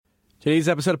Today's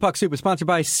episode of Puck Soup is sponsored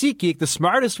by SeatGeek, the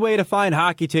smartest way to find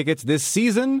hockey tickets this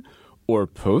season or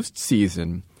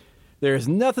postseason. There's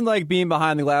nothing like being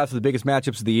behind the glass for the biggest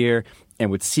matchups of the year,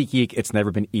 and with SeatGeek, it's never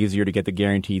been easier to get the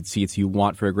guaranteed seats you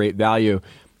want for a great value.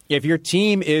 If your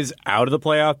team is out of the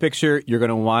playoff picture, you're going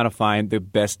to want to find the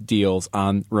best deals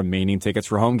on remaining tickets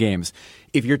for home games.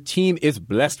 If your team is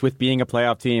blessed with being a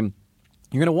playoff team,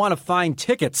 you're going to want to find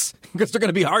tickets because they're going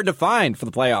to be hard to find for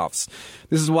the playoffs.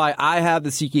 This is why I have the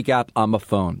SeatGeek app on my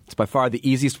phone. It's by far the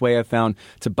easiest way I've found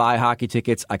to buy hockey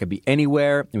tickets. I could be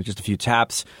anywhere, and with just a few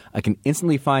taps, I can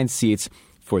instantly find seats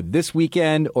for this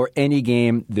weekend or any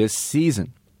game this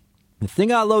season. The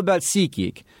thing I love about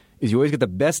SeatGeek is you always get the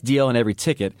best deal on every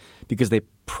ticket because they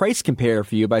price compare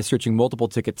for you by searching multiple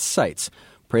ticket sites.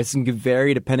 Prices can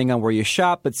vary depending on where you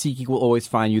shop, but SeatGeek will always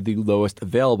find you the lowest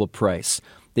available price.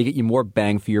 They get you more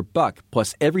bang for your buck.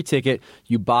 Plus, every ticket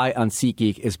you buy on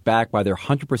SeatGeek is backed by their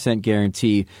 100%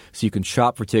 guarantee, so you can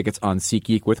shop for tickets on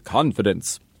SeatGeek with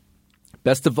confidence.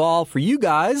 Best of all, for you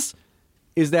guys,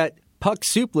 is that Puck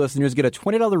Soup listeners get a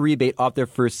 $20 rebate off their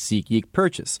first SeatGeek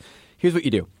purchase. Here's what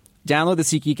you do. Download the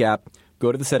SeatGeek app,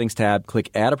 go to the settings tab, click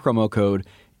add a promo code,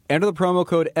 enter the promo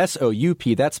code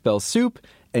SOUP, that spells soup,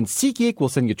 and SeatGeek will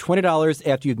send you $20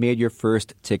 after you've made your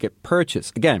first ticket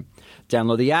purchase. Again,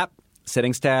 download the app,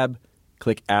 settings tab,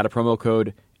 click add a promo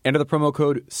code, enter the promo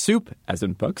code SOUP, as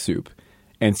in Puck Soup,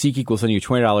 and SeatGeek will send you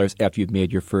 $20 after you've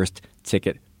made your first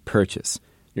ticket purchase.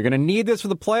 You're going to need this for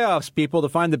the playoffs, people, to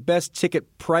find the best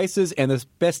ticket prices and the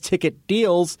best ticket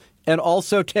deals and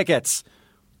also tickets.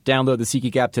 Download the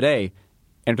SeatGeek app today,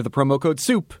 enter the promo code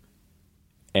SOUP,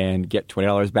 and get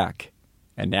 $20 back.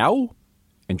 And now,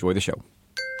 enjoy the show.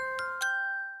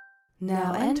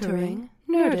 Now entering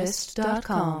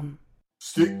Nerdist.com.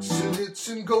 Sticks and hits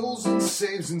and goals and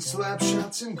saves and slap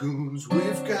shots and goons.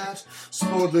 We've got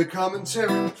sportly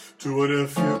commentary to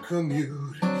whatever your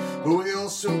commute. We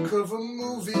also cover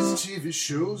movies, TV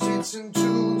shows, hits and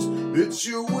tunes. It's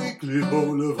your weekly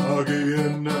bowl of hockey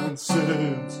and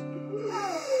nonsense.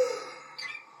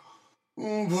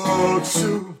 Puck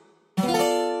Soup.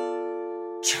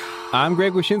 I'm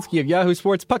Greg Wyshynski of Yahoo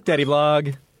Sports Puck Daddy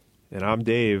blog. And I'm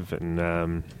Dave, and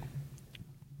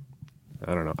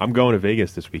I don't know. I'm going to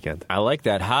Vegas this weekend. I like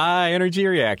that high energy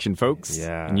reaction, folks.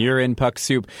 Yeah. And you're in Puck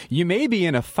Soup. You may be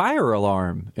in a fire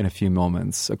alarm in a few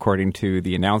moments, according to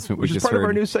the announcement we just heard. Which is part of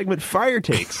our new segment, Fire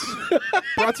Takes.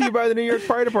 Brought to you by the New York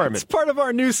Fire Department. It's part of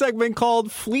our new segment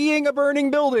called Fleeing a Burning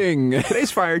Building.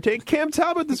 Today's Fire Take, Cam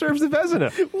Talbot deserves the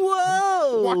Vezina.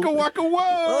 Whoa! Waka waka whoa!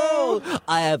 Oh,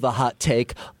 I have a hot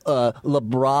take.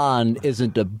 LeBron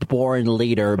isn't a born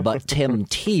leader, but Tim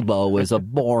Tebow is a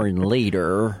born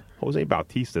leader. Jose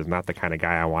Bautista is not the kind of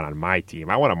guy I want on my team.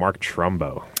 I want a Mark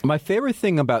Trumbo. My favorite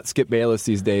thing about Skip Bayless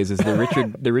these days is the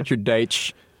Richard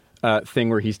Deitch thing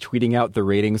where he's tweeting out the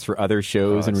ratings for other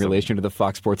shows in relation to the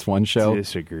Fox Sports 1 show.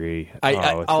 Disagree.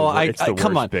 It's the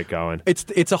worst worst bit going.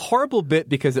 It's a horrible bit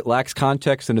because it lacks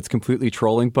context and it's completely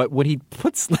trolling. But when he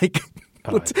puts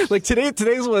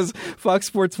today's was Fox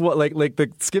Sports like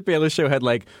the Skip Bayless show had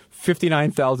like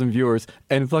 59,000 viewers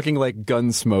and fucking like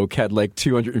Gunsmoke had like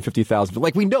 250,000. But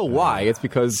like we know why. It's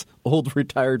because old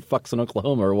retired fucks in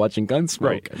Oklahoma are watching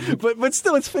Gunsmoke. Right. But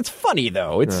still it's funny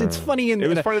though. It's funny It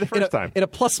was funny the first time. In a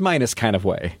plus minus kind of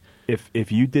way.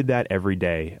 If you did that every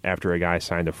day after a guy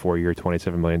signed a 4-year,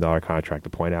 $27 million contract to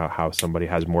point out how somebody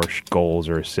has more goals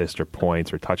or assists or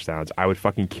points or touchdowns, I would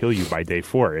fucking kill you by day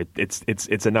 4.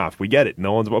 It's enough. We get it.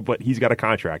 No one's, but he's got a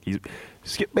contract.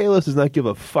 Skip Bayless does not give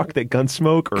a fuck that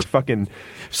Gunsmoke or fucking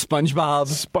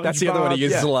SpongeBob. That's the other one he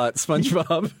uses a lot.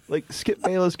 SpongeBob. Skip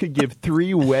Bayless could give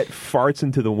 3 wet farts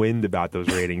into the wind about those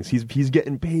ratings. He's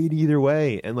getting paid either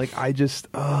way, and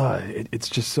it's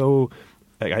just so.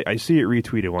 I see it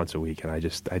retweeted once a week, and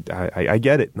I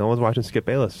get it. No one's watching Skip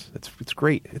Bayless. It's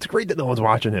great. It's great that no one's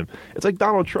watching him. It's like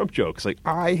Donald Trump jokes. Like,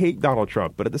 I hate Donald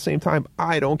Trump, but at the same time,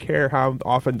 I don't care how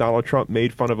often Donald Trump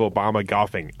made fun of Obama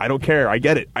golfing. I don't care. I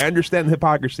get it. I understand the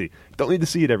hypocrisy. Don't need to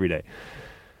see it every day.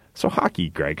 So hockey,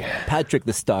 Greg. Patrick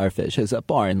the Starfish is a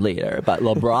born leader, but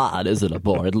LeBron isn't a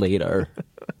born leader.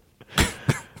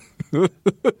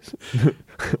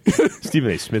 Stephen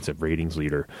A. Smith's a ratings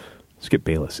leader. Skip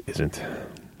Bayless isn't.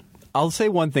 I'll say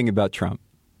one thing about Trump.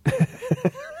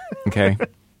 Okay?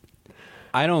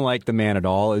 I don't like the man at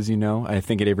all, as you know. I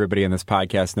think everybody on this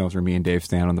podcast knows where me and Dave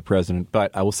stand on the president. But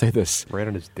I will say this. Right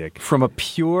on his dick. From a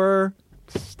pure...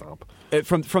 Stomp.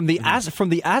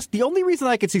 The only reason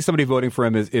I could see somebody voting for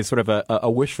him is sort of a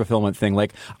wish fulfillment thing.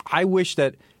 Like, I wish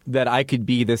that I could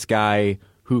be this guy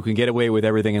who can get away with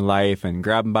everything in life and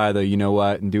grab them by the you know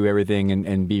what and do everything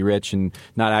and be rich and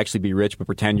not actually be rich but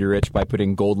pretend you're rich by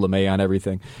putting gold lame on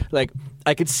everything. Like,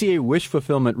 I could see a wish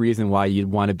fulfillment reason why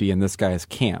you'd want to be in this guy's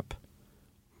camp.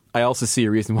 I also see a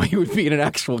reason why you would be in an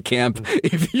actual camp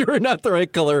if you're not the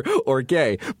right color or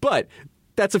gay. But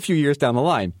that's a few years down the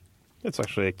line. It's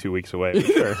actually like 2 weeks away.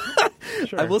 Sure.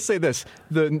 Sure. I will say this.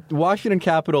 The Washington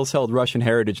Capitals held Russian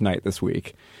Heritage Night this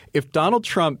week. If Donald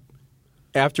Trump,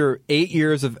 after 8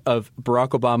 years of Barack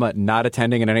Obama not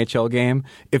attending an NHL game,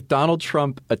 if Donald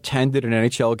Trump attended an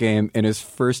NHL game in his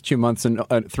first 3 months in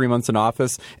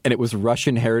office and it was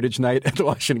Russian Heritage Night at the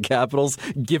Washington Capitals,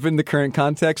 given the current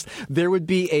context, there would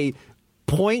be a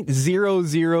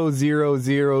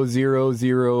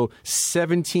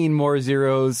 0.0000017 more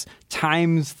zeros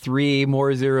times 3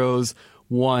 more zeros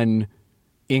 1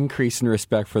 increase in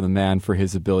respect for the man for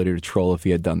his ability to troll if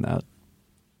he had done that.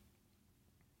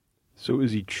 So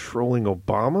is he trolling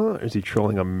Obama? Or is he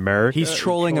trolling America? He's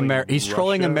trolling America. He's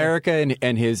trolling America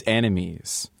and his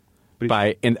enemies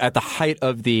at the height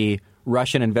of the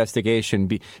Russian investigation,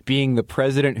 being the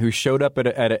president who showed up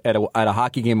at a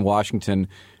hockey game in Washington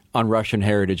on Russian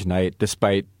Heritage Night,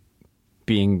 despite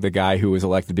being the guy who was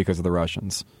elected because of the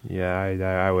Russians. Yeah,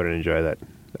 I wouldn't enjoy that.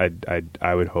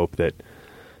 I would hope that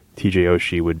TJ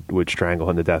Oshie would strangle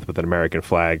him to death with an American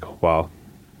flag while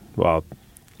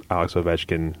Alex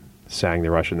Ovechkin sang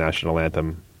the Russian national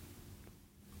anthem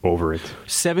over it.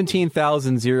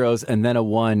 17,000 zeros and then a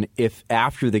 1 if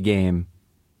after the game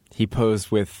he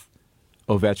posed with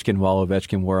Ovechkin while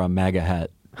Ovechkin wore a MAGA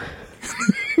hat.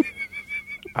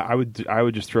 I would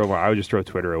just throw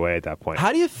Twitter away at that point.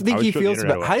 How do you think he feels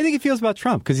about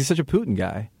Trump? Because he's such a Putin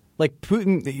guy. Like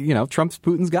Putin, Trump's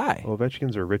Putin's guy. Well,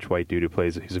 Ovechkin's a rich white dude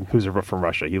who's from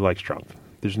Russia. He likes Trump.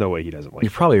 There's no way he doesn't like.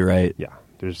 You're probably right. Yeah.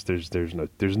 There's no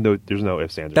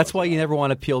ifs, ands. That's why you never want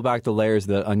to peel back the layers of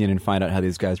the onion and find out how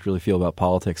these guys really feel about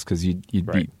politics, because you'd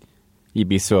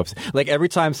be so upset. Like, every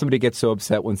time somebody gets so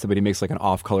upset when somebody makes like an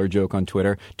off-color joke on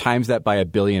Twitter, times that by 1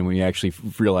 billion when you actually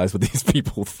realize what these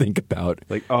people think about.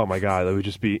 Like, oh my God, it would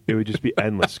just be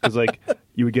endless, because like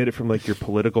you would get it from like your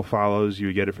political follows, you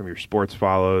would get it from your sports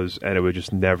follows, and it would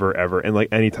just never ever. And like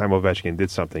anytime Ovechkin did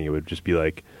something, it would just be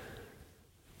like,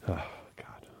 oh.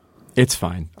 It's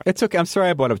fine. It's okay. I'm sorry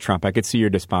I brought up Trump. I could see you're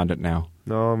despondent now.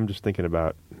 No, I'm just thinking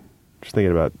about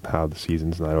how the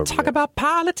season's not over. Talk about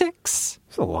politics.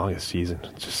 It's the longest season.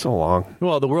 It's just so long.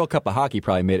 Well, the World Cup of Hockey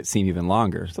probably made it seem even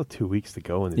longer. Still 2 weeks to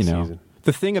go in this season.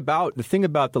 The thing about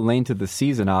the length of the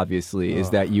season, obviously,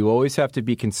 is that you always have to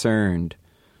be concerned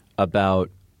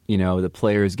about the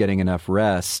players getting enough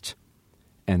rest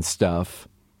and stuff,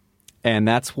 and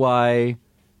that's why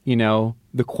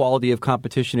the quality of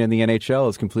competition in the NHL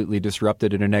is completely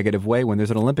disrupted in a negative way when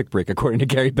there's an Olympic break, according to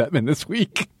Gary Bettman this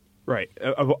week. Right.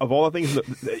 Of all the things,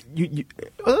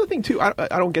 another thing too, I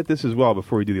don't get this as well.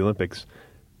 Before we do the Olympics,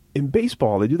 in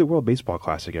baseball, they do the World Baseball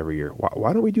Classic every year.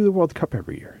 Why don't we do the World Cup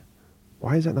every year?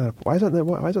 Why is that not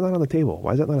on the table?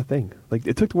 Why is that not a thing? Like,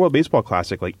 it took the World Baseball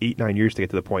Classic like 8-9 years to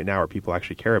get to the point now where people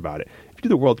actually care about it. If you do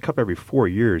the World Cup every 4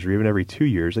 years or even every 2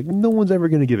 years, like, no one's ever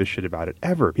going to give a shit about it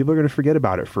ever. People are going to forget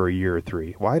about it for a year or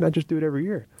 3. Why not just do it every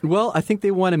year? Well, I think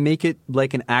they want to make it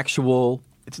like an actual.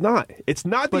 It's not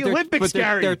the Olympics,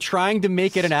 Gary. They're trying to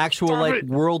make it an actual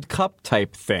World Cup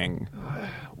type thing.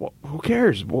 Well, who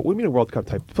cares? What do you mean a World Cup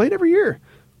type? Play it every year.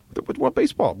 World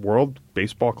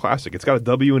Baseball Classic. It's got a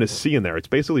W and a C in there. It's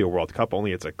basically a World Cup,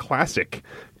 only it's a classic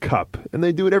cup, and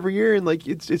they do it every year. And like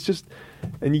it's just,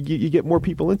 and you get more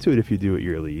people into it if you do it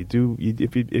yearly.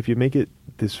 If you make it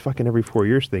this fucking every 4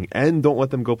 years thing, and don't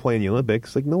let them go play in the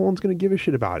Olympics. Like, no one's gonna give a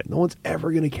shit about it. No one's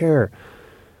ever gonna care.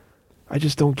 I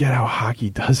just don't get how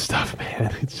hockey does stuff,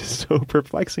 man. It's just so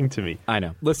perplexing to me. I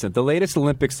know. Listen, the latest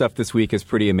Olympic stuff this week is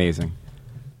pretty amazing.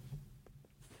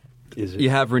 Is it? You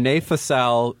have Renee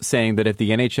Fassal saying that if the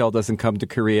NHL doesn't come to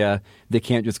Korea, they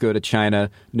can't just go to China.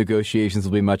 Negotiations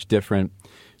will be much different.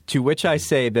 To which I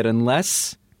say that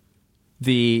unless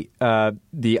the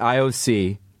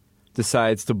IOC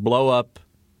decides to blow up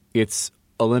its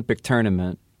Olympic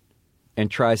tournament and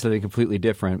try something completely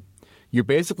different, you're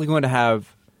basically going to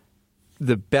have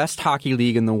the best hockey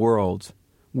league in the world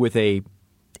with a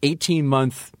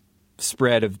 18-month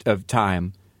spread of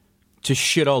time to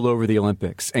shit all over the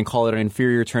Olympics and call it an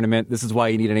inferior tournament. This is why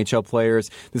you need NHL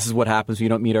players. This is what happens when you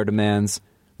don't meet our demands.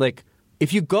 Like,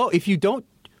 if you don't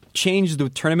change the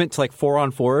tournament to like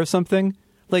 4-on-4 or something,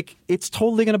 like, it's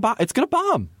totally gonna bomb. It's gonna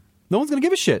bomb. No one's gonna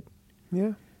give a shit.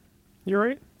 Yeah, you're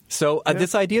right. So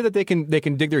this idea that they can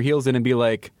dig their heels in and be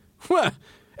like, huh.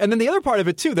 And then the other part of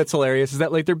it too that's hilarious is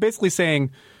that like they're basically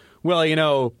saying, well,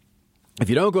 if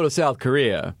you don't go to South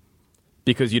Korea,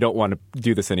 because you don't want to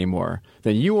do this anymore,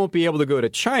 then you won't be able to go to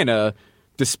China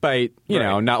despite, you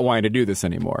know, not wanting to do this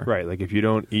anymore. Right. Like if you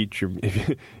don't eat your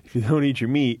if you don't eat your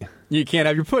meat, you can't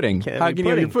have your pudding. How can you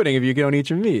have your pudding if you don't eat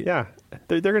your meat? Yeah.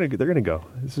 They're gonna go.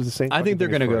 This is the same. I think they're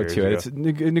gonna go too. It's a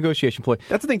negotiation ploy.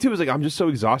 That's the thing too. Is like I'm just so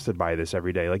exhausted by this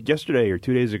every day. Like yesterday or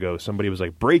 2 days ago, somebody was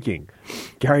like, breaking.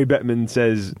 Gary Bettman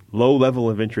says low level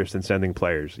of interest in sending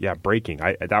players. Yeah, breaking.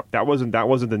 That wasn't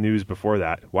the news before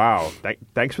that. Wow.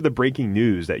 Thanks for the breaking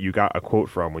news that you got a quote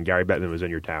from when Gary Bettman was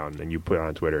in your town and you put it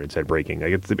on Twitter and said breaking.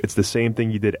 Like it's the same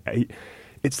thing you did.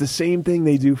 It's the same thing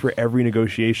they do for every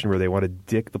negotiation where they want to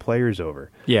dick the players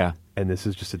over. Yeah. And this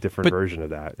is just a different version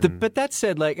of that. But that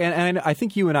said, like, and I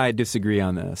think you and I disagree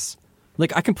on this.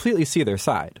 Like, I completely see their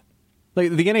side.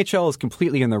 Like, the NHL is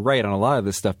completely in the right on a lot of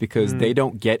this stuff because they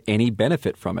don't get any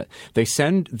benefit from it. They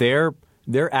send their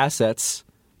assets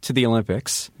to the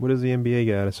Olympics. What does the NBA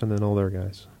get out of sending all their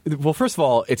guys? Well, first of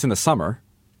all, it's in the summer,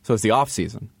 so it's the off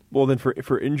season. Well, then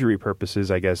for injury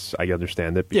purposes, I guess I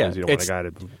understand it because you don't want a guy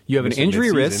to. You have an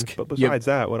injury risk. But besides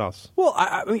that, what else? Well,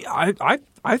 I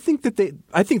think that the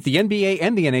NBA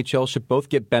and the NHL should both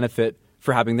get benefit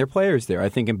for having their players there. I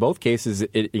think in both cases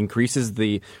it increases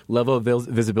the level of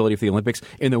visibility for the Olympics.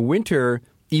 In the winter,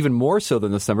 even more so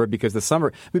than the summer, because the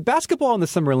summer basketball in the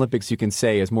Summer Olympics, you can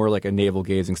say, is more like a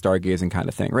navel-gazing, stargazing kind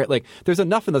of thing, right? Like there's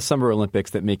enough in the Summer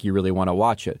Olympics that make you really want to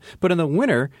watch it. But in the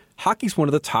winter, hockey's one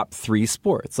of the top 3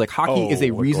 sports. Like hockey is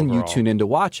a reason you tune in to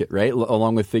watch it, right?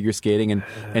 Along with figure skating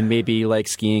and maybe like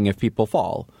skiing if people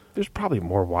fall. There's probably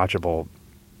more watchable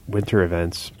winter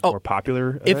events, more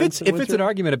popular events. If it's an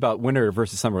argument about winter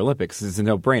versus Summer Olympics, it's a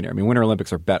no-brainer. I mean, Winter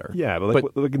Olympics are better. Yeah,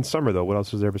 but like in summer though, what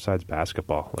else is there besides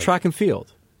basketball? Like, track and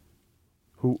field.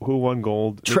 Who won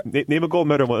gold? Name a gold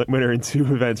medal winner in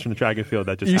 2 events from the track and field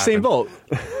that just Usain happened. Bolt.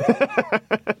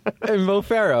 And Mo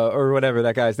Farah or whatever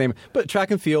that guy's name. But track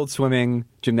and field, swimming,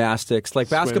 gymnastics, like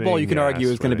basketball, you can argue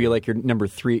is going to be like your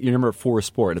number 4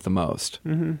 sport at the most,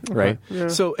 right? Yeah.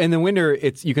 So in the winter,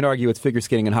 you can argue it's figure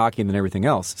skating and hockey and then everything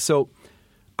else. So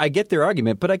I get their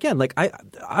argument, but again, like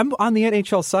I'm on the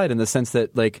NHL side in the sense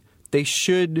that like they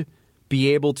should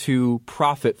be able to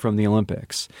profit from the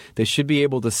Olympics. They should be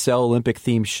able to sell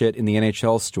Olympic-themed shit in the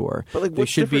NHL store. But like,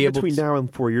 what's different between now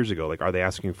and 4 years ago? Like, are they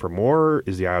asking for more?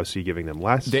 Is the IOC giving them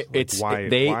less? They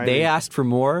asked for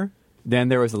more. Then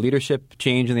there was a leadership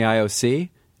change in the IOC,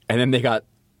 and then they got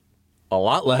a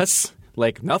lot less,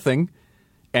 like nothing.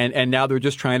 And now they're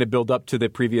just trying to build up to the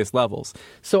previous levels.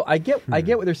 So I get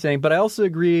what they're saying, but I also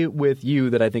agree with you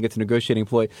that I think it's a negotiating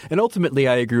ploy. And ultimately,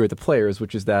 I agree with the players,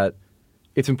 which is that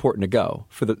it's important to go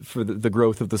for the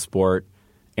growth of the sport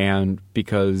and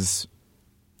because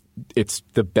it's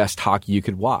the best hockey you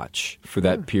could watch for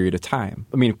that period of time.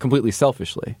 I mean, completely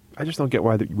selfishly. I just don't get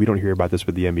why we don't hear about this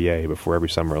with the NBA before every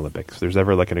Summer Olympics. There's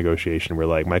never like a negotiation where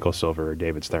like Michael Silver or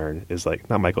David Stern is like,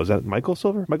 not Michael, is that Michael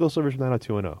Silver? Michael Silver's from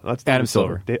 90210. That's Adam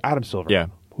Silver. Adam Silver. Yeah.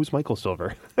 Who's Michael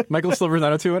Silver? Michael Silver's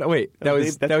 90210? Wait, that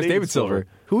was David Silver.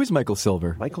 Who is Michael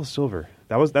Silver? Michael Silver.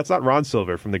 That's not Ron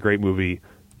Silver from the great movie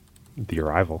The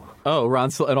Arrival. Oh, Ron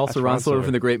Silver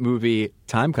from the great movie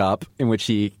Time Cop, in which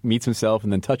he meets himself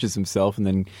and then touches himself, and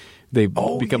then they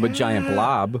become a giant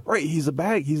blob. Right, he's the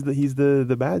bad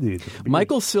dude.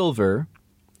 Michael Silver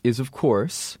is, of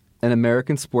course, an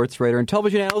American sports writer and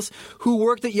television analyst who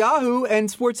worked at Yahoo and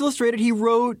Sports Illustrated. He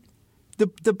wrote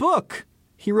the book.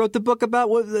 He wrote the book about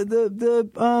what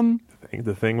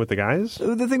the thing with the guys.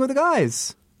 The thing with the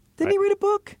guys. Didn't he read a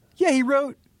book? Yeah, he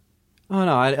wrote. Oh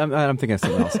no, I'm thinking of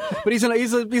something else. But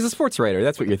he's a sports writer.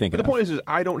 That's what you're thinking. But the point is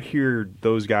I don't hear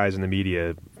those guys in the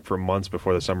media for months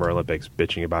before the Summer Olympics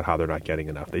bitching about how they're not getting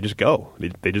enough. They just go.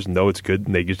 They just know it's good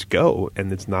and they just go,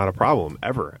 and it's not a problem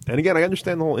ever. And again, I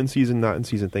understand the whole in-season, not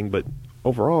in-season thing, but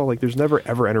overall, like there's never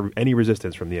ever any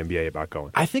resistance from the NBA about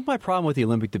going. I think my problem with the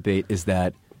Olympic debate is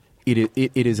that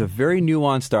it is a very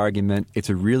nuanced argument. It's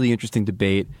a really interesting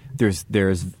debate. There's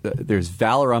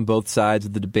valor on both sides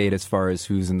of the debate as far as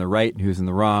who's in the right and who's in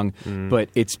the wrong. But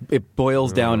it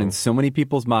boils down in so many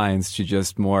people's minds to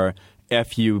just more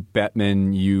F you,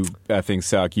 Bettman, you effing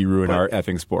suck, you ruin our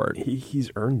effing sport.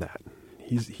 He's earned that.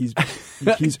 He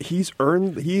has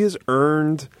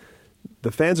earned.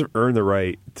 The fans have earned the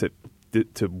right to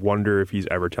wonder if he's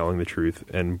ever telling the truth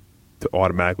and to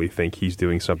automatically think he's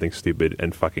doing something stupid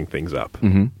and fucking things up.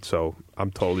 So I'm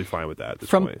totally fine with that at this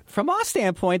point. From our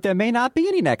standpoint, there may not be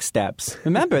any next steps.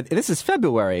 Remember, this is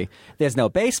February. There's no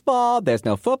baseball. There's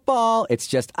no football. It's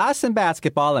just us and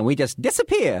basketball, and we just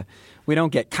disappear. We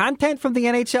don't get content from the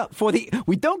NHL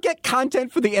We don't get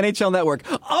content for the NHL Network.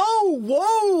 Oh,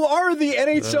 whoa! Are the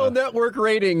NHL Network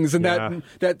ratings in that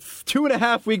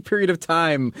 2.5 week period of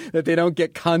time that they don't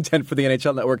get content for the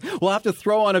NHL Network? We'll have to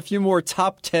throw on a few more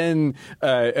top 10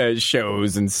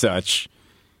 shows and such.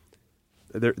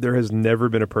 There has never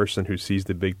been a person who sees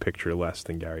the big picture less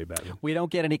than Gary Bettman. We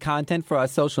don't get any content for our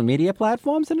social media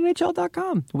platforms at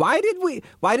NHL.com. Why did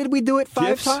we do it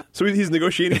 5 times? So he's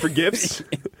negotiating for gifts?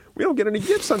 We don't get any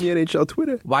gifts on the NHL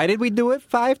Twitter. Why did we do it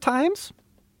 5 times?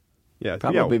 Yeah,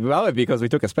 probably because we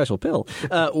took a special pill.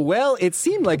 Well, it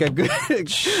seemed like a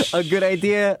good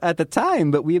idea at the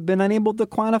time, but we've been unable to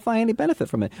quantify any benefit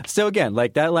from it. So again,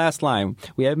 like that last line,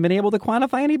 we haven't been able to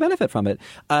quantify any benefit from it.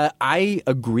 I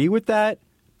agree with that,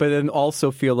 but then also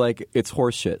feel like it's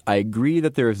horseshit. I agree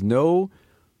that there is no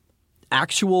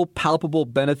actual palpable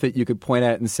benefit you could point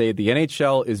at and say the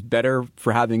NHL is better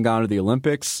for having gone to the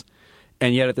Olympics,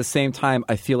 and yet at the same time,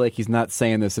 I feel like he's not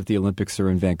saying this if the Olympics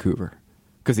are in Vancouver.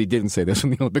 Because he didn't say this when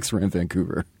the Olympics were in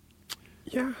Vancouver.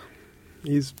 Yeah,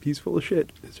 he's full of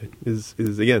shit.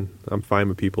 Again, I'm fine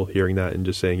with people hearing that and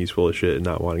just saying he's full of shit and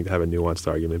not wanting to have a nuanced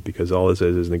argument, because all this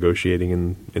is negotiating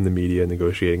in the media,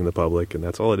 negotiating in the public, and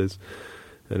that's all it is.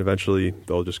 And eventually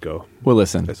they'll just go. Well,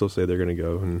 listen, I still say they're going to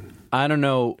go. And I don't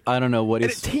know what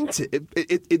it taints it.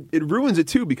 It ruins it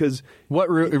too, because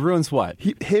it ruins what?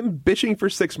 Him bitching for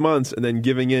 6 months and then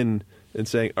giving in and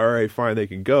saying, all right, fine, they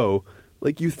can go.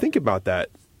 Like, you think about that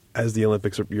as the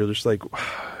Olympics, you're just like,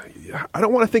 I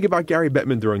don't want to think about Gary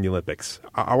Bettman during the Olympics.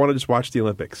 I want to just watch the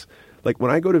Olympics. Like, when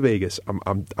I go to Vegas,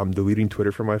 I'm deleting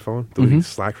Twitter from my phone, deleting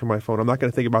Slack from my phone. I'm not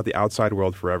going to think about the outside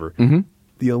world forever. Mm-hmm.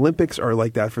 The Olympics are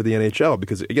like that for the NHL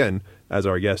because, again, as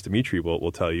our guest Dimitri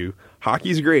will tell you,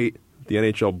 hockey's great. The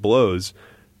NHL blows.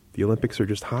 The Olympics are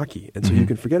just hockey. And so you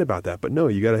can forget about that. But no,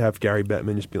 you got to have Gary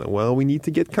Bettman just be like, well, we need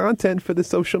to get content for the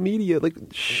social media. Like,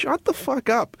 shut the fuck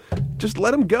up. Just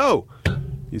let him go.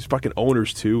 These fucking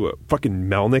owners, too. Fucking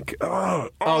Melnick.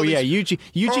 Eugene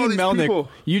Melnick. People.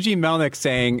 Eugene Melnick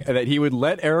saying that he would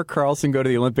let Erik Karlsson go to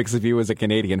the Olympics if he was a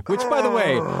Canadian. Which, by the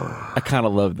way, I kind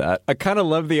of love that. I kind of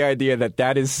love the idea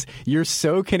that is, you're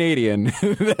so Canadian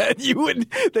that you would,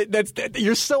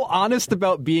 you're so honest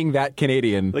about being that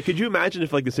Canadian. Like, could you imagine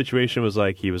if, like, the situation was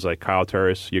like, he was like, Kyle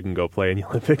Turris, you can go play in the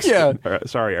Olympics? Yeah.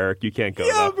 Sorry, Eric, you can't go.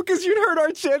 Yeah, though. because you'd hurt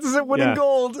our chances at winning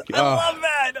gold. I love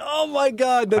that. Oh, my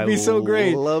God. That'd be so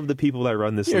great. I love the people that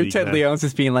run this league. Ted Leon's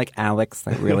just being like, Alex,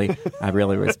 I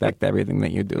really respect everything that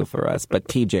you do for us, but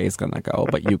TJ's gonna go,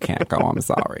 but you can't go. I'm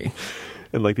sorry.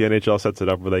 And like the NHL sets it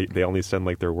up where they only send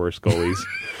like their worst goalies.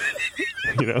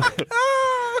 You know,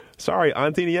 sorry,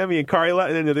 Antiniemi and Kari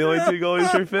Lehtinen are the only 2 goalies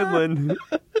for Finland.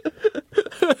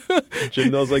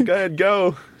 Jim Mill's like, go ahead,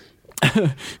 go.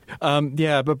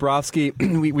 Bobrovsky,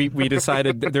 we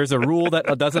decided that there's a rule that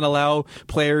doesn't allow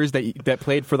players that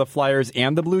played for the Flyers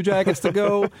and the Blue Jackets to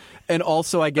go. And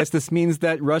also, I guess this means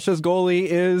that Russia's goalie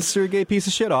is Sergei Piece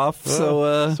of Shit off.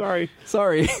 So, sorry.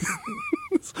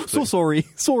 So sorry.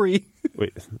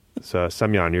 Wait, so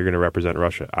Semyon, you're going to represent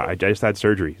Russia. I just had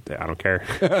surgery. I don't care.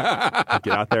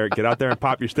 Get out there and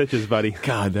pop your stitches, buddy.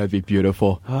 God, that'd be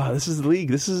beautiful. This is the league.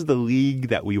 This is the league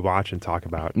that we watch and talk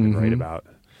about and write about.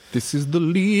 This is the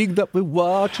league that we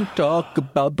watch and talk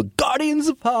about, the Guardians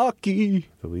of Hockey.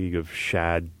 The league of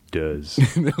Shad Does.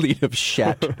 The league of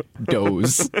Shat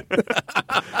Does.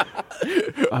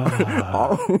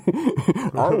 I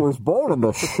was born in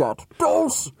the Shat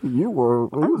Does. You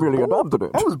really adopted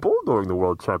it. I was born during the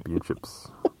World Championships.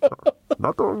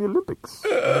 Not during the Olympics.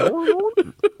 I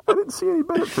didn't see any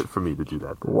benefit for me to do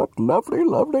that. What lovely,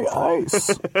 lovely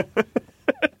ice.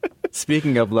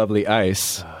 Speaking of lovely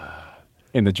ice...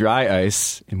 in the dry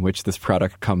ice in which this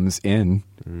product comes in.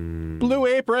 Blue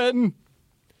Apron!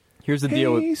 Here's the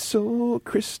deal with... Here's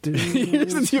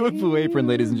the deal with Blue Apron,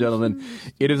 ladies and gentlemen.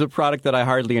 It is a product that I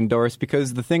hardly endorse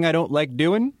because the thing I don't like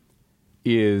doing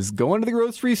is going to the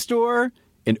grocery store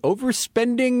and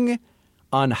overspending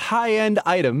on high-end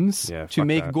items to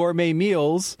make gourmet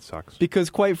meals. It sucks. Because,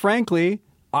 quite frankly...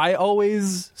 I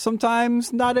always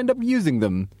sometimes not end up using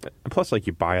them. And plus, like,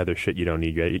 you buy other shit you don't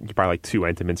need. You buy like 2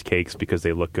 Entenmann's cakes because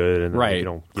they look good, and right, you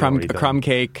don't a crumb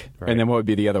cake, and then what would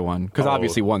be the other one? Because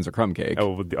obviously one's a crumb cake.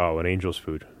 An Angel's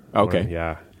Food. Okay,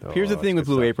 yeah. Here's the thing with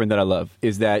Blue Apron that I love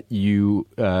is that you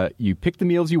pick the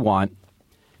meals you want.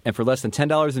 And for less than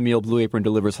 $10 a meal, Blue Apron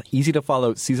delivers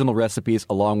easy-to-follow seasonal recipes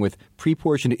along with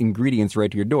pre-portioned ingredients right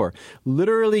to your door.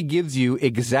 Literally gives you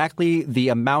exactly the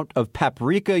amount of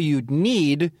paprika you'd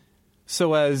need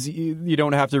so as you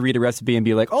don't have to read a recipe and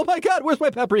be like, oh my God, where's my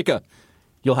paprika?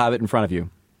 You'll have it in front of you.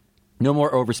 No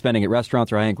more overspending at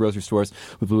restaurants or high-end grocery stores.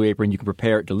 With Blue Apron, you can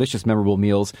prepare delicious, memorable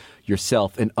meals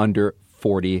yourself in under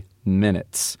 40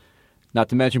 minutes. Not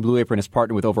to mention, Blue Apron has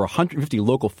partnered with over 150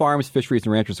 local farms, fisheries,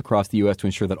 and ranchers across the U.S. to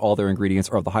ensure that all their ingredients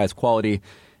are of the highest quality.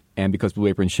 And because Blue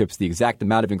Apron ships the exact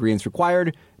amount of ingredients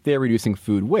required, they're reducing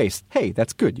food waste. Hey,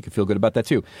 that's good. You can feel good about that,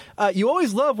 too. You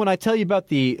always love when I tell you about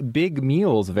the big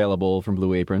meals available from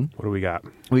Blue Apron. What do we got?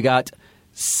 We got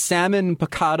salmon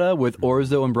piccata with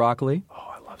orzo and broccoli.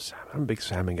 Oh, I love salmon. I'm a big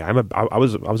salmon guy. I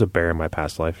was a bear in my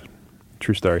past life.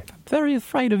 True story. Very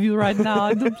afraid of you right now.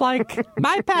 I'm like,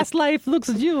 my past life looks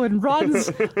at you and runs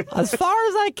as far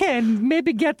as I can.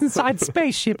 Maybe get inside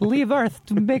spaceship, leave Earth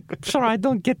to make sure I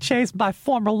don't get chased by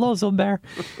former Lozo bear.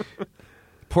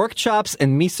 Pork chops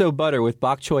and miso butter with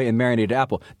bok choy and marinated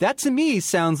apple. That to me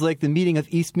sounds like the meeting of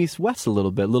East meets West a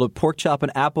little bit. A little pork chop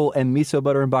and apple and miso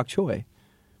butter and bok choy.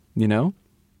 You know?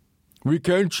 We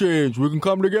can change. We can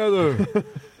come together.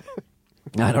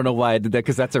 I don't know why I did that,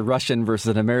 because that's a Russian versus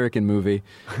an American movie.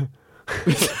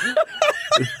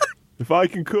 If I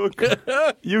can cook,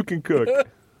 you can cook.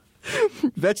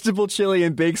 Vegetable chili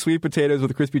and baked sweet potatoes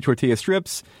with crispy tortilla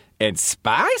strips, and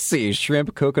spicy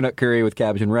shrimp coconut curry with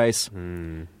cabbage and rice.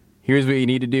 Here's what you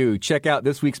need to do. Check out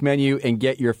this week's menu and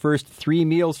get your first 3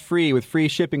 meals free with free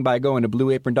shipping by going to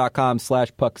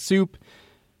blueapron.com/pucksoup.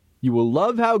 You will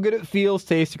love how good it feels,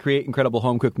 tastes to create incredible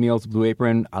home-cooked meals with Blue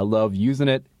Apron. I love using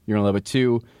it. You're going to love it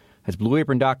too. That's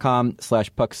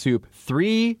blueapron.com/pucksoup.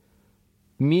 3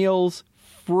 meals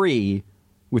free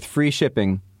with free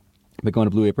shipping by going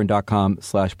to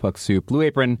blueapron.com/pucksoup. Blue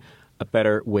Apron, a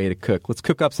better way to cook. Let's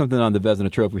cook up something on the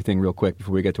Vezina Trophy thing real quick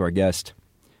before we get to our guest.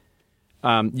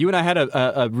 You and I had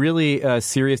a really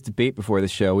serious debate before the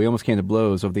show. We almost came to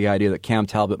blows over the idea that Cam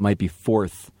Talbot might be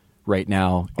 4th right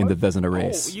now in the Vezina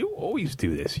race. Oh, you always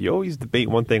do this. You always debate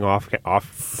one thing off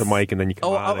the mic, and then you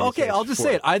come out. Okay, I'll just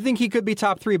say it. I think he could be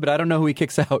top 3, but I don't know who he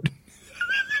kicks out.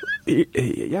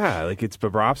 Yeah, like it's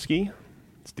Bobrovsky,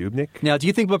 it's Dubnyk. Now, do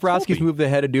you think Bobrovsky's moved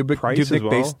ahead of Dubnyk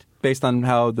well. based on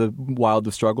how the Wild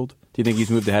have struggled? Do you think he's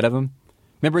moved ahead of him?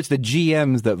 Remember, it's the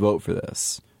GMs that vote for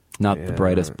this, not the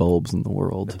brightest bulbs in the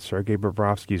world. And Sergei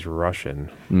Bobrovsky's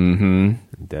Russian. Mm-hmm.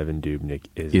 And Devin Dubnyk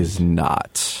is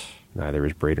not. Neither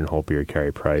is Braden Holtby or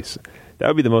Carey Price. That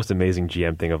would be the most amazing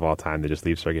GM thing of all time, to just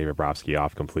leave Sergei Bobrovsky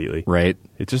off completely. Right.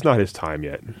 It's just not his time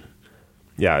yet.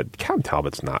 Yeah, Cam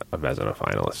Talbot's not a Vezina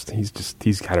finalist.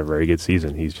 He's had a very good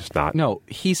season. He's just not. No,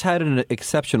 he's had an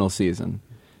exceptional season.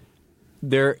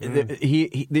 No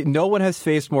one has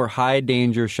faced more high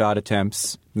danger shot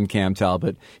attempts than Cam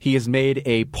Talbot. He has made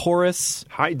a porous.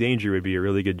 High Danger would be a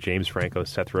really good James Franco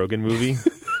Seth Rogen movie.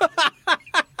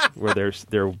 Where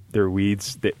they're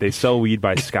weeds. They sell weed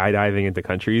by skydiving into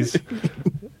countries,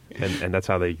 and that's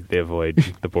how they avoid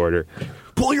the border.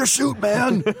 Pull your chute,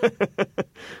 man!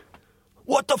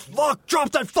 What the fuck?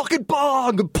 Drop that fucking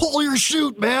bong and pull your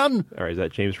chute, man! All right, is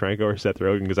that James Franco or Seth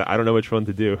Rogen? Because I don't know which one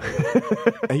to do.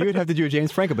 You would have to do a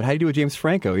James Franco, but how do you do a James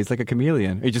Franco? He's like a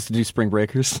chameleon. Or you just do Spring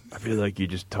Breakers? I feel like you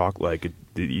just talk like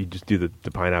you just do the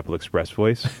Pineapple Express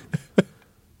voice.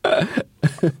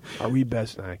 Are we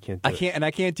best? No, I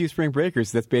can't do Spring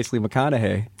Breakers. That's basically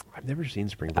McConaughey. I've never seen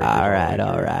Spring Breakers. All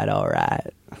right.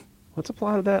 What's the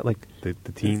plot of that? Like the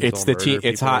teen? It's the teen.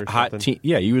 It's hot teen.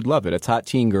 Yeah, you would love it. It's hot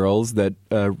teen girls that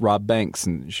rob banks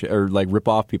and or like rip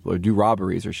off people or do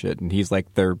robberies or shit. And he's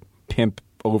like their pimp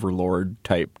overlord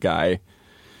type guy.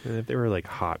 And if they were like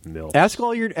hot milk, ask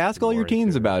all your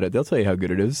teens about it. They'll tell you how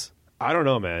good it is. I don't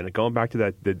know, man. Going back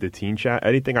to the teen chat,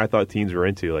 anything I thought teens were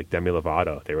into, like Demi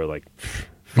Lovato, they were like,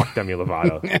 fuck Demi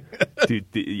Lovato.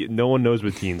 Dude, no one knows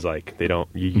what teens like. They don't.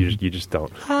 You just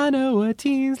don't. I know what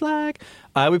teens like.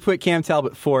 We put Cam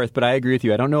Talbot 4th, but I agree with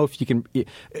you. I don't know if you can.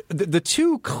 The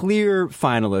 2 clear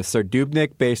finalists are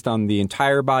Dubnyk, based on the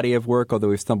entire body of work,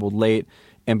 although he stumbled late,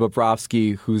 and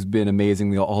Bobrovsky, who's been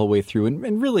amazing all the way through,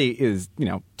 and really is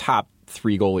top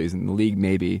 3 goalies in the league,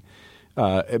 maybe.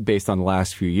 Based on the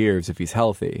last few years, if he's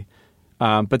healthy.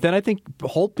 But then I think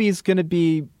Holtby's going to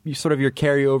be sort of your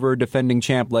carryover defending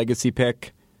champ legacy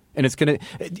pick. And it's going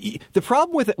to – the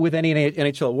problem with any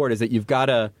NHL award is that you've got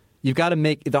to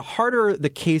make – the harder the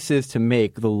case is to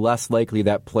make, the less likely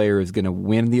that player is going to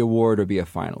win the award or be a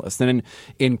finalist. And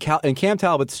in Cam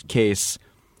Talbot's case,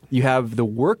 you have the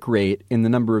work rate in the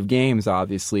number of games,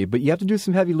 obviously, but you have to do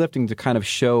some heavy lifting to kind of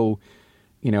show,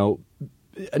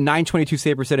 a .922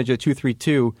 save percentage at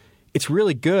 .232, it's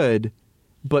really good,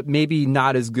 but maybe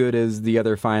not as good as the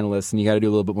other finalists, and you got to do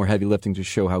a little bit more heavy lifting to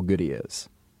show how good he is.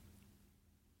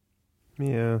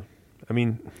 Yeah. I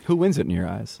mean... Who wins it in your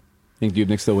eyes? Think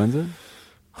Dubnyk still wins it?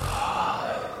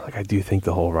 like I do think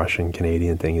the whole Russian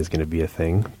Canadian thing is going to be a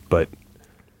thing, but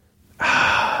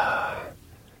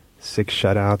 6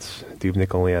 shutouts.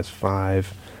 Dubnyk only has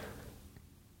 5.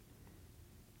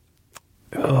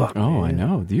 Oh, I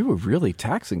know. You were really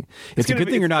taxing. It's a good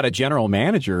thing you're not a general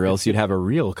manager, or else you'd have a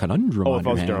real conundrum on if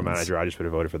I was your general hands. manager, I just would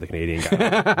have voted for the Canadian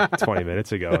guy 20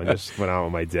 minutes ago and just went on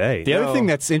with my day. The other thing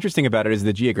that's interesting about it is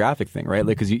the geographic thing, right?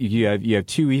 Like, because you have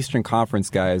 2 Eastern Conference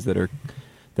guys that are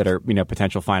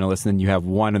potential finalists, and then you have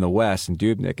one in the West, and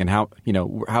Dubnyk. And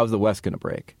how's the West going to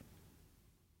break?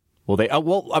 I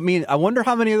wonder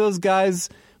how many of those guys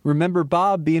remember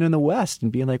Bob being in the West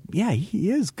and being like, yeah, he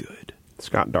is good.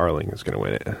 Scott Darling is going to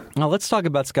win it. Now let's talk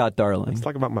about Scott Darling. Let's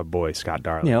talk about my boy Scott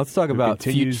Darling. Yeah, let's talk who about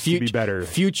continues to be better.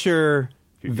 Future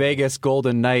Vegas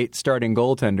Golden Knight starting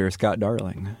goaltender Scott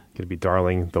Darling. Going to be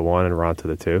Darling the 1 and Ronta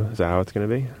the 2. Is that how it's going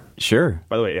to be? Sure.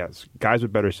 By the way, yes, guys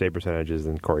with better save percentages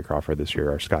than Corey Crawford this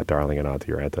year are Scott Darling and Antti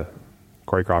Raanta.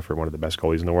 Corey Crawford, one of the best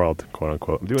goalies in the world, quote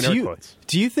unquote. I'm doing air quotes.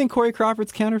 Do you think Corey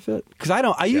Crawford's counterfeit? Because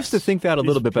I used to think that a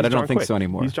little bit, but I don't think so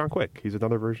anymore. He's John Quick. He's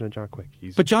another version of John Quick.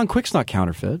 But John Quick's not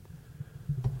counterfeit.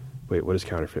 Wait, what does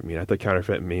counterfeit mean? I thought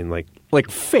counterfeit mean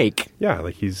like fake. Yeah,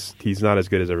 like he's not as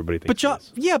good as everybody thinks.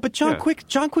 But John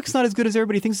Quick's not as good as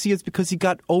everybody thinks he is because he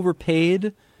got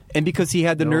overpaid and because he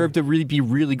had the nerve to really be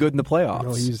really good in the playoffs.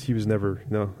 No, he was never.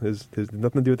 No, there's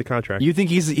nothing to do with the contract. You think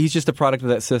he's just a product of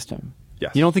that system?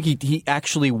 Yes. You don't think he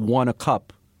actually won a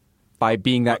cup by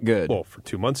being that good? Well, for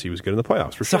 2 months he was good in the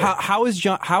playoffs for sure. So how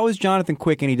is Jonathan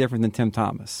Quick any different than Tim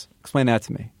Thomas? Explain that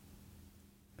to me.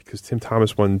 Because Tim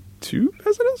Thomas won 2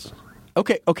 as it is.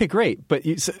 Okay, great. But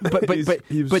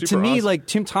to me, awesome. Like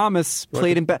Tim Thomas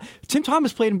played in back. Tim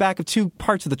Thomas played in back of 2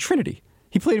 parts of the Trinity.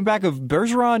 He played in back of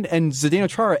Bergeron and Zdeno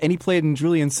Chara, and he played in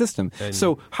Julian's system. And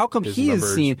so how come he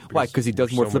is seen? Why? Because he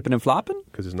does more flipping and flopping?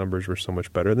 Because his numbers were so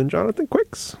much better than Jonathan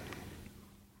Quick's.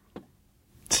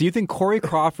 So you think Corey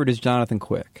Crawford is Jonathan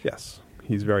Quick? Yes.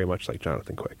 He's very much like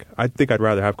Jonathan Quick. I think I'd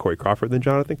rather have Corey Crawford than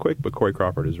Jonathan Quick, but Corey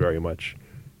Crawford is very much...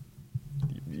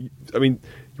 I mean,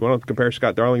 you want to compare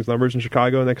Scott Darling's numbers in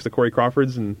Chicago next to Corey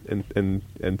Crawford's and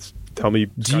tell me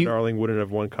Scott Darling wouldn't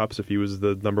have won cups if he was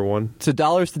the number 1? So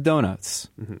dollars to donuts.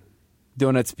 Mm-hmm.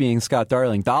 Donuts being Scott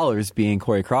Darling, dollars being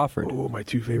Corey Crawford. Oh, my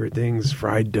 2 favorite things,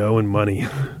 fried dough and money.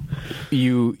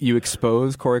 You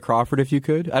expose Corey Crawford if you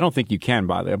could? I don't think you can,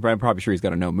 by the way. I'm probably sure he's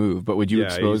got a no move, but would you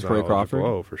expose Corey Crawford?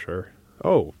 Oh, for sure.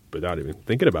 Oh, without even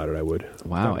thinking about it, I would.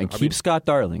 Wow, keep Scott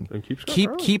Darling. And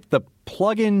keep the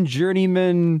plug-in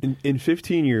journeyman. In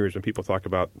 15 years, when people talk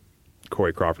about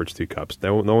Corey Crawford's 2 cups,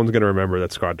 no one's going to remember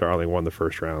that Scott Darling won the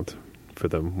first round for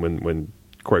them when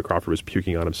Corey Crawford was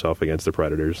puking on himself against the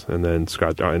Predators, and then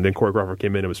Corey Crawford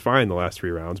came in and was fine the last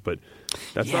 3 rounds. But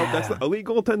that's elite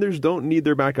goaltenders don't need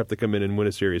their backup to come in and win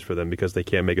a series for them because they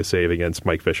can't make a save against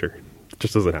Mike Fisher. It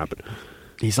just doesn't happen.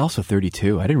 He's also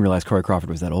 32. I didn't realize Corey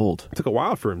Crawford was that old. It took a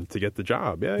while for him to get the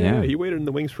job. Yeah. He waited in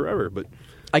the wings forever. But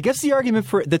I guess the argument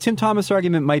for the Tim Thomas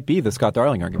argument might be the Scott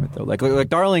Darling argument, though. Like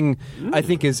Darling, I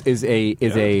think is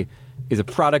a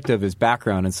product of his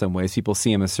background in some ways. People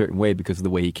see him a certain way because of the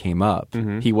way he came up.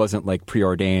 Mm-hmm. He wasn't like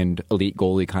preordained elite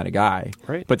goalie kind of guy,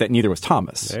 right? But that neither was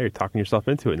Thomas. Yeah, you're talking yourself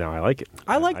into it now. I like it.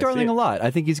 I like Darling a lot.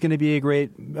 I think he's going to be a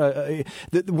great.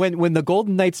 When the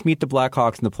Golden Knights meet the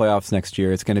Blackhawks in the playoffs next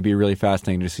year, it's going to be really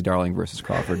fascinating to see Darling versus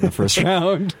Crawford in the first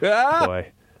round.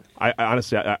 Boy. I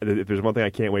honestly, if there's one thing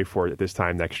I can't wait for at this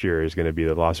time next year is going to be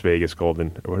the Las Vegas Golden.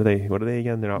 What are they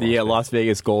again? They're not. The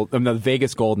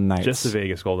Vegas Golden Knights. Just the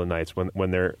Vegas Golden Knights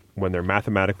when they're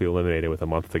mathematically eliminated with a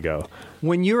month to go.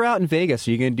 When you're out in Vegas,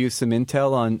 are you going to do some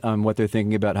intel on what they're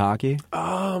thinking about hockey?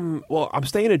 Well, I'm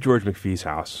staying at George McPhee's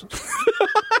house.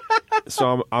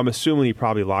 So I'm assuming he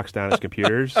probably locks down his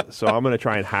computers. So I'm going to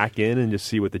try and hack in and just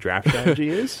see what the draft strategy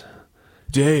is.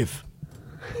 Dave.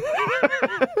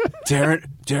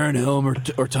 Darren Helm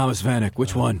or Thomas Vanek,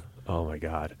 which one? Oh my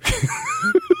God!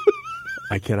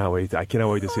 I cannot wait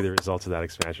to see the results of that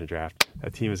expansion draft.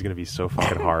 That team is going to be so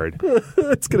fucking hard.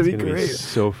 It's going to be great.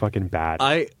 So fucking bad.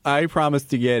 I promise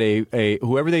to get a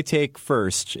whoever they take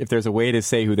first. If there's a way to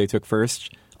say who they took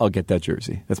first, I'll get that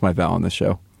jersey. That's my vow on this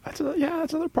show. That's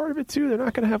another part of it too. They're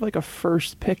not going to have like a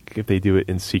first pick if they do it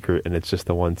in secret and it's just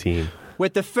the one team.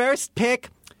 With the first pick.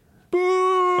 Boo!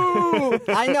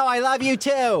 I know, I love you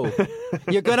too.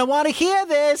 You're going to want to hear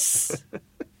this.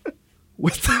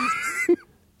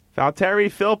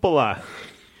 Valtteri Filppula.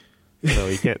 No,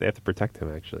 he can't. They have to protect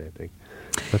him, actually, I think.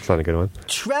 That's not a good one.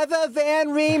 Trevor Van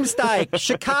Riemsdyk,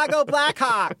 Chicago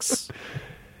Blackhawks.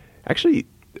 Actually,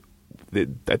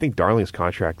 I think Darling's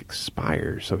contract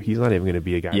expires, so he's not even going to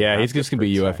be a guy. Yeah, he's just going to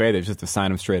be UFA. They just have to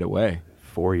sign him straight away.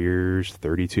 4 years,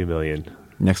 $32 million.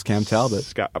 Next Cam Talbot.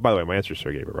 Scott, by the way, my answer is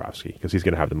Sergei Bobrovsky because he's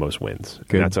going to have the most wins.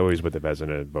 Good. And that's always what the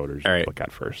Vezina voters look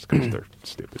at first because they're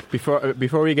stupid.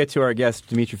 Before we get to our guest,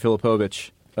 Dimitri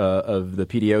Filipovic of the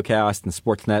PDO cast and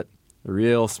Sportsnet, a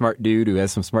real smart dude who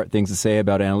has some smart things to say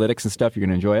about analytics and stuff. You're going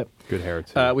to enjoy it. Good hair,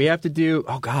 too. We have to do,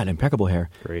 impeccable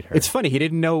hair. Great hair. It's funny. He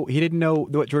didn't know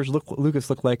what George Lucas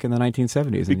looked like in the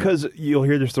 1970s. Because you'll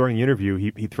hear the story in the interview.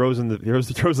 He throws in a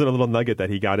little nugget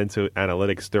that he got into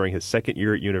analytics during his second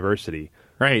year at university.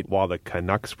 Right. While the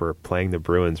Canucks were playing the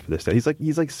Bruins for this. He's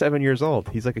like 7 years old.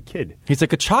 He's like a kid. He's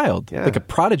like a child. Yeah. Like a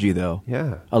prodigy, though.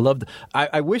 Yeah.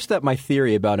 I wish that my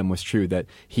theory about him was true, that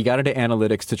he got into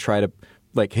analytics to try to,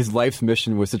 like, his life's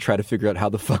mission was to try to figure out how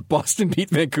the fuck Boston beat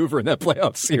Vancouver in that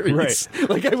playoff series. Right.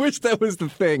 Like, I wish that was the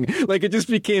thing. Like, it just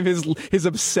became his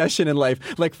obsession in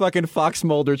life. Like fucking Fox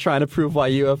Mulder trying to prove why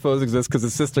UFOs exist because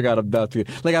his sister got abducted.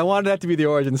 Like, I wanted that to be the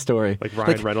origin story. Like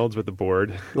Ryan Reynolds with the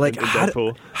board. Like, in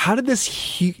Deadpool. How did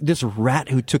this rat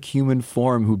who took human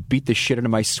form, who beat the shit out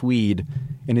of my Swede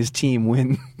and his team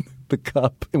win the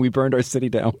cup and we burned our city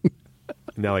down?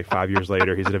 Now, like 5 years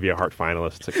later, he's going to be a Hart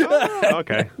finalist. It's like, oh,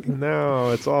 okay.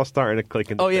 No, it's all starting to click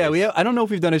into place. I don't know if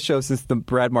we've done a show since the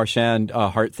Brad Marchand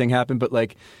Hart thing happened, but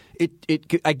like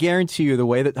I guarantee you the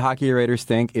way that hockey writers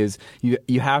think is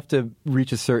you have to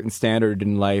reach a certain standard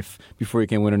in life before you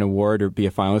can win an award or be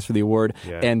a finalist for the award.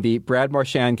 Yeah. And the Brad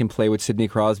Marchand can play with Sidney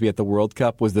Crosby at the World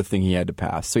Cup was the thing he had to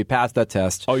pass. So he passed that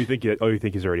test. You think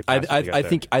he's already passed?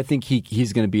 I think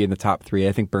he's going to be in the top three.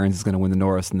 I think Burns is going to win the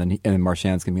Norris, and then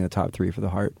Marchand's going to be in the top three for the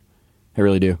Hart. I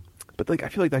really do. But like, I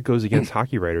feel like that goes against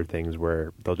hockey writer things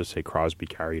where they'll just say Crosby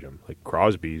carried him. Like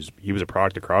he was a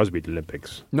product of Crosby at the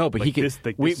Olympics. No, but like he can.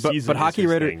 But hockey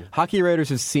writers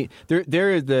have seen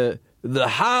there is the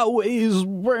highways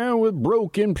ran with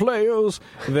broken players.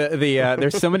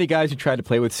 There's so many guys who tried to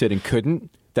play with Sid and couldn't.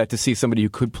 That to see somebody who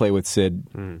could play with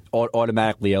Sid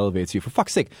automatically elevates you. For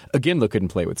fuck's sake, Aginla couldn't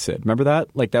play with Sid. Remember that?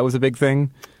 Like, that was a big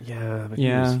thing. Yeah.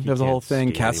 That was a whole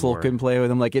thing. Kessel couldn't play with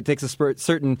him. Like, it takes a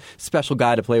certain special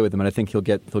guy to play with him, and I think he'll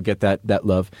get that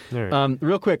love. Right.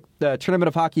 Real quick, the Tournament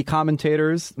of Hockey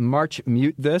commentators, March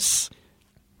Mute This,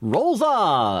 rolls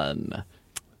on.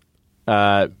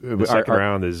 The second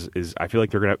round is I feel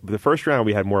like they're going to... The first round,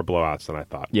 we had more blowouts than I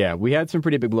thought. Yeah, we had some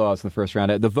pretty big blowouts in the first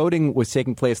round. The voting was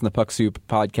taking place on the Puck Soup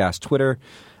podcast Twitter.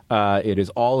 It is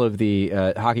all of the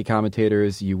hockey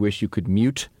commentators you wish you could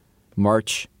mute.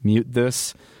 March, mute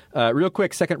this. Real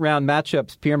quick, second round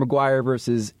matchups. Pierre Maguire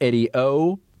versus Eddie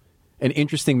O. An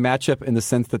interesting matchup in the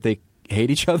sense that they hate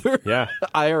each other. Yeah.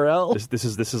 IRL. This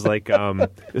is like in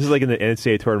the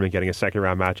NCAA tournament getting a second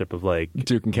round matchup of like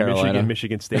Duke and Carolina,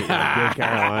 Michigan State, and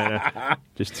Carolina.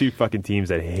 Just two fucking teams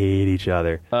that hate each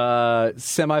other.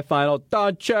 Semifinal: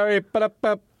 Don Cherry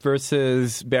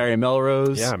versus Barry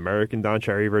Melrose. Yeah, American Don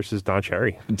Cherry versus Don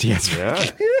Cherry. Yes. Yeah.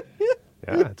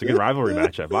 Yeah, it's a good rivalry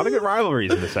matchup. A lot of good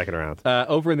rivalries in the second round.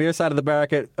 Over on the other side of the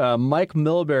bracket, Mike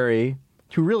Milbury,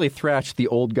 who really thrashed the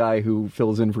old guy who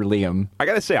fills in for Liam. I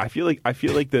gotta say, I feel like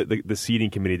the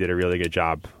seeding committee did a really good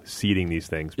job seeding these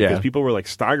things because people were like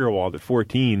Steigerwald at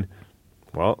 14.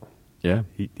 Well, yeah,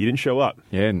 he didn't show up.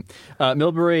 Yeah,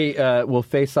 Milbury will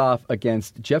face off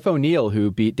against Jeff O'Neill, who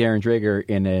beat Darren Drager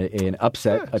in an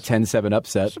upset, a 10-7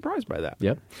 upset. Surprised by that.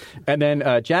 Yep. And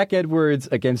then Jack Edwards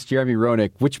against Jeremy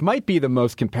Roenick, which might be the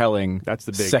most compelling. That's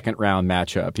the big second round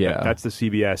matchup. Yeah, that's the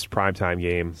CBS primetime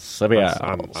game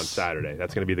on Saturday.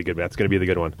 That's going to be the good. That's going to be the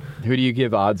good one. Who do you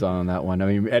give odds on that one? I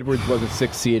mean, Edwards was a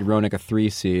 6 seed, Roenick a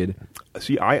 3 seed.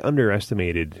 See, I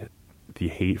underestimated the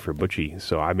hate for Butchie,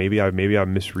 so maybe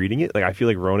I'm misreading it. Like, I feel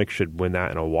like Roenick should win that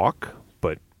in a walk,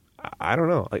 but I don't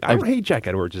know. Like, I don't hate Jack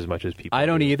Edwards as much as people. I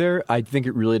don't either. I think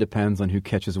it really depends on who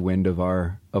catches wind of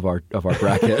our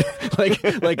bracket. like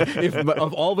if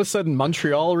all of a sudden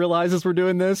Montreal realizes we're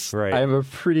doing this, right. I have a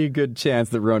pretty good chance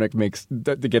that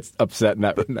Roenick gets upset in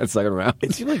that second round.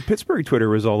 It seemed like Pittsburgh Twitter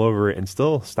was all over it, and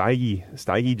still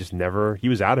Steige just never. He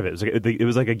was out of it. It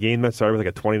was like a game that started with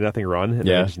like a 20-0 run, and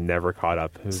then just never caught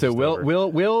up. So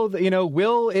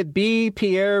will it be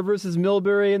Pierre versus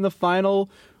Milbury in the final?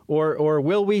 Or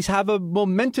will we have a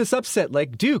momentous upset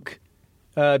like Duke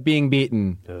being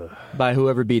beaten by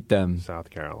whoever beat them? South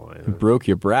Carolina. Broke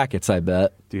your brackets, I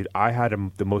bet. Dude, I had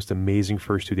the most amazing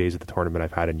first 2 days of the tournament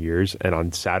I've had in years. And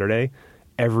on Saturday,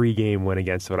 every game went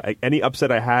against it. Any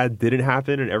upset I had didn't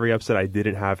happen, and every upset I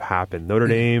didn't have happened. Notre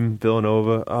Dame,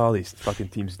 Villanova, all these fucking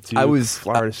teams. Duke,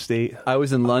 Florida State. I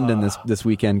was in London this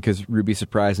weekend because Ruby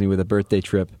surprised me with a birthday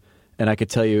trip. And I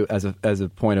could tell you as a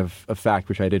point of fact,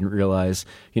 which I didn't realize,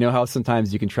 you know how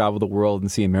sometimes you can travel the world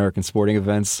and see American sporting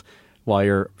events? while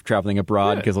you're traveling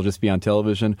abroad because they'll just be on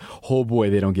television. Oh boy,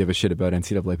 they don't give a shit about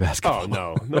NCAA basketball.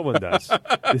 Oh no one does.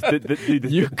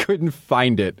 You couldn't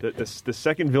find it. The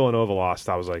second Villanova lost,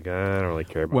 I was like, I don't really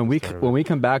care about When this we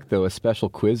come back, though, a special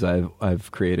quiz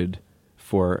I've created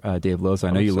for Dave Lozo.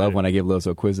 I know you love when I give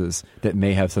Lozo quizzes that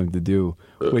may have something to do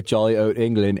with Jolly Oat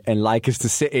England and Leicester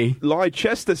City.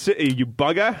 Leicester City, you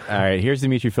bugger. All right, here's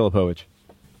Dimitri Filipovic.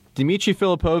 Dimitri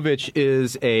Filipovic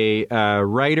is a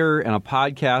writer and a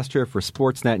podcaster for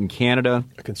Sportsnet in Canada.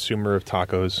 A consumer of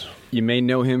tacos. You may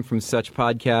know him from such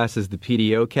podcasts as the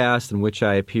PDO Cast, in which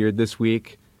I appeared this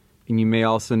week. And you may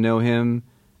also know him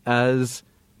as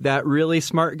that really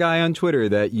smart guy on Twitter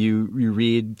that you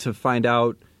read to find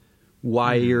out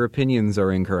why your opinions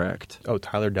are incorrect. Oh,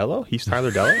 Tyler Dello? He's Tyler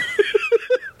Dello?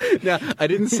 Now, I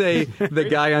didn't say the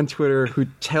guy on Twitter who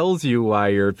tells you why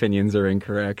your opinions are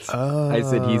incorrect. I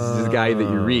said he's the guy that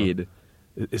you read.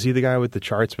 Is he the guy with the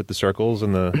charts with the circles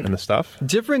and the stuff?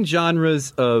 Different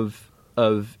genres of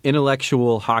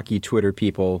intellectual hockey Twitter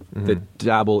people that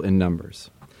dabble in numbers.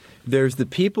 There's the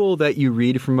people that you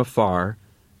read from afar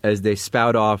as they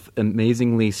spout off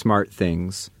amazingly smart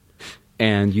things,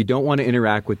 and you don't want to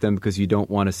interact with them because you don't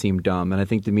want to seem dumb. And I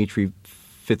think Dimitri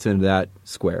fits into that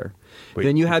square. Wait,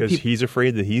 then you have because he's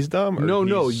afraid that he's dumb? Or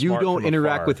No, he's you smart don't from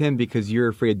interact afar? with him because you're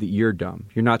afraid that you're dumb.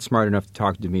 You're not smart enough to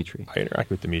talk to Dimitri. I interact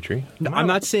with Dimitri. No, I'm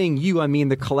not saying you, I mean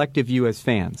the collective you as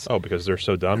fans. Oh, because they're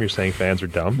so dumb? You're saying fans are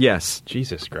dumb? Yes.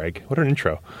 Jesus, Greg. What an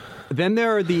intro. Then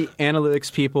there are the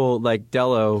analytics people like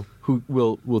Dello who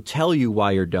will tell you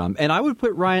why you're dumb. And I would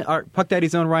put Puck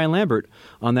Daddy's own Ryan Lambert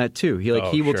on that too. He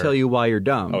will tell you why you're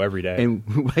dumb. Oh, every day. And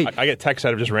I get texts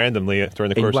out of just randomly during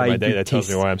the course of my day that tells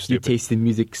me why I'm stupid. You taste the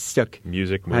music stuck.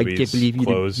 Music, I movies, can't believe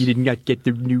clothes. you did not get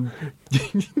the new.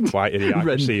 Why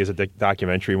Idiocracy is a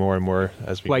documentary more and more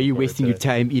as we. Why are you go forward wasting your today.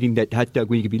 time eating that hot dog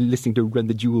when you could be listening to Run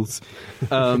the Jewels?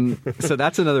 So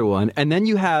that's another one. And then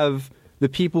you have the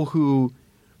people who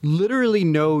literally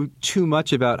know too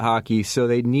much about hockey, so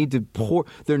they need to pour.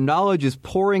 Their knowledge is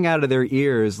pouring out of their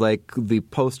ears like the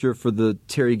poster for the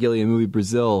Terry Gilliam movie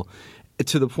Brazil,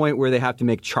 to the point where they have to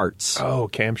make charts. Oh,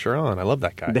 Cam Sharon. I love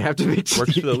that guy. They have to make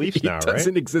Works for the Leafs now, He right?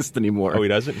 doesn't exist anymore. Oh, he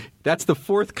doesn't? That's the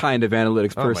fourth kind of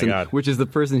analytics Oh, my person, God. which is the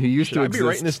person who used Should to I exist. be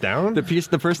writing this down?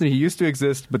 The person who used to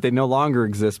exist, but they no longer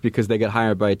exist because they get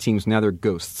hired by teams. Now they're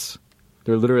ghosts.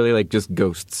 They're literally like just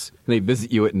ghosts. They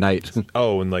visit you at night.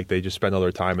 Oh, and like they just spend all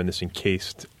their time in this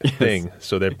encased thing.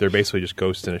 So they're basically just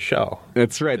ghosts in a shell.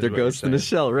 That's right. Is They're what you're ghosts in a saying.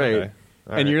 shell, right? Okay.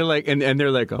 All And right. you're like, and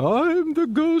they're like, I'm the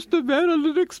ghost of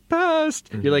analytics past.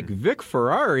 You're like, Vic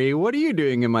Ferrari, what are you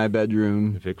doing in my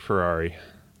bedroom? Vic Ferrari.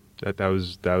 That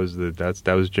was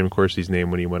Jim Corsi's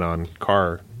name when he went on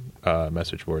car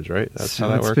message boards, right? That's So how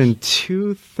that it's works. been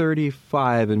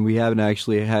 2:35, and we haven't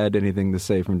actually had anything to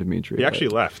say from Dimitri. He yet. actually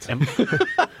left.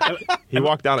 He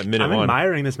walked out at minute I'm one.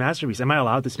 admiring this masterpiece. Am I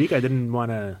allowed to speak? I didn't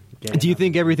want to. Do you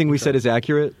think everything we said is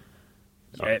accurate?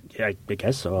 Yeah, I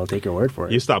guess so. I'll take your word for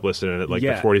it. You stopped listening at like the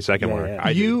Yeah. 40-second Yeah, mark. yeah.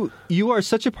 I did. You are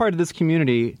such a part of this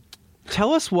community.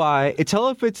 Tell us why. Tell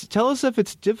us if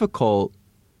it's difficult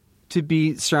to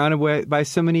be surrounded by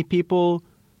so many people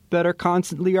that are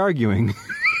constantly arguing.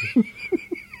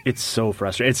 It's so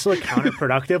frustrating. It's like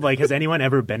counterproductive. Like, has anyone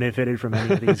ever benefited from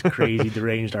any of these crazy,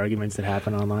 deranged arguments that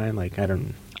happen online? Like, I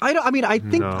don't.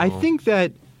 I think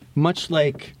that much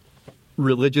like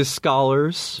religious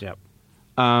scholars, Yep.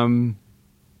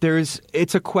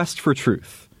 it's a quest for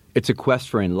truth. It's a quest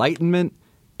for enlightenment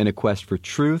and a quest for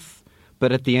truth.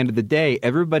 But at the end of the day,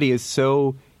 everybody is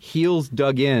so heels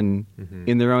dug in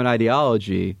their own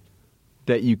ideology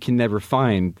that you can never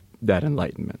find that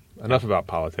enlightenment. Enough about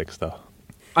politics, though.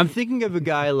 I'm thinking of a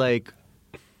guy like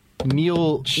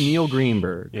Neil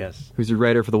Greenberg, Yes. who's a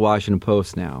writer for the Washington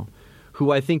Post now,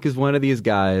 who I think is one of these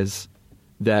guys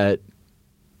that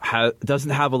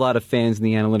doesn't have a lot of fans in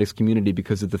the analytics community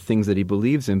because of the things that he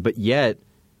believes in, but yet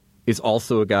is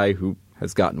also a guy who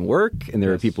has gotten work, and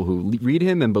there are people who read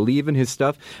him and believe in his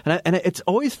stuff. And it's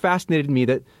always fascinated me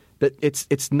that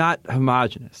it's not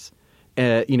homogenous.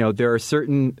 There are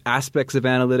certain aspects of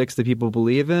analytics that people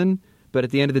believe in, but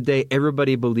at the end of the day,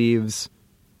 everybody believes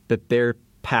that their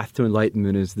path to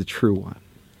enlightenment is the true one.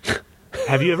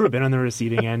 Have you ever been on the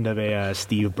receiving end of a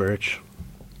Steve Birch?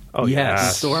 Oh,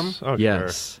 Yes. Storm? Oh,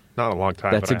 Yes. sure. Not a long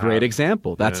time. That's a but I great have.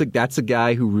 example. That's a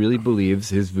guy who really believes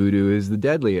his voodoo is the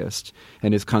deadliest,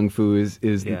 and his kung fu is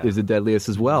the deadliest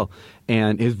as well,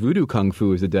 and his voodoo kung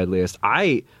fu is the deadliest.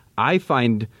 I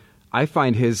find I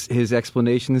find his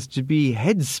explanations to be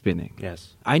head spinning.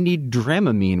 Yes. I need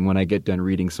Dramamine when I get done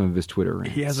reading some of his Twitter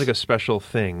rants. He has like a special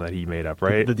thing that he made up,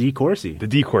 right? The D Corsi. The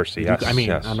D Corsi, yes. I mean,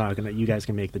 yes. I'm not gonna. You guys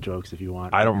can make the jokes if you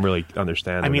want. I don't really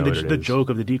understand. I mean, know what it the is. joke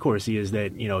of the D Corsi is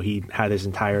that he had this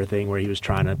entire thing where he was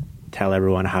trying to tell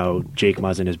everyone how Jake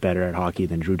Muzzin is better at hockey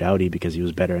than Drew Doughty because he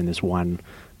was better in this one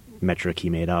metric he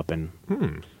made up. And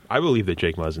I believe that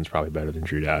Jake Muzzin's probably better than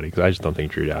Drew Doughty because I just don't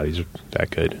think Drew Doughty's that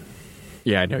good.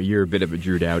 Yeah, I know. You're a bit of a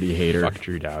Drew Doughty hater. Fuck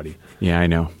Drew Doughty. Yeah, I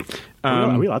know.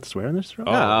 are we allowed to swear on this show?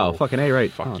 Oh, fucking A,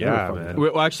 right. Fuck yeah, man.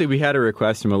 Well, actually, we had a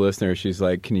request from a listener. She's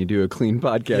like, can you do a clean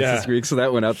podcast this week? So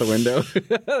that went out the window.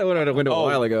 That went out the window a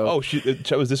while ago. Oh,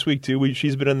 that was this week, too.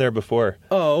 She's been in there before.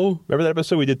 Oh. Remember that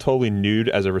episode we did totally nude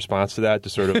as a response to that? To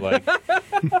sort of like,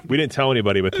 we didn't tell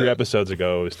anybody, but 3 episodes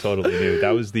ago, it was totally nude.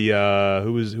 That was the,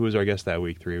 who was our guest that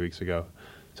week, 3 weeks ago?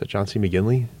 Is that John C.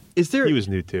 McGinley? He was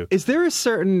nude, too. Is there a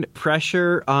certain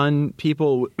pressure on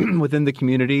people within the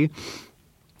community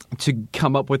to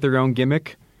come up with their own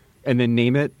gimmick and then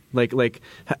name it? Like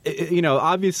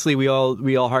obviously we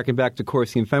all harken back to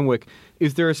Corsi and Fenwick.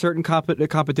 Is there a certain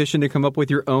competition to come up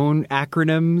with your own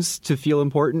acronyms to feel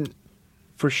important?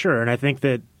 For sure, and I think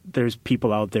that there's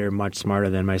people out there much smarter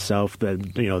than myself,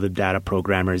 that the data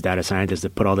programmers, data scientists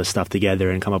that put all this stuff together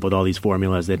and come up with all these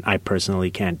formulas that I personally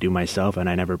can't do myself, and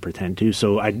I never pretend to.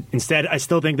 So I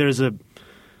still think there's a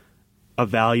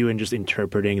value in just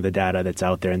interpreting the data that's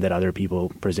out there and that other people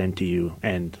present to you,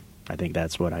 and I think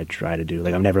that's what I try to do.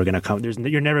 Like, I'm never going to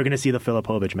you're never going to see the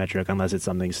Filipovic metric unless it's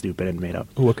something stupid and made up.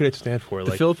 What could it stand for?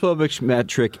 The Filipovic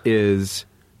metric is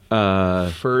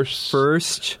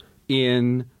first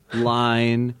in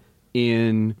line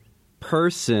in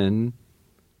person.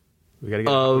 We gotta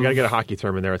get a hockey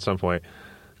term in there at some point.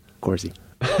 Corsi.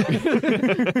 There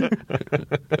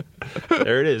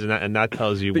it is, and that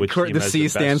tells you which team the has C the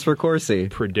stands best for Corsi.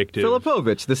 predictive.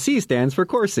 Filipovic. The C stands for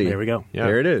Corsi. There we go. Yeah.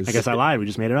 There it is. I guess I lied. We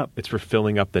just made it up. It's for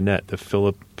filling up the net.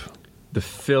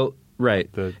 Right.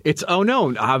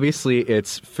 Obviously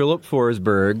it's Philip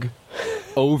Forsberg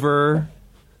over.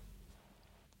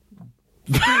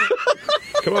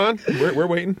 Come on, we're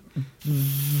waiting.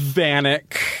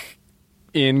 Vanek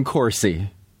in Corsi,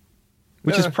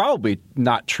 which is probably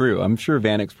not true. I'm sure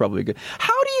Vanek's probably good.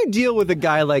 How do you deal with a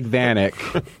guy like Vanek,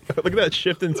 Look at that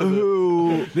shift into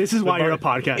who This is why you're a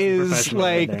podcast is professional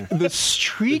like right there. the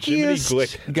streakiest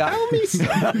Glick. guy?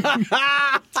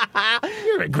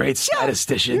 You're a great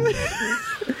statistician.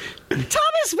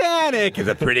 Thomas Vanek is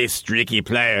a pretty streaky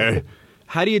player.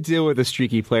 How do you deal with a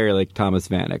streaky player like Thomas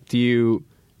Vanek?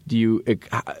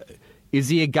 Is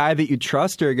he a guy that you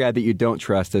trust or a guy that you don't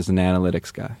trust as an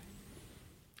analytics guy?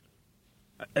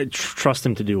 I trust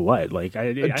him to do what? Like,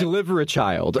 Deliver a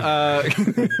child.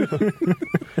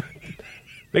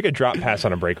 Make a drop pass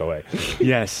on a breakaway.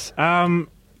 Yes.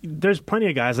 There's plenty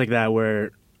of guys like that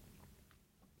where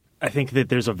I think that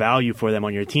there's a value for them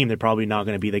on your team. They're probably not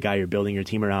going to be the guy you're building your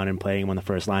team around and playing him on the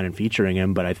first line and featuring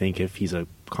him. But I think if he's a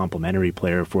complementary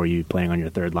player for you playing on your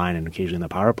third line and occasionally in the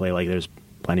power play, like, there's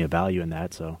plenty of value in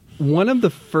that. So one of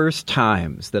the first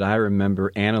times that I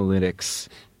remember analytics.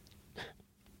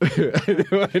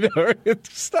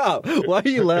 Stop! Why are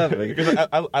you laughing? Because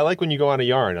I like when you go on a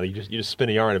yarn. You just spin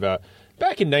a yarn about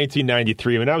back in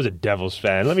 1993 when I was a Devils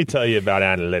fan. Let me tell you about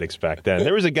analytics back then.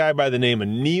 There was a guy by the name of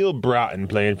Neil Broughton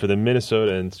playing for the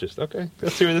Minnesota, and it's just okay.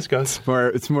 Let's see where this goes.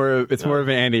 It's more of an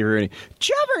Andy Rooney. Did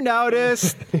you ever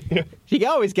notice he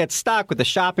always gets stuck with the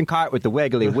shopping cart with the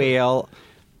wiggly wheel?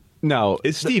 No.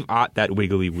 Is Steve Ott that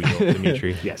wiggly wheel,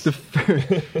 Dimitri? yes.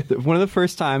 One of the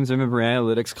first times I remember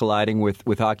analytics colliding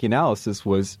with hockey analysis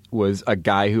was a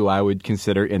guy who I would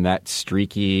consider in that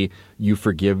streaky, you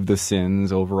forgive the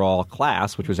sins overall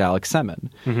class, which was Alex Semin.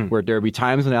 Mm-hmm. Where there would be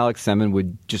times when Alex Semin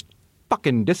would just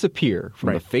fucking disappear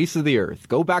from the face of the earth,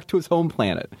 go back to his home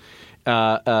planet.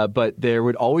 But there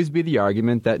would always be the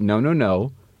argument that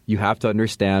no, you have to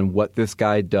understand what this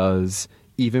guy does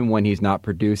even when he's not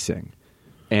producing.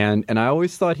 And I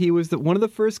always thought he was one of the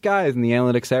first guys in the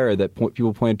analytics era that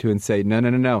people point to and say,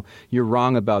 no, you're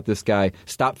wrong about this guy.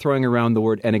 Stop throwing around the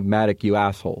word enigmatic, you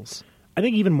assholes. I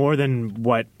think even more than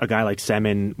what a guy like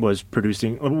Semin was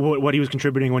producing, what he was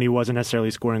contributing when he wasn't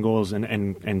necessarily scoring goals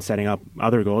and setting up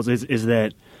other goals, is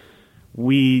that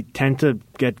we tend to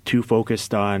get too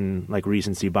focused on like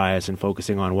recency bias and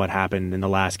focusing on what happened in the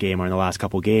last game or in the last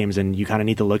couple games, and you kind of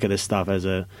need to look at this stuff as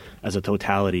a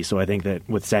totality. So I think that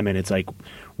with Semin, it's like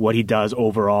what he does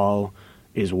overall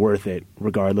is worth it,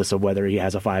 regardless of whether he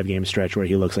has a 5-game stretch where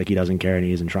he looks like he doesn't care and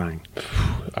he isn't trying.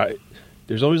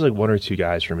 There's always like one or two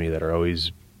guys for me that are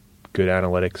always good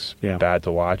analytics, Yeah. bad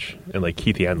to watch. And like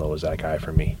Keith Yandel was that guy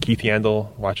for me. Keith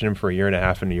Yandel, watching him for a year and a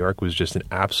half in New York, was just an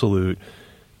absolute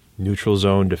neutral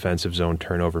zone, defensive zone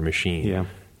turnover machine. Yeah.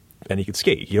 And he could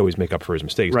skate. He'd always make up for his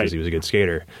mistakes because Right. he was a good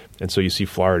skater. And so you see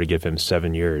Florida give him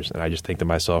 7 years. And I just think to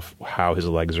myself how his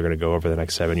legs are going to go over the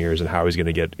next 7 years and how he's going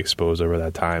to get exposed over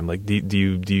that time. Like, do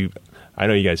you I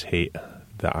know you guys hate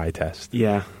the eye test.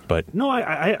 Yeah. But No,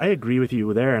 I agree with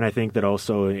you there, and I think that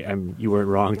also you weren't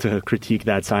wrong to critique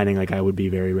that signing. Like, I would be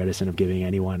very reticent of giving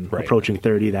anyone Right. approaching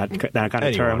 30 that kind of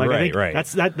Anyone, term. Like, I think right.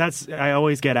 that's I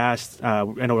always get asked. I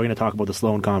know we're going to talk about the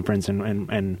Sloan Conference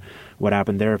and what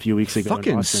happened there a few weeks ago. in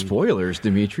Fucking Boston. spoilers,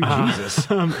 Dimitri. Jesus.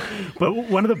 But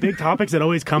one of the big topics that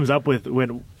always comes up with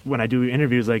when I do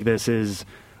interviews like this is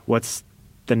what's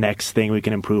the next thing we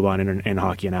can improve on in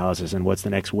hockey analysis, and what's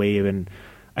the next wave. And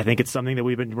I think it's something that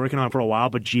we've been working on for a while,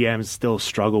 but GMs still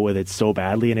struggle with it so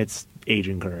badly, and it's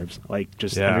aging curves. Like,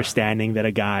 just understanding that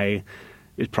a guy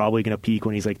is probably going to peak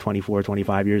when he's like 24,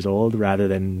 25 years old rather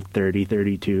than 30,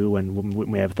 32 when we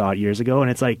may have thought years ago. And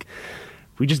it's like,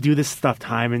 we just do this stuff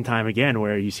time and time again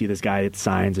where you see this guy that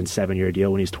signs a 7-year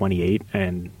deal when he's 28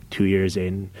 and 2 years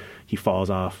in, he falls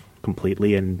off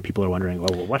completely, and people are wondering,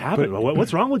 well, what happened?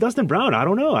 What's wrong with Dustin Brown? I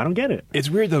don't know. I don't get it. it's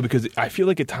weird though because I feel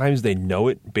like at times they know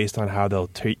it based on how they'll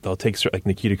take like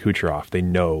Nikita Kucherov. They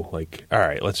know, like, all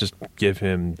right, let's just give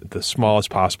him the smallest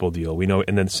possible deal. We know,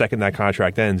 and then the second that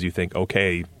contract ends, you think,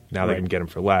 okay, now they Right. can get him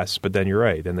for less. But then you're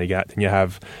right. Then you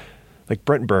have like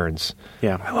Brent Burns.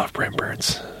 Yeah. I love Brent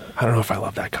Burns. I don't know if I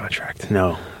love that contract.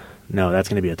 No, that's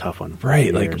going to be a tough one.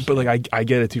 Right, Years. like, but like I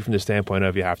get it too from the standpoint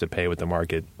of you have to pay what the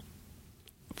market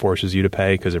forces you to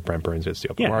pay, because if Brent Burns hits the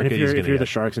open Yeah, market, and he's if gonna you're the get-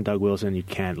 Sharks and Doug Wilson, you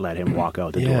can't let him walk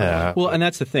out the door. Yeah. Well, and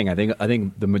that's the thing. I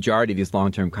think the majority of these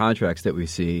long-term contracts that we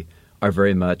see are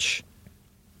very much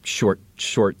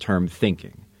short-term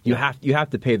thinking. You have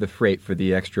to pay the freight for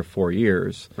the extra 4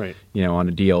 years, Right. on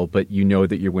a deal, but you know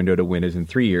that your window to win is in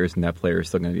 3 years, and that player is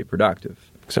still going to be productive.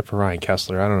 Except for Ryan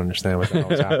Kessler, I don't understand what the hell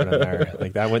was happening there.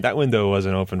 Like that window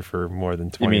wasn't open for more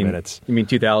than 20 minutes. You mean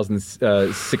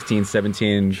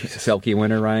 2016-17 Selke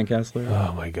winner Ryan Kessler?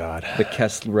 Oh my god. The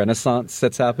Kessler Renaissance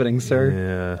that's happening,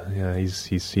 sir. Yeah, he's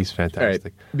fantastic. All right.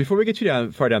 Before we get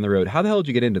too far down the road, how the hell did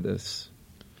you get into this?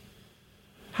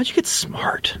 How'd you get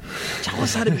smart? Tell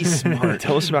us how to be smart.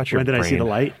 Tell us about your When did I see the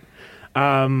brain.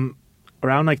 light?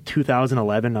 Around like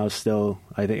 2011, I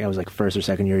think I was like first or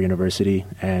second year university,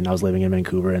 and I was living in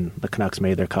Vancouver, and the Canucks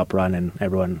made their cup run, and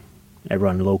everyone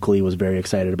locally was very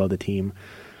excited about the team.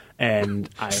 And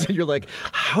So you're like,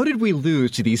 how did we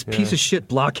lose to these piece of shit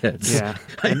blockheads? Yeah.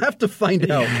 I have to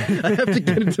find out. I have to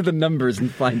get into the numbers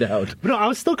and find out. But no, I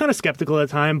was still kind of skeptical at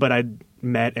the time, but I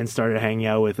met and started hanging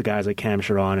out with the guys like Cam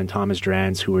Sharon and Thomas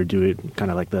Drance, who were doing kind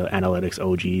of like the analytics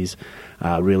OGs,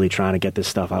 really trying to get this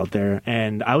stuff out there.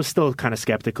 And I was still kind of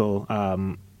skeptical.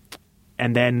 And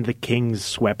then the Kings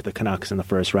swept the Canucks in the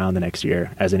first round the next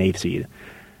year as an 8th seed.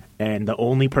 And the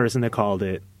only person that called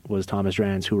it was Thomas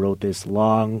Drance, who wrote this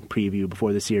long preview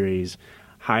before the series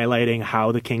highlighting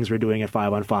how the Kings were doing at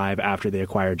 5-on-5 after they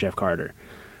acquired Jeff Carter.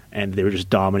 And they were just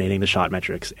dominating the shot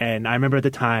metrics. And I remember at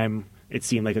the time, it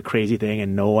seemed like a crazy thing,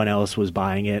 and no one else was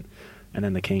buying it. And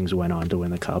then the Kings went on to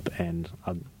win the Cup. And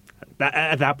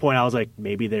at that point, I was like,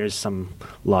 maybe there's some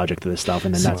logic to this stuff.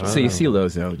 And then that's So you see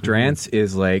Lozo. Drance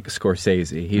is like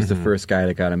Scorsese. He's the first guy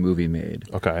that got a movie made.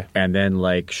 Okay. And then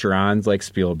like Sharon's like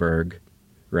Spielberg,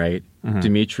 right?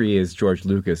 Dimitri is George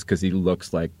Lucas because he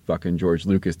looks like fucking George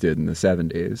Lucas did in the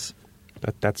 70s.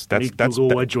 That's Google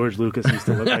what George Lucas used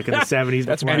to look like in the 70s.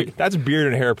 that's beard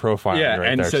and hair profiling. Yeah, right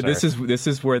and there, so sir. this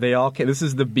is where they all came. This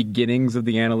is the beginnings of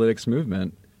the analytics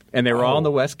movement. And they were all on the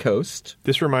West Coast.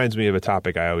 This reminds me of a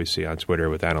topic I always see on Twitter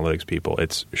with analytics people.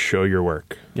 It's show your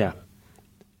work. Yeah.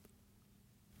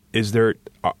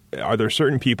 Are there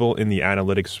certain people in the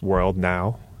analytics world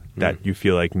now that you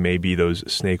feel like may be those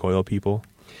snake oil people?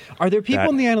 Are there people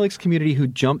in the analytics community who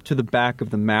jump to the back of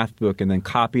the math book and then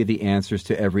copy the answers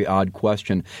to every odd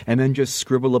question and then just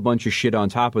scribble a bunch of shit on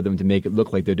top of them to make it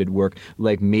look like they did work,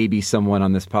 like maybe someone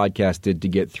on this podcast did to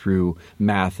get through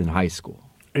math in high school?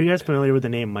 Are you guys familiar with the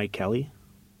name Mike Kelly?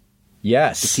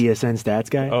 Yes. TSN stats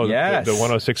guy? Oh, Yes. the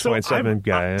 106.7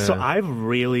 guy. So I've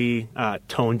really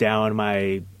toned down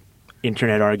my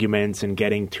internet arguments and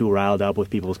getting too riled up with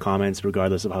people's comments,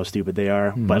 regardless of how stupid they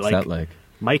are. But What's that like?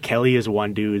 Mike Kelly is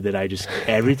one dude that I just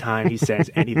every time he says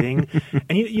anything,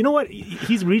 and you know what?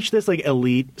 He's reached this like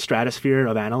elite stratosphere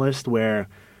of analyst where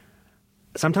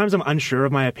sometimes I'm unsure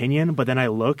of my opinion, but then I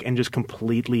look and just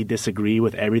completely disagree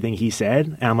with everything he said,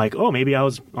 and I'm like, oh, maybe I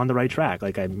was on the right track.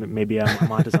 Like, maybe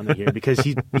I'm onto something here, because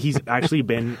he's actually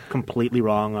been completely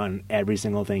wrong on every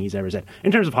single thing he's ever said.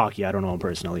 In terms of hockey, I don't know him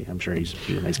personally. I'm sure he's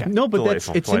a nice guy. No, but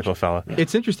Delightful fella.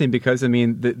 It's interesting because, I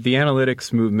mean, the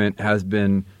analytics movement has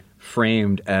been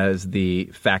framed as the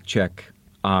fact check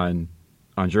on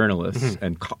journalists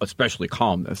and especially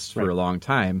columnists for a long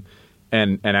time.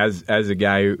 And as a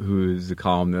guy who's a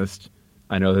columnist,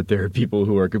 I know that there are people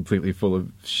who are completely full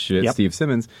of shit, Steve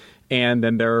Simmons, and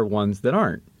then there are ones that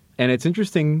aren't. And it's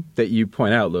interesting that you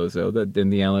point out, Lozo, that in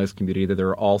the analytics community that there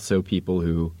are also people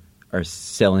who are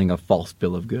selling a false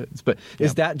bill of goods. But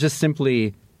is that just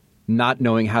simply not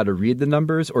knowing how to read the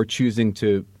numbers, or choosing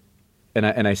to,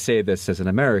 and I say this as an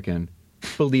American,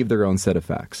 believe their own set of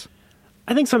facts?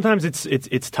 I think sometimes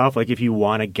it's tough. Like, if you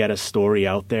want to get a story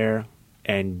out there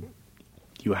and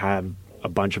you have a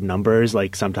bunch of numbers,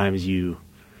 like, sometimes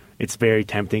it's very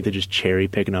tempting to just cherry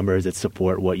pick numbers that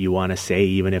support what you want to say,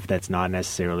 even if that's not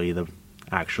necessarily the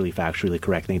actually factually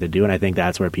correct thing to do. And I think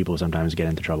that's where people sometimes get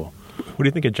into trouble. What do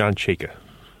you think of John Chayka?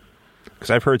 Because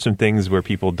I've heard some things where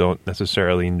people don't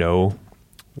necessarily know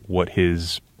what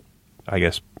his, I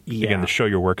guess, again, the show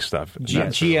your work stuff.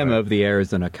 GM of the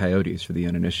Arizona Coyotes, for the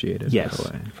uninitiated. Yes. By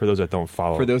the way. For those that don't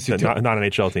follow. For those who not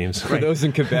NHL teams. For those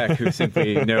in Quebec who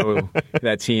simply know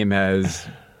that team as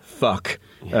fuck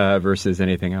versus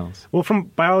anything else. Well,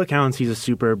 by all accounts, he's a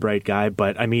super bright guy,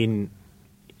 but I mean,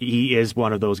 he is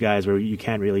one of those guys where you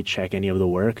can't really check any of the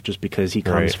work, just because he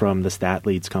comes from the Stat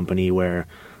Leads company, where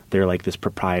they're like this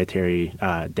proprietary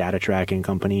data tracking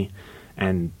company,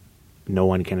 and no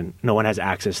one has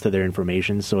access to their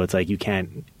information. So it's like you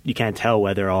can't tell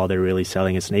whether all they're really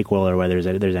selling is snake oil or whether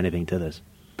there's anything to this.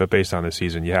 But based on the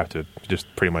season, you have to just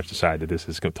pretty much decide that this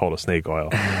is total snake oil.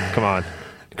 Come on.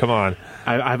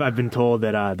 I've been told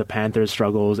that the Panthers'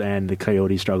 struggles and the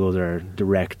Coyotes' struggles are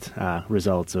direct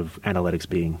results of analytics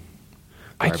being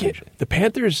garbage. The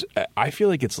Panthers, I feel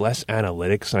like it's less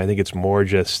analytics, and I think it's more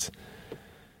just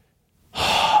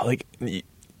like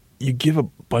you give a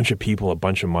bunch of people a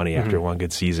bunch of money after one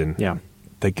good season. Yeah.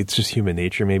 Like, it's just human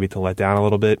nature maybe to let down a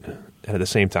little bit. And at the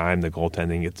same time, the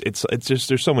goaltending, it's just,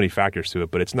 there's so many factors to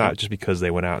it, but it's not just because they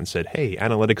went out and said, hey,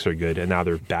 analytics are good, and now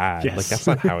they're bad. Yes. Like, that's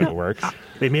not how it works.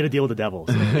 They made a deal with the Devils.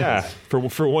 Yeah.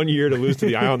 For 1 year to lose to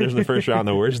the Islanders in the first round,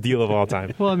 the worst deal of all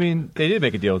time. Well, I mean, they did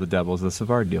make a deal with the Devils, the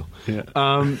Savard deal. Yeah.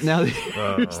 Now,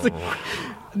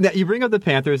 now, you bring up the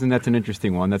Panthers, and that's an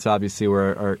interesting one. That's obviously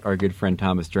where our good friend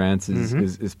Thomas Drance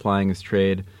is plying his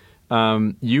trade.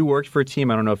 You worked for a team.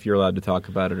 I don't know if you're allowed to talk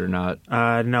about it or not.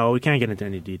 No, we can't get into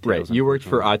any details. Right. You worked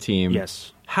for a team.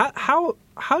 Yes. How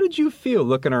did you feel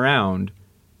looking around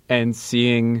and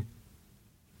seeing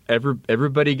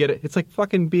everybody get it? It's like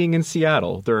fucking being in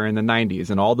Seattle during the 90s,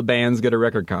 and all the bands get a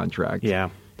record contract.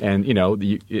 Yeah. And,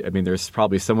 there's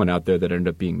probably someone out there that ended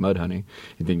up being Mudhoney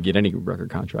and didn't get any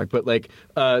record contract. But,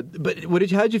 how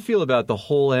did you feel about the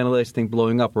whole analytics thing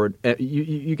blowing up? Or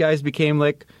you guys became,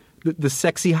 like, the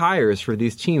sexy hires for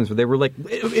these teams, where they were, like,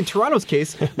 in Toronto's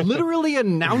case, literally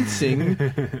announcing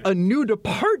a new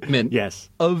department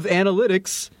of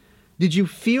analytics. Did you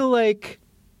feel like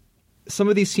some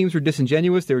of these teams were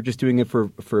disingenuous? They were just doing it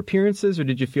for appearances? Or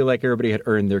did you feel like everybody had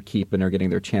earned their keep and are getting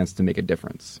their chance to make a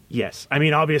difference? Yes. I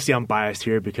mean, obviously I'm biased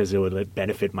here because it would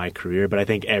benefit my career, but I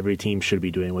think every team should be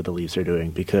doing what the Leafs are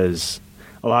doing, because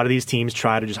a lot of these teams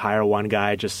try to just hire one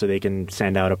guy just so they can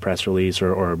send out a press release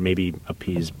or maybe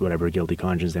appease whatever guilty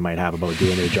conscience they might have about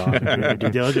doing their job and doing their due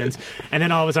diligence. And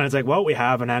then all of a sudden it's like, well, we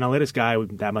have an analytics guy.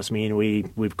 That must mean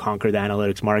we've conquered the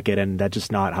analytics market, and that's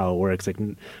just not how it works. Like,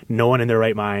 no one in their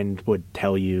right mind would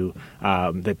tell you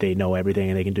that they know everything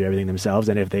and they can do everything themselves.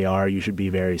 And if they are, you should be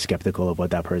very skeptical of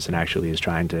what that person actually is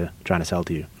trying to sell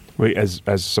to you. Wait, as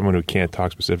someone who can't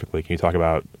talk specifically, can you talk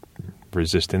about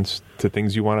resistance to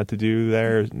things you wanted to do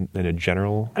there in a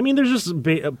general? I mean, there's just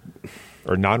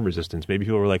or non-resistance. Maybe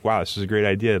people were like, wow, this is a great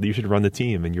idea, you should run the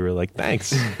team, and you were like,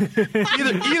 thanks.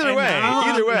 either way.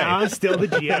 Now I'm still the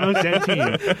GM of that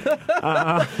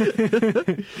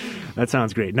team. That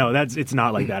sounds great. No, it's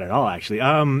not like that at all, actually.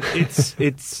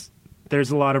 It's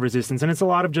there's a lot of resistance, and it's a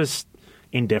lot of just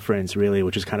indifference, really,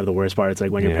 which is kind of the worst part. It's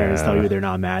like when your parents tell you they're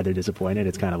not mad, they're disappointed.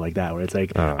 It's kind of like that, where it's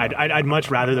like, I'd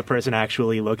much rather the person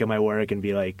actually look at my work and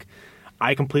be like,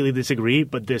 I completely disagree,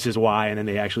 but this is why, and then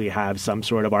they actually have some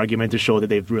sort of argument to show that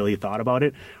they've really thought about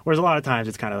it. Whereas a lot of times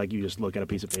it's kind of like you just look at a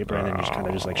piece of paper and then you just kind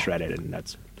of just like shred it, and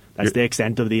that's That's the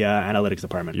extent of the analytics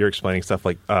department. You're explaining stuff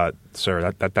like,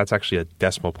 sir, that's actually a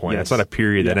decimal point. Yes. That's not a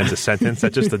period that ends a sentence.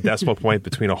 That's just a decimal point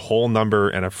between a whole number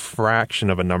and a fraction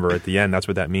of a number at the end. That's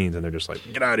what that means. And they're just like,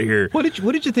 get out of here. What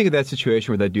did you think of that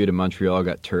situation where that dude in Montreal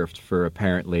got turfed for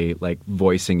apparently like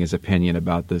voicing his opinion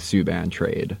about the Subban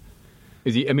trade?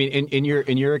 Is he? I mean, in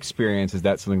your experience, is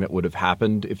that something that would have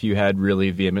happened if you had really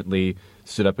vehemently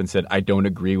stood up and said, "I don't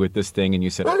agree with this thing," and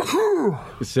you said, "You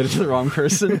said it to the wrong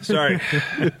person"? Sorry,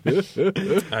 I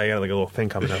got like a little thing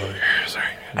coming out over here. Sorry.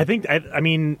 I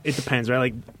mean, it depends, right?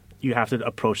 Like, you have to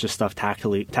approach this stuff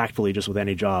tactfully, just with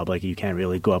any job. Like, you can't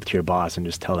really go up to your boss and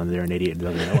just tell them they're an idiot and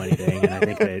doesn't know anything. And I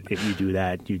think that if you do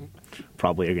that, you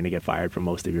probably are going to get fired from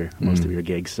most of your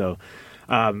gigs. So,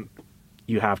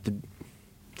 you have to.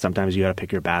 Sometimes you got to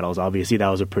pick your battles. Obviously, that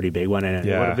was a pretty big one, and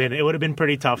it would have been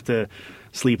pretty tough to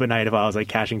sleep at night if I was like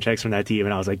cashing checks from that team,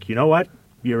 and I was like, you know what?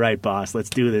 You're right, boss.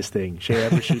 Let's do this thing. Shea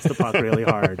Weber shoots the puck really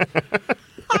hard.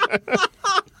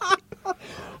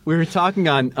 We were talking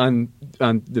on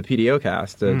the PDO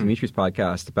cast, Dimitri's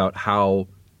podcast, about how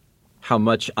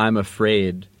much I'm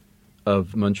afraid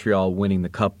of Montreal winning the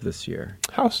Cup this year.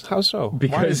 How so?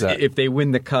 Because Why is that? if they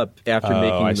win the Cup after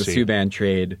making I the see. Subban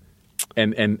trade,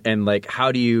 and like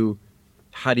how do you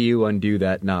undo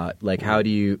that knot? Like how do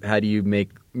you make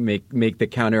the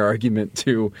counter argument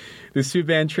to the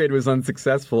Subban trade was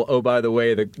unsuccessful? Oh, by the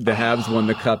way, the Habs won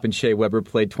the Cup and Shea Weber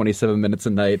played 27 minutes a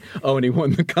night. Oh, and he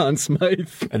won the Conn Smythe.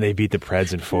 And they beat the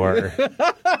Preds in 4.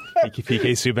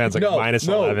 PK Subban's like minus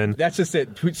 11. That's just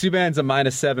it. Subban's a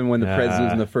 -7 when the Preds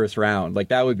lose in the first round. Like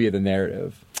that would be the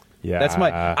narrative. Yeah, That's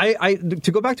my. I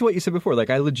to go back to what you said before. Like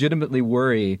I legitimately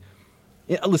worry.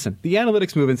 Yeah, listen, the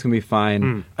analytics movement's going to be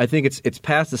fine. I think it's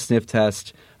past the sniff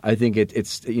test. I think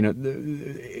it's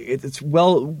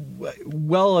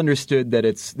well understood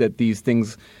that these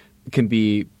things can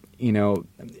be,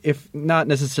 if not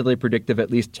necessarily predictive,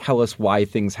 at least tell us why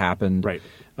things happened. Right.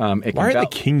 Why are the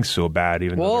Kings so bad?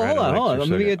 Even though hold on. Let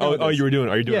me get done with are this. you doing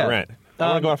a rant? I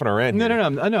want to go off on a rant. No,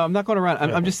 I'm not going around.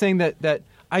 I'm just saying that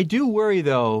I do worry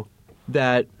though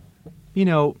that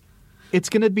it's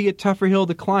going to be a tougher hill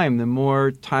to climb the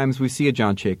more times we see a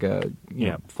John Chayka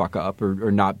fuck up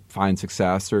or not find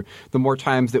success, or the more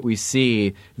times that we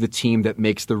see the team that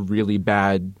makes the really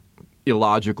bad,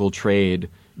 illogical trade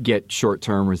get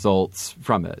short-term results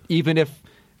from it. Even if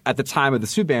at the time of the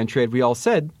Subban trade we all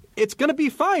said it's going to be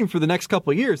fine for the next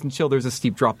couple of years until there's a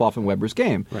steep drop-off in Weber's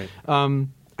game. Right.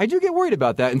 I do get worried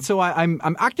about that, and so I'm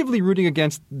actively rooting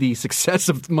against the success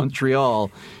of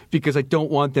Montreal because I don't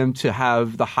want them to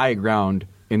have the high ground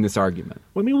in this argument.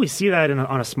 Well, I mean, we see that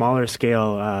on a smaller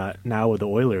scale now with the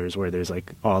Oilers, where there's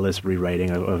like all this rewriting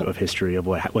of history of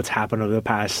what's happened over the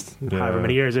past however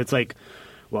many years. It's like,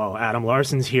 well, Adam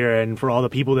Larson's here, and for all the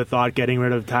people that thought getting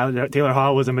rid of Taylor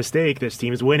Hall was a mistake, this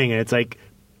team's winning, and it's like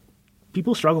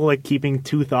people struggle like keeping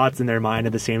two thoughts in their mind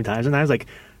at the same time. Sometimes like.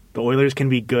 The Oilers can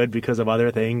be good because of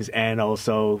other things, and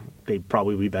also they'd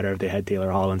probably be better if they had Taylor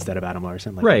Hall instead of Adam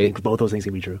Larson. Like, right. I think both those things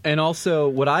can be true. And also,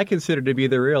 what I consider to be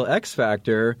the real X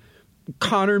factor,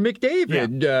 Connor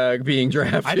McDavid being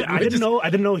drafted. I didn't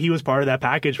know he was part of that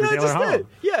package for Taylor Hall.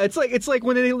 Yeah, it's like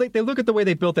when they look at the way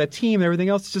they built that team and everything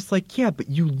else. It's just like, yeah, but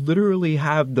you literally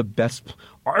have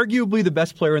arguably the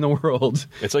best player in the world.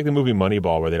 It's like the movie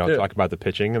Moneyball, where they don't talk about the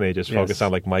pitching and they just focus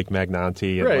on like Mike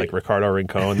Magnanti and like Ricardo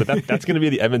Rincon. But that's going to be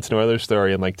the Edmonton Oilers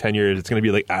story in like 10 years. It's going to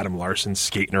be like Adam Larson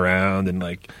skating around and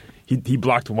like he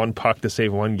blocked one puck to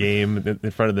save one game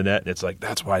in front of the net. And it's like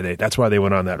that's why they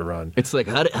went on that run. It's like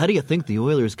how do you think the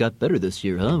Oilers got better this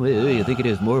year, huh? You think it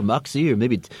has more moxie, or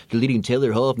maybe deleting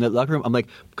Taylor Hall from that locker room? I'm like,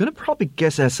 I'm gonna probably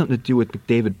guess it has something to do with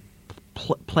McDavid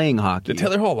playing hockey. The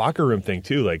Taylor Hall locker room thing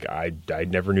too. Like I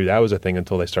never knew that was a thing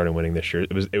until they started winning this year.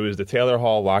 It was the Taylor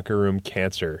Hall locker room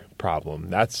cancer problem.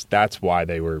 That's why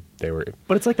they were.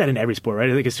 But it's like that in every sport, right?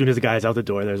 Like as soon as the guy's out the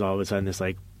door, there's all of a sudden this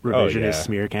like revisionist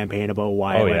smear campaign about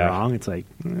why it went wrong. It's like,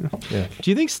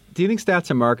 Do you think stats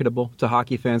are marketable to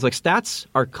hockey fans? Like stats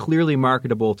are clearly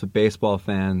marketable to baseball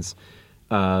fans.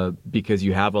 Because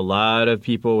you have a lot of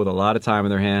people with a lot of time in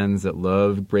their hands that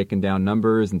love breaking down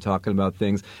numbers and talking about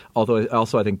things. Although,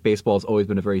 also, I think baseball has always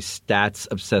been a very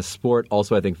stats-obsessed sport.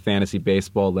 Also, I think fantasy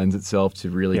baseball lends itself to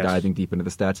really diving deep into the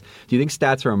stats. Do you think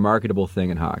stats are a marketable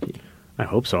thing in hockey? I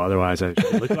hope so. Otherwise, I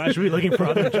should be looking for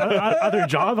other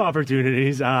job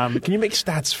opportunities. Can you make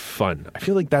stats fun? I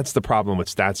feel like that's the problem with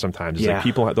stats sometimes. Is like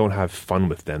people don't have fun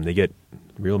with them. They get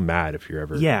real mad if you're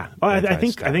ever. Yeah, I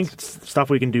think stuff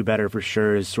we can do better for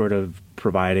sure is sort of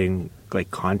providing like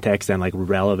context and like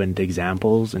relevant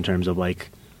examples in terms of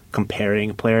like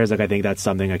comparing players. Like I think that's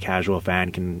something a casual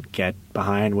fan can get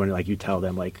behind when like you tell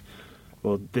them like,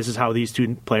 well, this is how these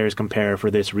two players compare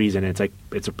for this reason. It's like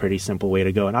it's a pretty simple way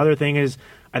to go. Another thing is,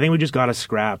 I think we just got to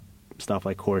scrap stuff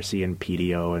like Corsi and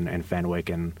PDO and Fenwick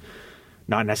and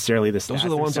not necessarily the stats. Those are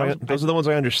the ones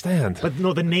I understand. But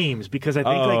no, the names, because I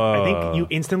think you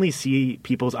instantly see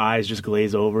people's eyes just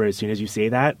glaze over as soon as you say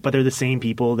that. But they're the same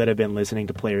people that have been listening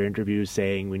to player interviews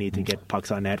saying we need to get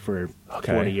pucks on net for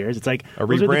 40 years. It's like a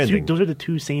rebranding. Those are the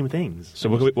two same things. So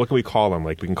what can we call them?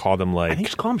 Like we can call them like I think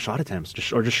just call them shot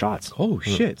attempts, or just shots. Oh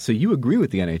shit! So you agree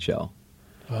with the NHL?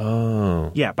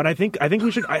 Oh yeah, but I think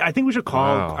we should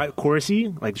call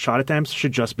Corsi, like shot attempts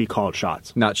should just be called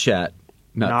shots, not shat.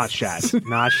 Not shats.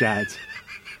 Not shats.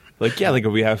 Like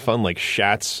if we have fun like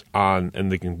shats on, and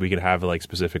we can have like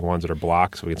specific ones that are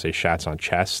blocks. So we can say shats on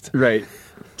chest, right?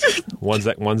 ones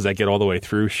that get all the way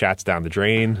through, shats down the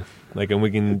drain. Like, and we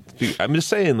can. I'm just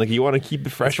saying, like, you want to keep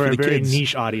it fresh for the a very kids.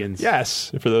 Niche audience.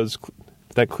 Yes, for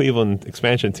that Cleveland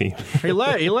expansion team. he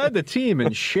led the team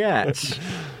in shats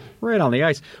right on the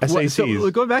ice. SACs.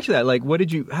 So going back to that, like, how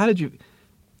did you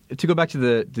to go back to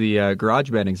the garage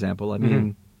band example? I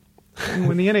mean.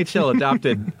 When the NHL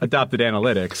adopted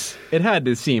analytics, it had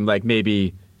to seem like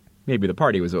maybe the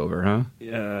party was over, huh?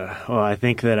 Well, I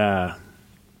think that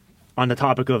on the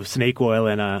topic of snake oil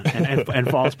and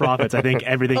false prophets, I think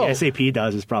everything SAP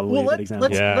does is probably a good example.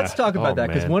 Let's talk about that,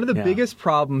 because one of the biggest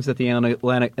problems that the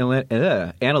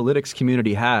analytics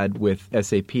community had with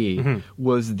SAP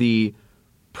was the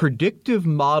predictive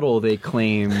model they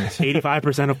claimed.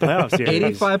 85% of playoff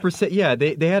series. 85%. Yeah,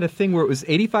 they had a thing where it was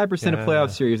 85% of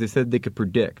playoff series they said they could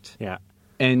predict. Yeah.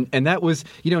 And that was,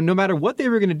 no matter what they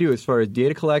were going to do as far as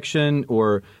data collection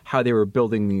or how they were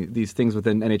building these things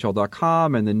within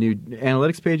NHL.com and the new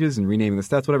analytics pages and renaming the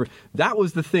stats, whatever, that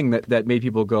was the thing that made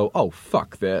people go, oh,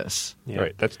 fuck this. Yeah.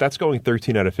 Right. That's going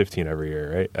 13 out of 15 every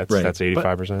year, right? That's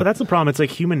 85%. But that's the problem. It's like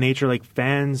human nature. Like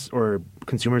fans or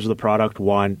consumers of the product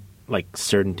want like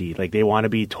certainty. Like they want to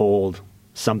be told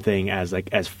something as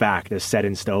fact, as set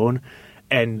in stone.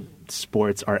 And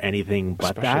sports are anything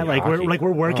but especially that. hockey.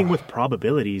 We're working with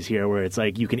probabilities here, where it's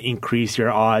like you can increase your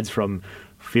odds from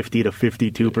 50 to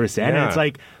 52%. Yeah. And it's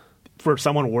like for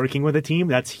someone working with a team,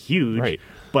 that's huge. Right.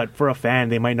 But for a fan,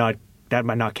 that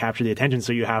might not capture the attention.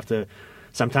 So you have to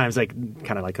sometimes like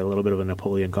kind of like a little bit of a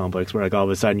Napoleon complex, where like all of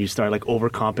a sudden you start like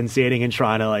overcompensating and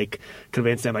trying to like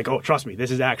convince them like, oh, trust me,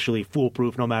 this is actually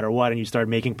foolproof no matter what. And you start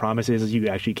making promises you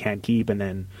actually can't keep, and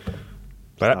then.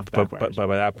 But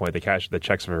by that point, the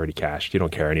checks have already cashed. You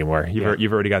don't care anymore.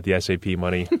 You've already got the SAP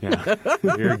money. Yeah.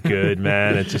 You're good,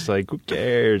 man. It's just like, who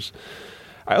cares?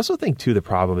 I also think too the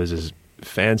problem is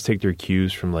fans take their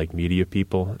cues from like media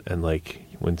people, and like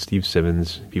when Steve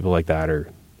Simmons, people like that are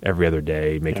every other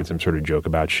day making some sort of joke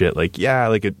about shit. Like,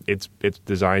 it's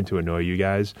designed to annoy you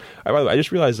guys. By the way, I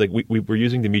just realized like we're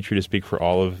using Dimitri to speak for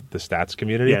all of the stats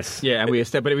community. Yes. Yeah, and we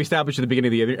established at the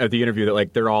beginning of the interview that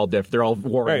like they're all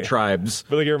warring tribes.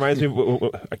 But like it reminds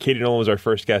me, Katie Nolan was our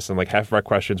first guest, and like half of our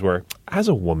questions were as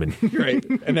a woman, right?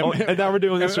 And then and now we're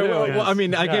doing this. Well, I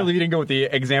mean, I can't believe you didn't go with the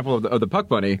example of the puck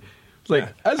bunny. Like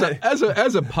as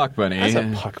a puck bunny. As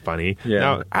a puck bunny. Yeah.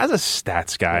 Now, as a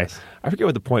stats guy, I forget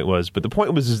what the point was, but the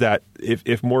point was that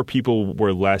if more people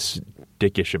were less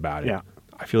dickish about it,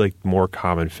 I feel like more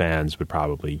common fans would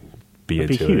probably be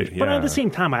into it. But at the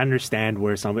same time, I understand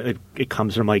where it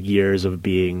comes from, like years of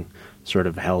being sort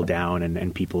of held down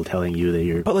and people telling you that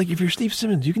you're. But like if you're Steve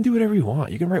Simmons, you can do whatever you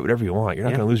want. You can write whatever you want. You're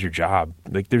not going to lose your job.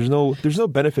 Like there's no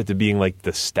benefit to being like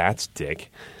the stats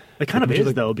dick. It kind of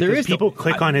is, though, because people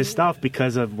click on his stuff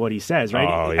because of what he says, right?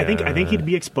 Oh, yeah. I think he'd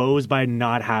be exposed by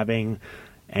not having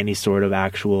any sort of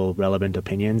actual relevant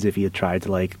opinions if he had tried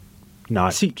to, like,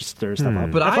 not just stir stuff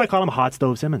up. But that's why I call him Hot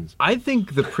Stove Simmons. I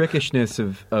think the prickishness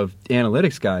of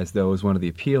analytics guys, though, is one of the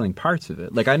appealing parts of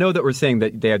it. Like, I know that we're saying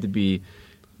that they have to be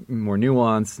more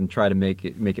nuanced and try to make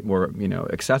it more,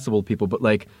 accessible to people, but,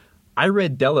 like, I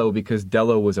read Dello because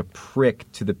Dello was a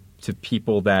prick to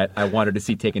people that I wanted to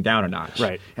see taken down a notch.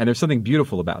 Right. And there's something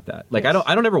beautiful about that. Like I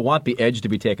don't ever want the edge to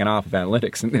be taken off of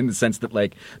analytics in the sense that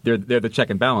like they're the check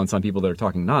and balance on people that are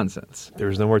talking nonsense. There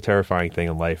was no more terrifying thing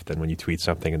in life than when you tweet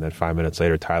something and then 5 minutes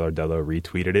later Tyler Dello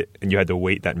retweeted it and you had to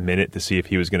wait that minute to see if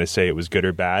he was going to say it was good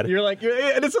or bad. You're like,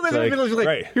 and it's something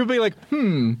you'll be like,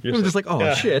 You're just like,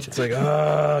 oh shit. It's like,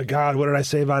 oh God, what did I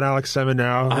say about Alex Semin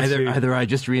now? Either I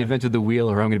just reinvented the wheel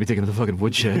or I'm going to be taking to the fucking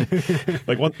woodshed.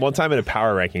 Like one time in a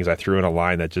power rankings, I threw in a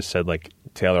line that just said like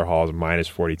Taylor Hall's minus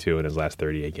 42 in his last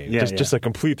 38 games. Just a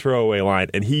complete throwaway line,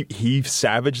 and he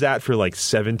savaged that for like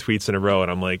 7 tweets in a row, and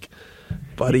I'm like,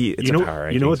 buddy, it's a power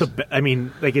rankings. You know what I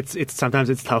mean, like it's sometimes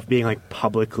it's tough being like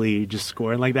publicly just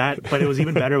scoring like that, but it was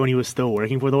even better when he was still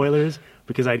working for the Oilers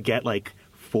because I'd get like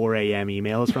 4 a.m.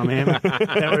 emails from him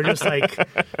that were just like,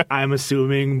 I'm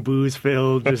assuming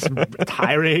booze-filled, just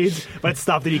tirades, but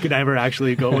stuff that he could never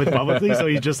actually go with publicly. So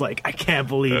he's just like, I can't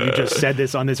believe you just said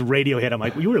this on this radio hit. I'm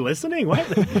like, you were listening? What?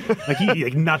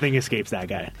 like nothing escapes that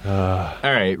guy.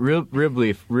 All right, real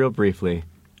briefly.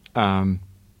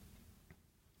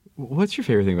 What's your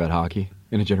favorite thing about hockey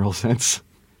in a general sense?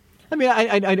 I mean,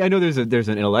 I know there's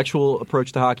an intellectual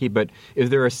approach to hockey, but is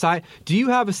there a side? Do you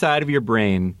have a side of your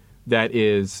brain that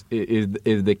is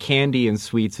the candy and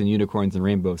sweets and unicorns and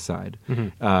rainbow side?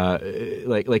 Mm-hmm.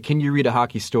 Like, can you read a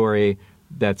hockey story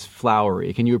that's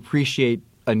flowery? Can you appreciate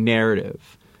a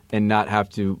narrative and not have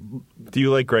to? Do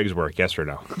you like Greg's work? Yes or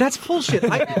no? That's bullshit.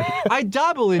 I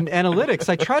dabble in analytics.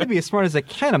 I try to be as smart as I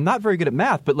can. I'm not very good at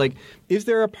math, but like, is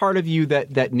there a part of you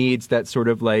that needs that sort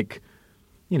of like,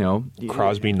 you know,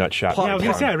 Crosby nutshot. Yeah, I was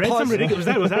going to say, I read some ridiculous.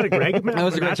 Was that a Greg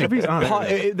masterpiece?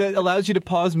 That allows you to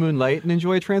pause Moonlight and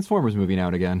enjoy a Transformers movie now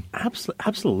and again.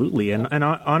 Absolutely. And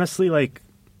honestly, like,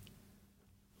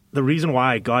 the reason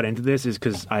why I got into this is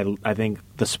because I think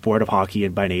the sport of hockey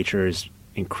by nature is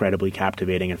incredibly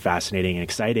captivating and fascinating and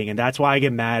exciting. And that's why I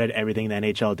get mad at everything the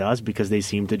NHL does, because they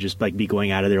seem to just like be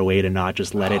going out of their way to not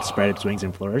just let it spread its wings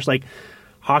and flourish. Like,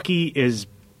 hockey is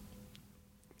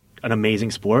an amazing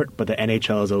sport, but the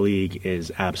NHL as a league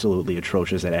is absolutely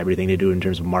atrocious at everything they do in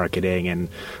terms of marketing and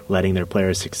letting their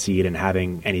players succeed and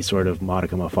having any sort of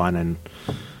modicum of fun. And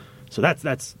so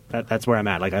that's where I'm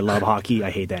at. Like, I love hockey. I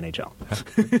hate the NHL. I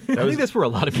think that's where a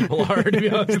lot of people are, to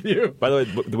be honest with you. By the way,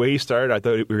 the way you started, I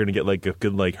thought we were going to get like a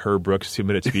good like Herb Brooks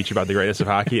 2-minute speech about the greatness of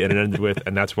hockey, and it ended with,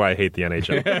 and that's why I hate the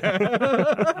NHL.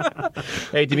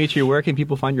 Hey, Dimitri, where can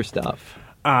people find your stuff?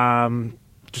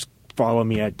 Just follow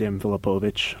me at Dim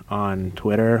Filipovic on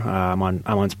Twitter. I'm on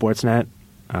Sportsnet.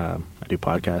 I do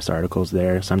podcast articles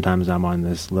there. Sometimes I'm on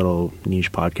this little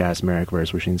niche podcast, Merrick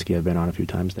vs. Wyshynski. I've been on a few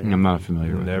times there. I'm not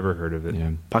familiar with it. Never heard of it.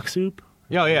 Yeah. Puck Soup?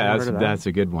 Oh, yeah, that's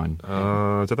a good one.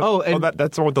 That's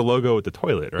the one with the logo with the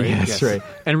toilet, right? Yes, right.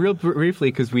 And real briefly,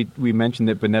 because we mentioned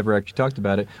it but never actually talked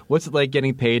about it, what's it like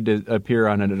getting paid to appear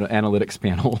on an analytics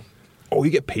panel? Oh,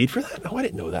 you get paid for that? No, I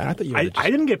didn't know that. I thought you. I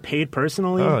didn't get paid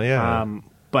personally. Oh, yeah.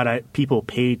 But people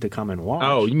paid to come and watch.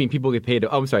 Oh, you mean people get paid to...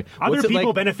 Oh, I'm sorry. Other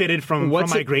people benefited from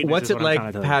my greatness. What's it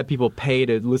like to have people pay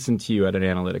to listen to you at an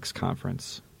analytics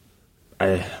conference?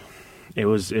 It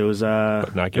was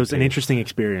an interesting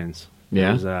experience.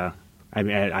 Yeah? It was, I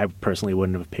mean, I personally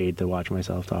wouldn't have paid to watch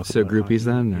myself talk. So about groupies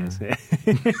hockey.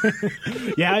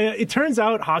 Then? Yeah, it turns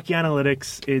out hockey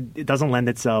analytics, it doesn't lend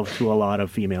itself to a lot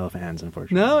of female fans,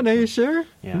 unfortunately. No, you sure?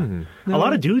 Yeah. Mm-hmm. A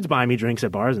lot of dudes buy me drinks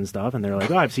at bars and stuff, and they're like,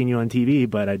 oh, I've seen you on TV,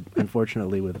 but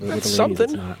unfortunately with the ladies, something.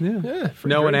 It's not. Yeah.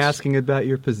 No one asking about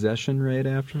your possession rate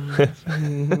afterwards?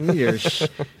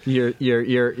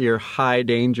 your high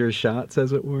danger shots,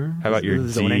 as it were? How about your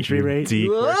zone entry rate?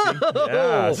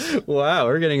 Yes. Wow,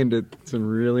 we're getting into some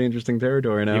really interesting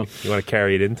territory now. You want to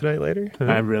carry it in tonight later?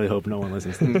 I really hope no one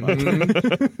listens to this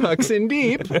podcast. Pucks in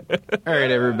deep. All right,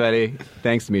 everybody.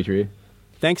 Thanks, Dimitri.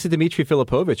 Thanks to Dimitri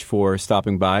Filipovic for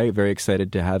stopping by. Very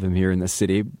excited to have him here in the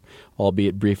city,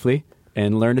 albeit briefly,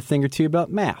 and learn a thing or two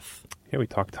about math. Yeah, we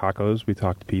talked tacos. We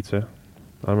talked pizza. I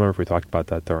don't remember if we talked about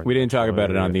that during. We didn't talk about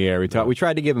it on the air. We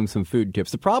tried to give him some food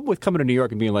tips. The problem with coming to New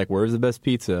York and being like, where's the best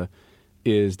pizza?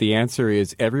 Is the answer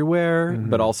is everywhere,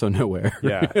 but also nowhere.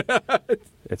 Yeah,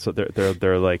 it's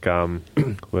they're like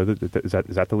what is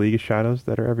that the League of Shadows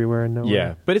that are everywhere and nowhere?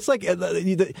 Yeah, but it's like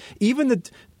even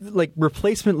the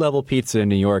replacement level pizza in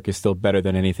New York is still better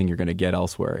than anything you're going to get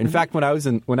elsewhere. In fact, when I was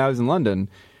in London,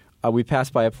 we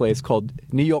passed by a place called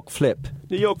New York Flip.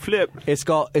 New York Flip. It's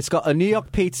got a New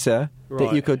York pizza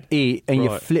that you could eat,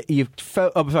 and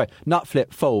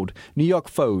fold. New York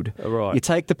fold. Right. You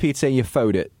take the pizza and you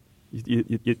fold it. You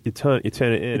turn it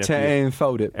in. You turn it in and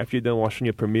fold it. After you're done washing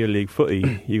your Premier League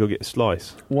footy, you go get a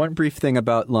slice. One brief thing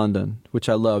about London, which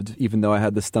I loved, even though I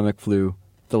had the stomach flu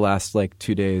the last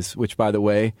 2 days, which, by the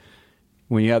way,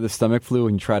 when you have the stomach flu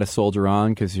and you try to soldier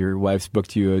on because your wife's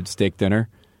booked you a steak dinner,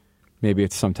 maybe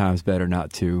it's sometimes better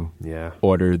not to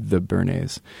order the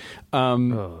Béarnaise.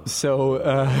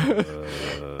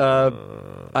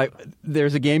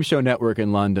 There's a game show network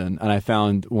in London, and I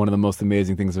found one of the most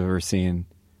amazing things I've ever seen.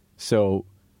 So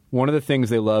one of the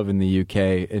things they love in the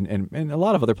UK and a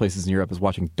lot of other places in Europe is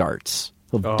watching darts.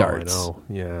 Love darts. I know.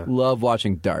 Yeah. Love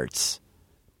watching darts.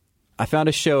 I found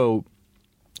a show,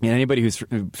 and anybody who's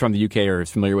from the UK or is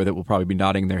familiar with it will probably be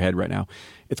nodding their head right now.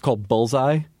 It's called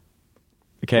Bullseye.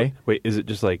 Okay. Wait, is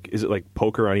it like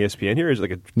poker on ESPN here, or is it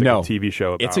like a TV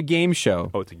show? It's a game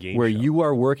show. Oh, it's a game where show. you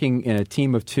are working in a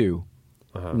team of two.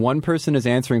 Uh-huh. One person is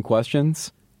answering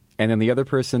questions, and then the other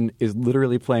person is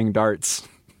literally playing darts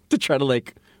to try to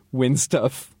win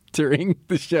stuff during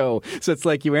the show. So it's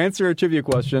like you answer a trivia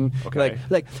question,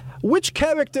 like which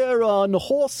character on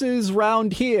Horses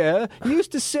Round Here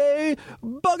used to say,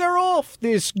 "Bugger off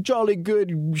this jolly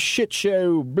good shit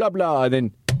show," blah blah, and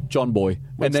then John Boy,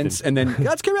 Winston. and then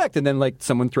that's correct, and then like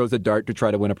someone throws a dart to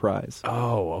try to win a prize.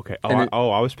 Oh, okay.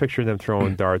 I was picturing them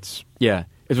throwing darts. Yeah.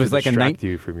 It was like distract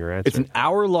you from your answer. It's an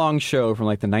hour-long show from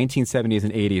like the 1970s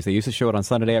and 80s. They used to show it on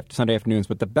Sunday afternoons.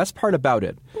 But the best part about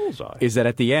it is that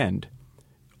at the end,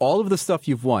 all of the stuff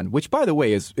you've won, which by the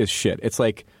way is shit. It's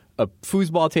like a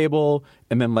foosball table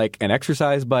and then like an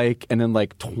exercise bike and then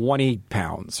like 20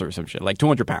 pounds or some shit, like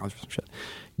 200 pounds or some shit.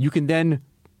 You can then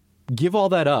give all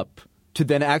that up to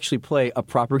then actually play a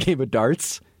proper game of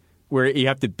darts where you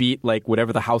have to beat like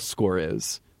whatever the house score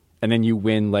is. And then you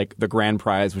win like the grand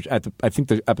prize, which I think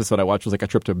the episode I watched was like a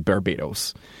trip to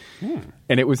Barbados,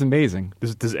 and it was amazing.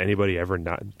 Does anybody ever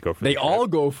not go for? They all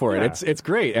go for it. Yeah. It's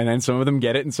great, and then some of them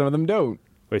get it, and some of them don't.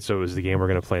 Wait, so is the game we're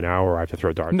going to play now, where I have to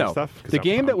throw darts and No, stuff? the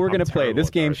game that we're going to play,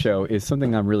 this game show, is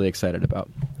something I'm really excited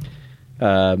about.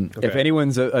 If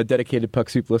anyone's a dedicated Puck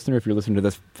Soup listener, if you're listening to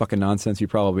this fucking nonsense, you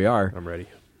probably are. I'm ready.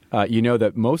 You know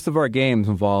that most of our games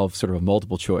involve sort of a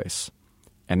multiple choice.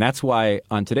 And that's why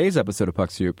on today's episode of Puck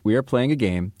Soup, we are playing a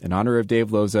game in honor of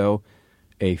Dave Lozo,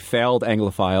 a failed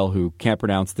Anglophile who can't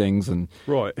pronounce things and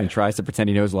tries to pretend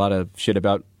he knows a lot of shit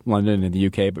about London and the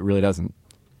UK, but really doesn't.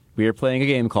 We are playing a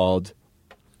game called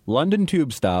London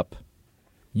Tube Stop,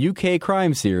 UK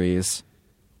Crime Series,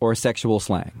 or Sexual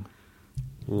Slang.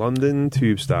 London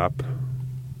Tube Stop.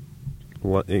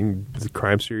 The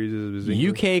crime series is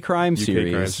English? UK Crime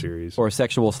Series or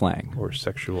Sexual Slang. Or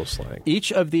Sexual Slang.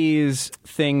 Each of these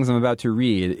things I'm about to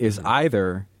read is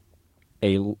either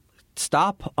a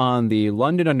stop on the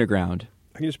London Underground.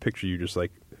 I can just picture you just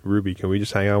like, Ruby, can we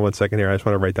just hang on 1 second here? I just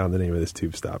want to write down the name of this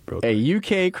tube stop, bro. A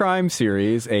UK crime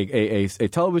series, a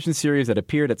television series that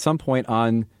appeared at some point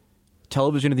on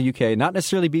television in the UK, not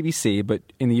necessarily BBC, but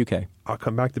in the UK. I'll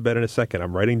come back to bed in a second.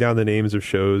 I'm writing down the names of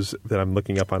shows that I'm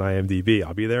looking up on IMDb.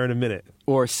 I'll be there in a minute.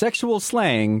 Or Sexual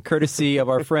Slang, courtesy of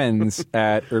our friends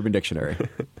at Urban Dictionary.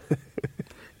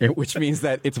 Which means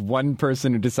that it's one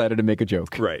person who decided to make a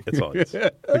joke. Right, that's all it is.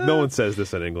 Like no one says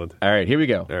this in England. All right, here we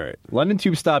go. All right. London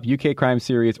Tube Stop, UK Crime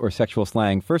Series, or Sexual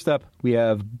Slang. First up, we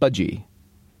have Budgie.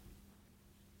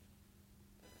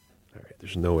 All right,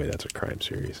 there's no way that's a crime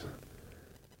series.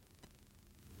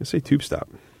 Let's say Tube Stop.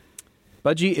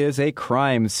 Budgie is a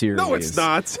crime series. No, it's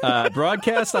not.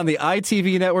 Broadcast on the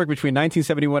ITV network between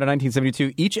 1971 and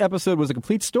 1972. Each episode was a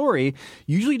complete story,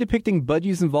 usually depicting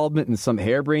Budgie's involvement in some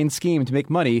harebrained scheme to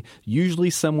make money, usually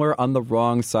somewhere on the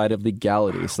wrong side of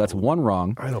legality. So that's one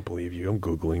wrong. I don't believe you. I'm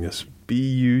Googling this.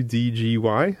 Budgy?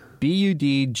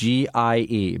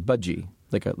 Budgie. Budgie.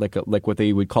 Like what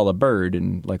they would call a bird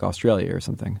in like Australia or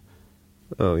something.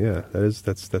 Oh, yeah.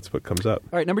 That's what comes up.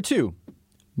 All right, number 2.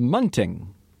 Munting.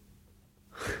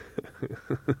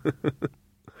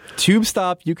 Tube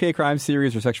Stop, UK Crime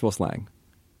Series, or Sexual Slang?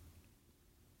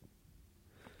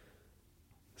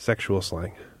 Sexual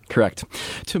Slang. Correct.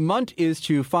 To munt is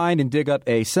to find and dig up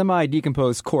a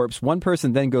semi-decomposed corpse. One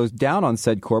person then goes down on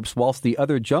said corpse whilst the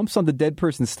other jumps on the dead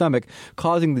person's stomach,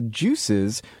 causing the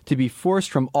juices to be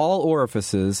forced from all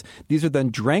orifices. These are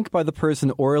then drank by the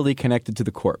person orally connected to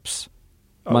the corpse.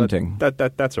 Munting.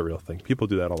 That's a real thing. People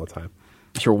do that all the time.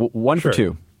 Sure, one for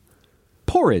 2.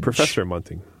 Porridge. Professor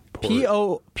Munting. Porridge.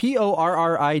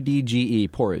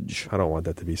 Porridge. I don't want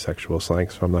that to be sexual slang,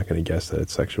 so I'm not going to guess that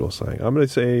it's sexual slang. I'm going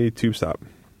to say Tube Stop.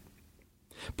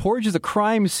 Porridge is a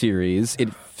crime series. It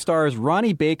stars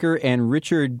Ronnie Baker and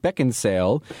Richard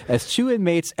Beckinsale as 2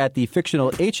 inmates at the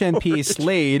fictional HMP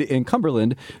Slade in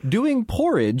Cumberland. Doing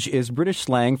porridge is British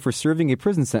slang for serving a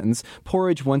prison sentence,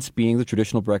 porridge once being the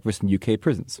traditional breakfast in UK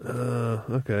prisons.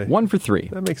 Okay. 1 for 3.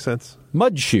 That makes sense.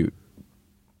 Mud shoot.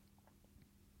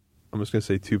 I'm just going to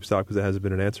say Tube Stop because it hasn't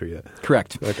been an answer yet.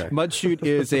 Correct. Okay. Mud shoot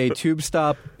is a tube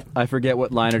stop. I forget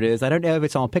what line it is. I don't know if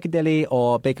it's on Piccadilly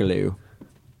or Bakerloo.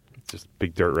 It's just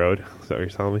big dirt road. Is that what you're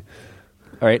telling me?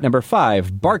 All right, number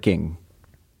 5, barking.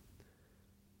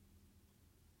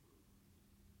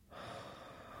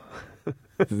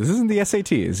 This isn't the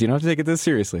SATs. You don't have to take this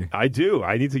seriously. I do.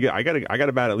 I need to get. I got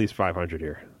to bat at least 500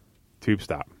 here. Tube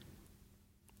Stop.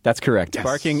 That's correct. Yes.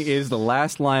 Barking is the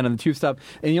last line on the tube stop.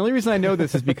 And the only reason I know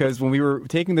this is because when we were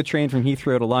taking the train from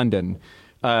Heathrow to London,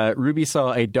 Ruby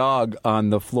saw a dog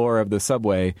on the floor of the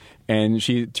subway, and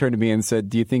she turned to me and said,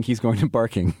 "Do you think he's going to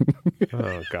barking?"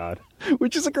 Oh, God.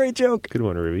 Which is a great joke. Good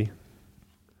one, Ruby.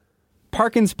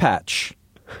 Parkin's Patch.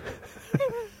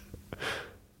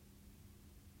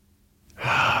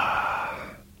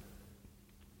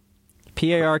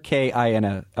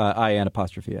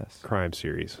 Parkin. Crime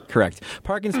series. Correct.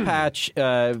 Parkin's Patch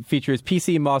features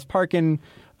PC Moss Parkin,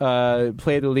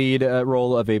 play the lead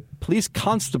role of a police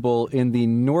constable in the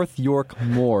North York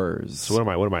Moors. So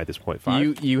what am I at this point?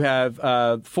 5? You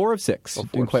have 4 of 6. Oh, 4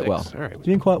 doing of quite 6. well. All right.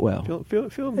 Doing quite well. Feel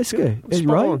It's feel- good. I'm It's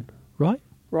spot right. on. Right.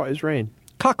 Right as rain.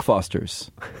 Cockfosters.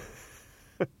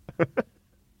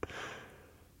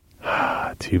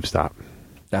 Tube stop.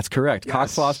 That's correct.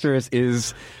 Cockfosters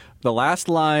is the last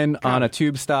line on a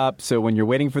tube stop. So when you're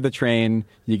waiting for the train,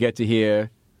 you get to hear,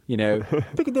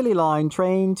 Piccadilly line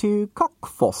train to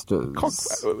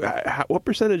Cockfosters. What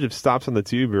percentage of stops on the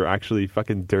tube are actually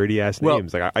fucking dirty ass Well-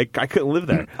 names? Like I couldn't live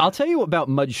there. I'll tell you about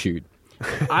Mudshoot.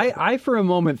 I for a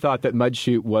moment thought that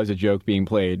Mudshoot was a joke being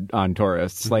played on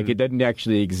tourists. Like it didn't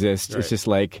actually exist. Right. It's just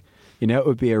like, it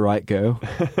would be a right go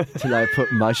to like put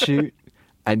Mudshoot,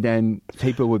 and then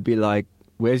people would be like,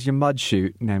 "Where's your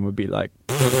Mudshoot?" And then would be like,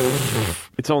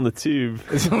 It's on the tube.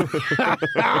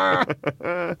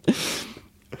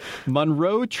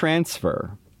 Monroe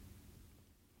Transfer.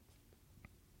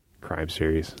 Crime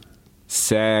series.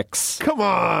 Sex. Come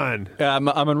on. A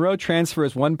Monroe Transfer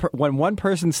is when one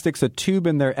person sticks a tube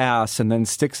in their ass and then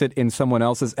sticks it in someone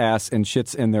else's ass and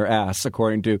shits in their ass,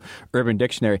 according to Urban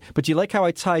Dictionary. But you like how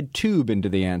I tied tube into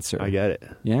the answer? I get it.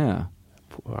 Yeah.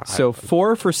 Well, So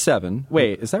 4 for 7.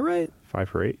 Wait, is that right? 5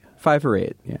 for 8. 5 for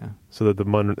 8, yeah. So the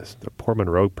poor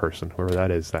Monroe person, whoever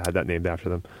that is, that had that named after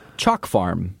them. Chalk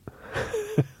Farm.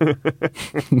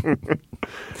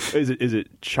 Is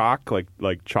it chalk like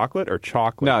chocolate or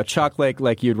chocolate? No, chalk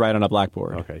like you'd write on a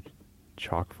blackboard. Okay.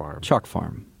 Chalk farm. Chalk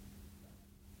Farm.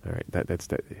 All right. That's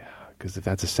because if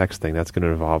that's a sex thing, that's going to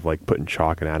involve like putting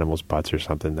chalk in animals' butts or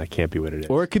something. That can't be what it is.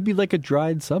 Or it could be like a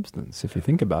dried substance, if you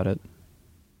think about it.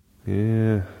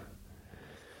 Yeah.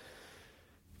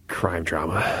 Crime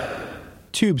drama.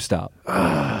 Tube stop.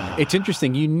 It's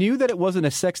interesting. You knew that it wasn't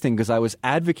a sex thing because I was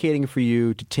advocating for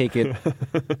you to take it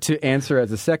to answer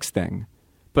as a sex thing.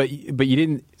 But you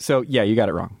didn't. So, yeah, you got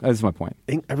it wrong. That's my point.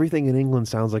 Everything in England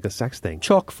sounds like a sex thing.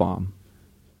 Chalk Farm.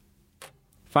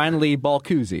 Finally,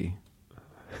 Balcuzi.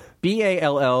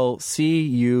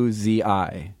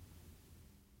 Ballcuzi.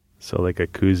 So like a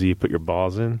koozie you put your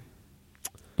balls in.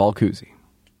 Balcuzi.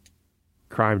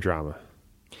 Crime drama.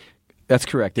 That's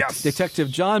correct. Yes. Detective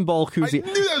John Balcuzi. I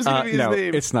knew that was going to be his no,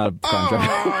 name. it's not a crime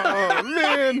drama. Oh,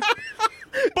 man.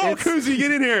 Ball koozie,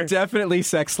 get in here. Definitely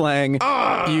sex slang.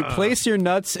 You place your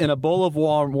nuts in a bowl of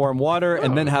warm water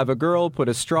and then have a girl put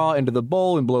a straw into the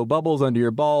bowl and blow bubbles under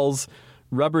your balls.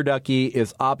 Rubber ducky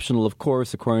is optional, of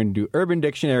course, according to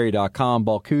UrbanDictionary.com.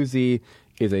 Balcuzi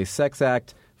is a sex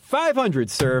act. 500,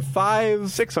 sir.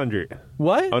 600.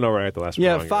 What? Oh, no, we're at the last one.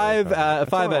 Yeah, Wrong. 5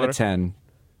 That's out all of right. 10.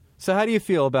 So how do you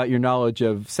feel about your knowledge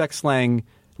of sex slang,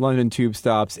 London tube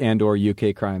stops, and or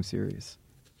UK crime series?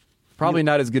 Probably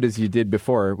not as good as you did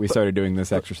before we started doing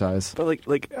this exercise. But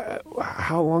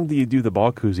how long do you do the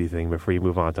ball koozie thing before you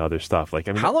move on to other stuff? Like,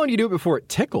 I mean, How long do you do it before it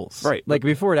tickles? Right. Like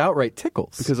before it outright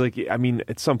tickles. because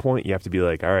at some point you have to be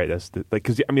like, all right,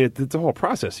 because it's a whole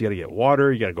process. You got to get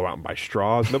water. You got to go out and buy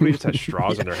straws. Nobody just has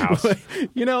straws in their house.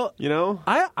 You know,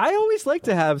 I always like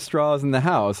to have straws in the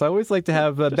house. I always like to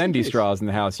have bendy case. straws in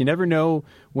the house. You never know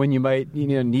when you might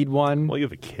need one. Well, you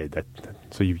have a kid,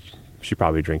 so you should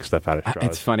probably drink stuff out of straws.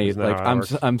 It's funny. Isn't that Like how it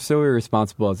works? I'm so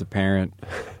irresponsible as a parent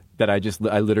that I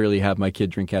literally have my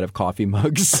kid drink out of coffee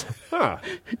mugs Huh.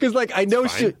 because I know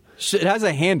fine. it has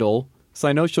a handle, so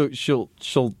I know she'll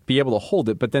be able to hold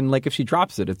it. But then if she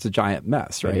drops it, it's a giant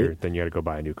mess, right? Then you got to go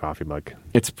buy a new coffee mug.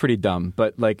 It's pretty dumb,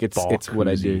 but it's what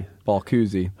I do.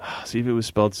 Balcuzi. See, if it was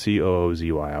spelled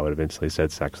Coozy, I would have instantly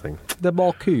said sex thing. The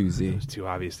Balcuzi. It's too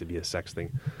obvious to be a sex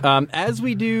thing. As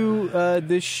we do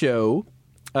this show,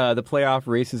 the playoff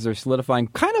races are solidifying.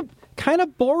 Kind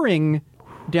of boring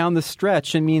down the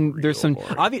stretch. I mean, there's some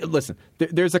listen.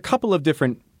 There's a couple of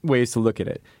different ways to look at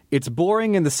it. It's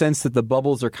boring in the sense that the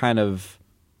bubbles are kind of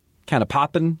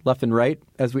popping left and right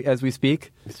as we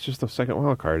speak. It's just a second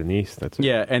wild card in the East. That's it.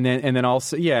 Yeah, and then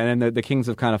also and then the Kings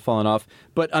have kind of fallen off.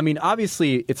 But I mean,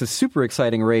 obviously, it's a super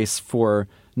exciting race for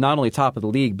not only top of the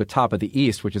league but top of the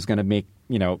East, which is going to make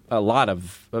a lot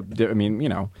of.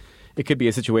 It could be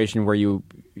a situation where you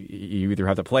either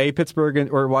have to play Pittsburgh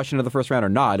or Washington in the first round or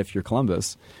not if you're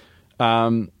Columbus.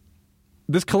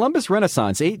 This Columbus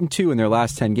Renaissance, 8-2 in their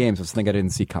last 10 games, was something I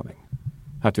didn't see coming.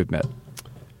 I have to admit.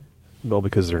 Well,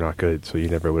 because they're not good, so you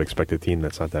never would expect a team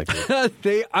that's not that good.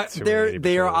 They are Too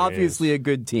many obviously a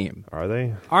good team, Are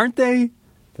they? aren't they?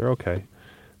 They're okay.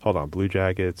 Hold on, Blue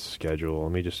Jackets schedule.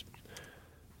 Let me just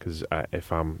because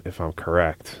if I'm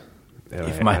correct, and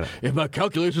If my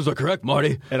calculations are correct,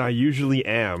 Marty. and I usually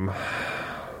am,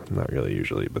 Not really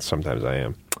usually, but sometimes I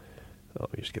am.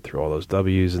 Let me just get through all those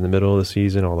W's in the middle of the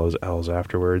season, all those L's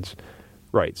afterwards.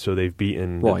 Right, so they've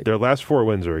beaten... Right. Their last 4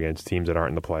 wins are against teams that aren't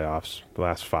in the playoffs. The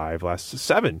last 5, last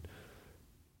 7.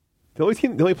 The only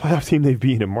playoff team they've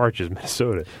beaten in March is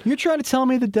Minnesota. You're trying to tell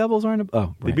me the Devils aren't...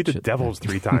 They beat the Devils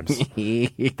 3 times.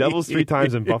 Devils 3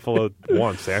 times and Buffalo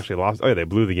once. They actually lost... Oh, yeah, they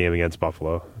blew the game against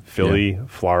Buffalo. Philly,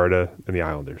 Florida, and the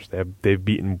Islanders. They've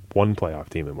beaten 1 playoff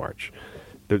team in March.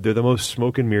 They're the most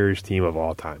smoke and mirrors team of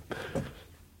all time.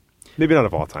 Maybe not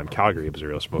of all time. Calgary was a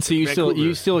real smoke. So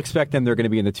you still expect them they're going to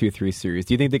be in the 2-3 series.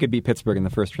 Do you think they could beat Pittsburgh in the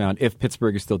first round if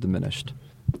Pittsburgh is still diminished?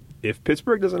 If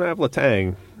Pittsburgh doesn't have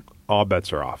Letang, all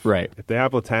bets are off. Right. If they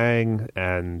have Letang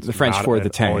and the French for the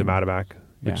Tang. Ollie Mataback,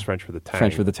 Yeah. It's French for the Tang.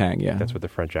 French for the Tang, yeah. That's what the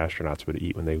French astronauts would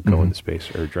eat when they go into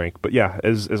space or drink. But yeah,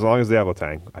 as long as they have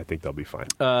Letang, I think they'll be fine.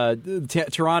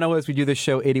 Toronto, as we do this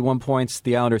show, 81 points.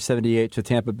 The Islanders 78 to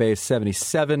Tampa Bay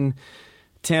 77.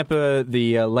 Tampa,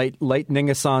 the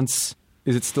Lightning-assance,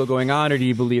 is it still going on, or do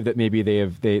you believe that maybe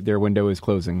their window is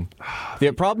closing?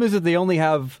 The problem is that they only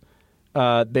have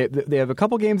they have a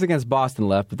couple games against Boston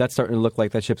left, but that's starting to look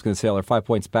like that ship's going to sail. They're 5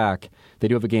 points back. They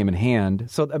do have a game in hand,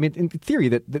 so I mean, in theory,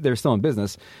 that they're still in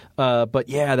business. But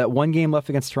yeah, that one game left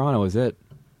against Toronto is it.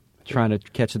 Trying to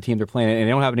catch the team they're playing, and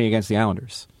they don't have any against the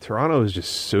Islanders. Toronto is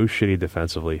just so shitty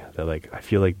defensively that I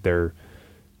feel like they're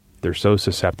so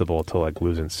susceptible to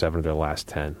losing 7 of their last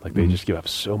 10. They just give up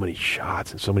so many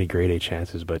shots and so many grade A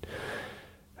chances. But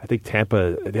I think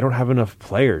Tampa, they don't have enough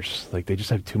players. They just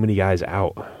have too many guys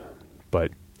out.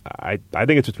 But I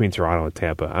think it's between Toronto and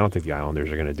Tampa. I don't think the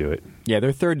Islanders are going to do it. Yeah,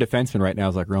 their third defenseman right now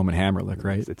is Roman Hamrlik,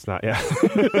 right? It's not, yeah.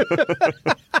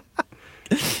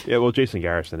 Yeah, well, Jason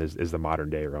Garrison is the modern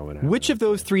day Roman Hamrlik. Which of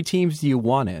those 3 teams do you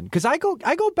want in? Because I go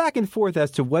back and forth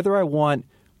as to whether I want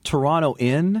Toronto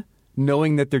in,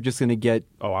 knowing that they're just going to get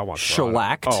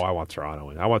shellacked. I want Toronto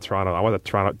in. I want Toronto. I want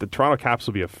the Toronto Caps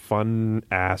will be a fun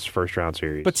ass first round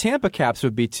series. But Tampa Caps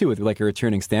would be too, with a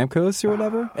returning Stamkos or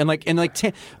whatever.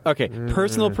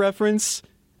 Personal preference.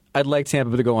 I'd like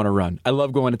Tampa to go on a run. I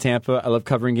love going to Tampa. I love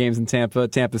covering games in Tampa.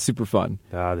 Tampa's super fun.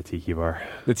 The Tiki Bar.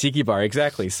 The Tiki Bar,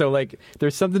 exactly. So,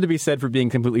 there's something to be said for being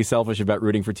completely selfish about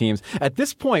rooting for teams. At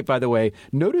this point, by the way,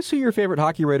 notice who your favorite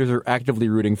hockey writers are actively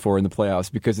rooting for in the playoffs,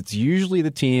 because it's usually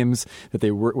the teams that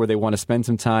where they want to spend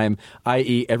some time,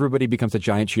 i.e., everybody becomes a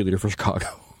giant cheerleader for Chicago.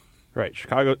 Right,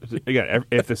 Chicago. Again,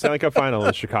 if the Stanley Cup final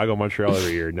is Chicago, Montreal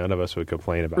every year, none of us would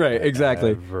complain about it. Right,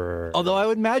 exactly. Ever. Although I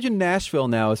would imagine Nashville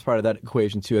now is part of that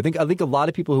equation too. I think a lot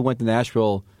of people who went to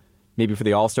Nashville, maybe for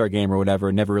the All-Star game or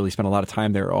whatever, never really spent a lot of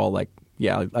time there. Are all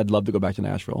I'd love to go back to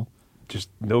Nashville. Just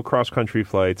no cross-country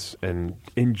flights, and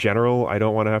in general, I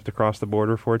don't want to have to cross the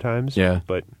border 4 times. Yeah,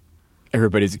 but.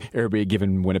 Everybody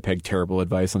giving Winnipeg terrible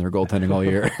advice on their goaltending all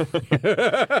year.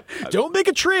 Don't make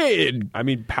a trade. I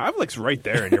mean, Pavlik's right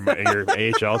there in your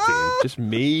AHL team. Just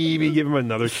maybe give him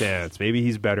another chance. Maybe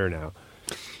he's better now.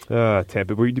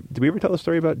 Tampa. Did we ever tell a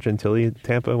story about Gentili in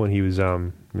Tampa when he was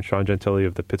Sean Gentili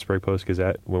of the Pittsburgh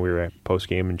Post-Gazette when we were at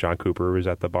post-game and John Cooper was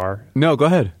at the bar? No, go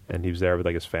ahead. And he was there with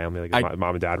his family, his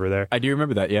mom and dad were there. I do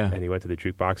remember that, yeah. And he went to the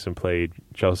jukebox and played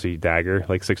Chelsea Dagger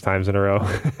 6 times in a row.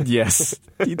 Yes,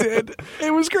 he did.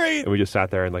 It was great. And we just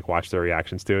sat there and watched their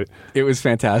reactions to it. It was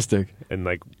fantastic. And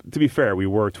to be fair, we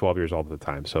were 12 years old at the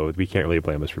time, so we can't really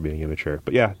blame us for being immature.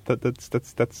 But yeah, that's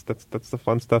the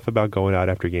fun stuff about going out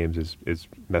after games is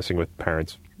messing with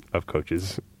parents of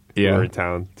coaches who are in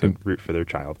town to root for their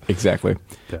child. Exactly.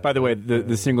 By the way,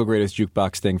 the single greatest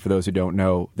jukebox thing, for those who don't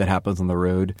know, that happens on the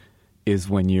road is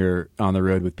when you're on the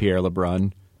road with Pierre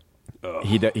LeBrun.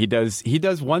 He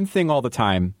does one thing all the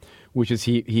time, which is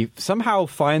he somehow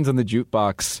finds on the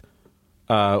jukebox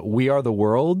 "We Are the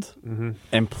World"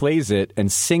 and plays it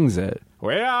and sings it.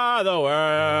 We are the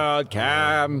world,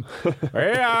 Cam. We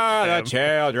are the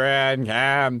children,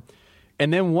 Cam.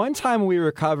 And then one time we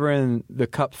were covering the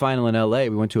Cup final in L.A.,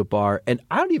 we went to a bar, and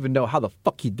I don't even know how the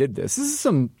fuck he did this. This is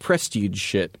some prestige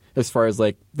shit as far as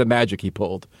the magic he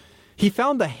pulled. He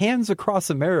found the Hands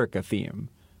Across America theme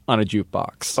on a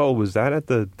jukebox. Oh, was that at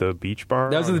the beach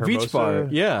bar? That was at the beach bar,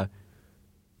 yeah.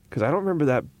 Because I don't remember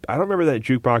that. I don't remember that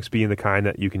jukebox being the kind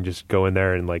that you can just go in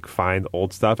there and find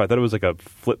old stuff. I thought it was a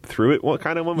flip through it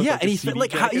kind of one. With and he said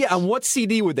on what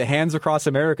CD would the Hands Across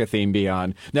America theme be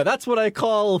on? Now that's what I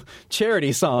call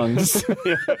charity songs.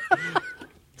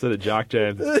 So the jock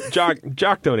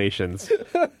donations.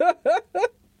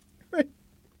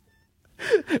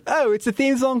 Oh, it's a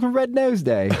theme song from Red Nose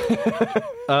Day.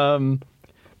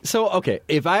 So, okay,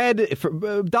 if I had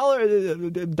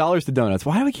dollars to donuts,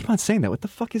 why do we keep on saying that? What the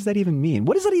fuck does that even mean?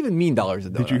 What does that even mean, dollars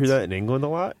to donuts? Did you hear that in England a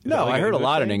lot? No, I heard a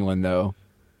lot in England, though.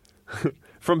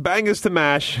 From bangers to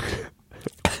mash.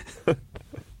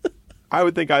 I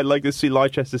would think I'd like to see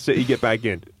Leicester City get back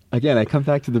in. Again, I come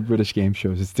back to the British game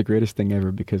shows. It's the greatest thing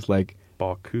ever because, like,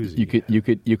 Barcusi.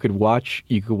 you could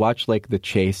watch like The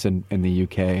Chase in the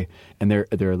UK, and there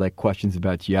are like questions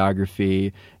about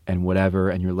geography and whatever,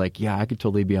 and you're like, yeah, I could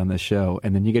totally be on this show.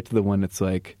 And then you get to the one that's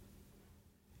like,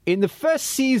 in the first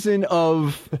season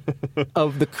of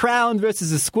The Crown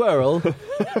versus the Squirrel,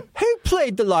 who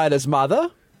played Delilah's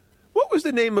mother? What was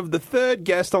the name of the third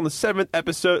guest on the 7th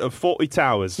episode of 40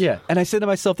 Towers? Yeah, and I said to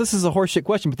myself, this is a horseshit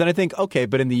question, but then I think, okay,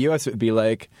 but in the U.S. it would be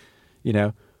like, you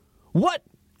know, what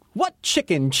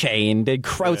chicken chain did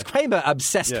was Kramer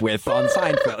obsessed with on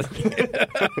Seinfeld?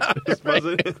 Was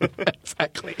it?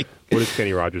 Exactly. What is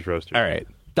Kenny Rogers roaster? All right,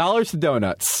 dollars to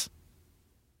donuts.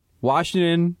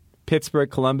 Washington,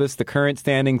 Pittsburgh, Columbus. The current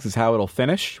standings is how it'll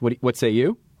finish. What say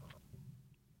you?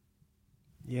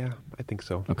 Yeah, I think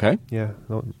so. Okay. Yeah.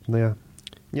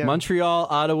 Yeah. Montreal,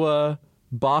 Ottawa,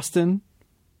 Boston,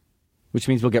 which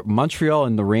means we'll get Montreal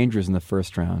and the Rangers in the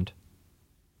first round.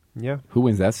 Yeah. Who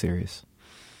wins that series?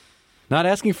 Not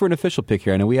asking for an official pick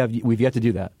here. I know we've yet to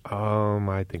do that.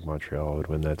 I think Montreal would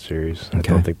win that series. Okay. I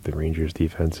don't think the Rangers'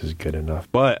 defense is good enough,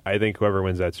 but I think whoever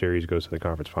wins that series goes to the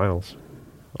conference finals.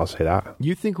 I'll say that.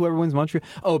 You think whoever wins Montreal?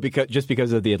 Oh,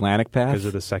 because of the Atlantic path? Because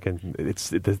of the second, it's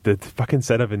the fucking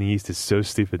setup in the East is so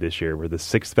stupid this year. Where the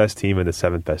 6th best team and the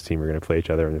 7th best team are going to play each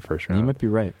other in the first round. You might be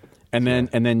right. And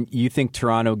then you think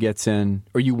Toronto gets in,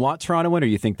 or you want Toronto in, or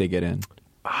you think they get in?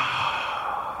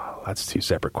 That's two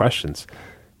separate questions.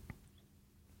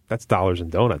 That's dollars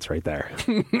and donuts right there.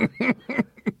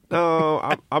 No,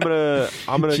 I'm gonna.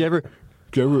 Did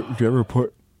you ever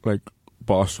put like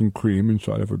Boston cream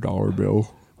inside of a dollar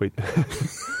bill? Wait,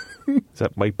 is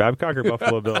that Mike Babcock or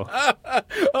Buffalo Bill?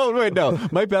 Oh, wait, no.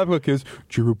 Mike Babcock is,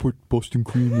 did you ever put Boston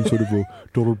cream inside of a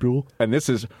dollar bill? And this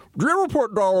is, did you ever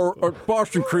put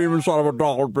Boston cream inside of a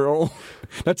dollar bill?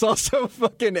 That's also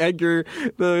fucking Edgar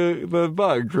the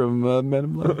bug from Men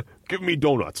in Black. Give me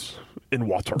donuts in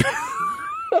water.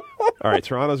 All right,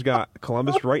 Toronto's got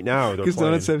Columbus right now. Because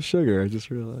donuts have sugar, I just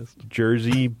realized.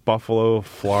 Jersey, Buffalo,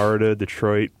 Florida,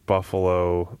 Detroit,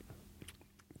 Buffalo,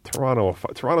 Toronto.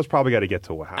 Toronto's probably got to get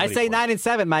to what? I say 9 and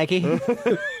 7, Mikey.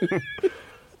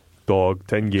 Dog,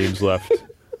 10 games left.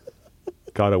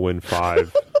 Gotta win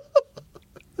 5.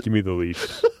 Give me the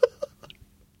Leafs.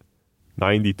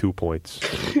 92 points.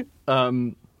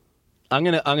 I'm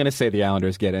gonna say the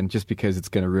Islanders get in just because it's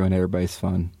gonna ruin everybody's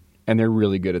fun, and they're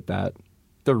really good at that.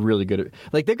 They're really good at,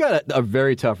 like, they've got a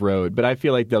very tough road, but I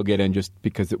feel like they'll get in just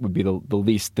because it would be the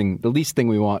least thing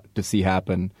we want to see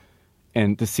happen.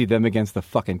 And to see them against the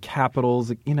fucking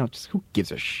Capitals, you know, just who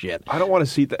gives a shit? I don't want to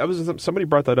see that. Somebody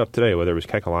brought that up today, whether it was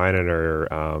Kekalainen or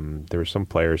there was some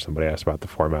players. Somebody asked about the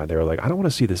format. They were like, I don't want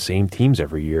to see the same teams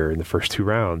every year in the first 2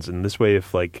 rounds. And this way,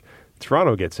 if like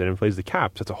Toronto gets in and plays the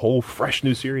Caps, that's a whole fresh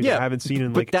new series I haven't seen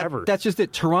in ever. That's just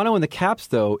it. Toronto and the Caps,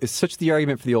 though, is such the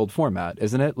argument for the old format,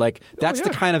 isn't it? Like that's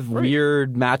the kind of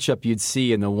weird matchup you'd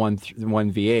see in the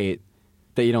 1v8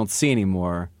 that you don't see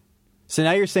anymore. So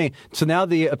now you're saying. So now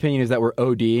the opinion is that we're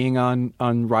ODing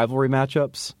on rivalry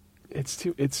matchups.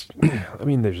 I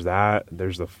mean, there's that.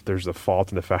 There's the fault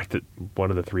in the fact that one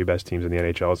of the 3 best teams in the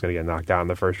NHL is going to get knocked out in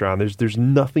the first round. There's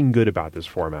nothing good about this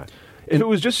format. If it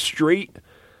was just straight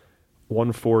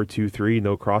 1-4-2-3,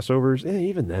 no crossovers,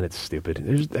 even then it's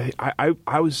stupid. I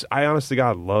honest to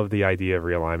God love the idea of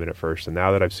realignment at first, and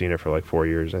now that I've seen it for like 4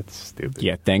 years, that's stupid.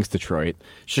 Yeah, thanks Detroit.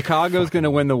 Chicago's going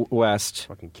to win the West.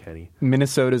 Fucking Kenny.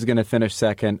 Minnesota's going to finish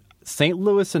second. St.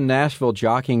 Louis and Nashville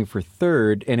jockeying for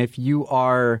third, and if you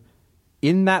are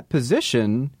in that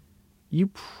position, you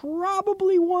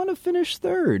probably want to finish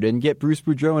third and get Bruce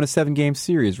Boudreau in a 7-game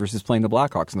series versus playing the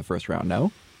Blackhawks in the first round,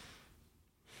 no?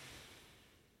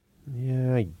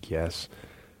 Yeah, I guess.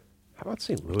 How about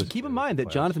St. Louis? Keep in mind that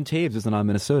Jonathan Toews isn't on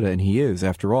Minnesota, and he is,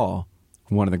 after all,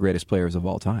 one of the greatest players of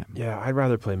all time. Yeah, I'd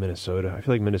rather play Minnesota. I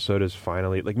feel like Minnesota's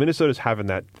having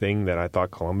that thing that I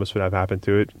thought Columbus would have happen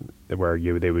to it, where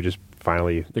they would just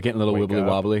finally. They're getting a little wibbly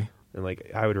wobbly. And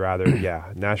like I would rather,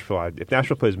 Nashville. If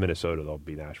Nashville plays Minnesota, they'll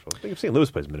be Nashville. I think if St. Louis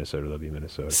plays Minnesota, they'll be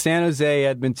Minnesota. San Jose,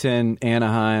 Edmonton,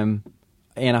 Anaheim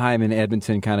and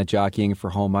Edmonton kind of jockeying for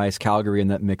home ice. Calgary in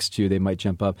that mix too. They might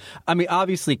jump up. I mean,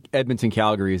 obviously,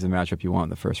 Edmonton-Calgary is the matchup you want in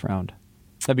the first round.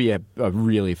 That'd be a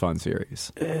really fun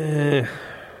series.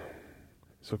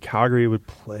 So Calgary would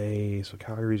play. So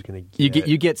Calgary's going to get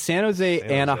you get San Jose,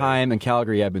 Anaheim, and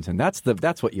Calgary, Edmonton.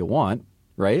 That's what you want,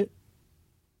 right?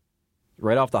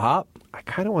 Right off the hop. I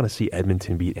kind of want to see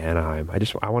Edmonton beat Anaheim.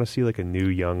 I want to see like a new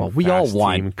young we all fast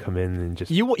want team come in and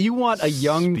just you want a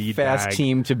young speed fast bag.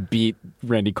 team to beat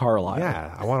Randy Carlyle.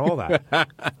 Yeah, I want all that.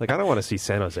 Like I don't want to see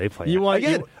San Jose play. You want-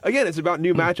 again? It's about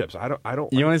new matchups. I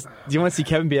don't. You want to see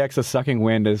Kevin Bieksa sucking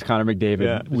wind as Connor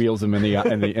McDavid wheels him in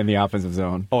the offensive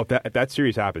zone? Oh, if that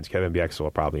series happens, Kevin Bieksa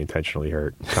will probably intentionally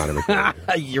hurt Connor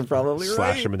McDavid. You're probably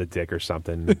Slash him in the dick or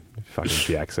something. Fucking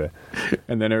Bieksa.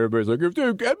 And then everybody's like, if the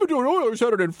Edmonton Oilers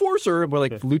had an enforcer, and we're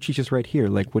like, Lucci's just right here.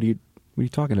 Like, what are you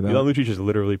talking about? Milan Lucic has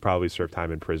literally probably served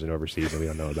time in prison overseas, and we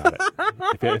don't know about it.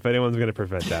 if anyone's going to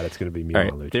prevent that, it's going to be All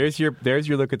Milan right, Lucic. there's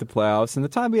your look at the playoffs and the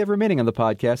time we have remaining on the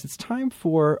podcast. It's time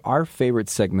for our favorite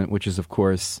segment, which is, of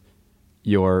course,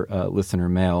 your listener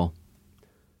mail.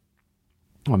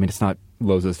 Well, I mean, it's not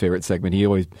Lozo's favorite segment. He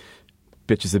always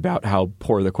bitches about how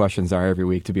poor the questions are every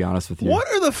week, to be honest with you. What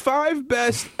are the 5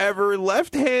 best ever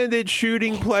left-handed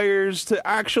shooting players to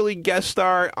actually guest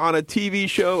star on a TV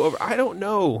show? I don't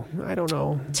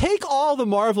know. Take all the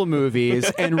Marvel movies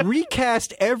and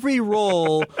recast every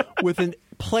role with a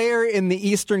player in the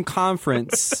Eastern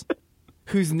Conference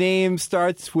whose name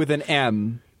starts with an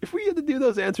M. If we had to do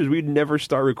those answers, we'd never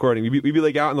start recording. We'd be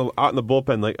like out in the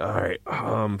bullpen, like, all right,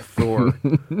 Thor.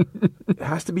 It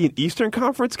has to be an Eastern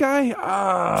Conference guy.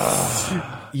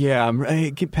 Yeah,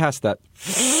 get past that.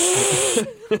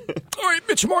 All right,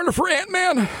 Mitch Marner for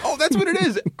Ant-Man. Oh, that's what it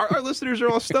is. Our listeners are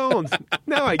all stoned.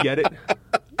 Now I get it.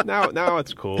 Now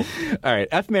it's cool. All right,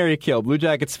 F, Marry, Kill. Blue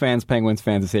Jackets fans, Penguins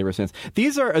fans, and Sabres fans.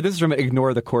 This is from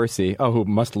Ignore the Corsi. Oh, who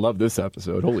must love this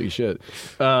episode. Holy shit.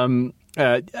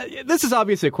 This is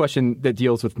obviously a question that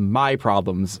deals with my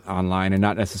problems online and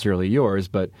not necessarily yours.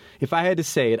 But if I had to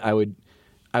say it, I would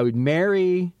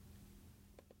marry.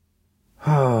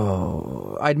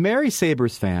 Oh, I'd marry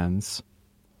Sabres fans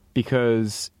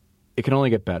because it can only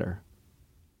get better.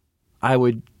 I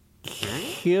would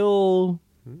kill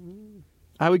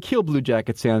Blue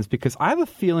Jackets fans because I have a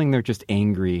feeling they're just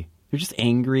angry. They're just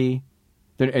angry.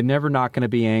 They're never not going to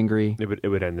be angry. It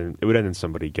would end in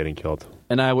somebody getting killed.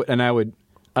 And I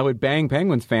would bang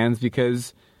Penguins fans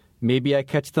because maybe I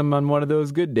catch them on one of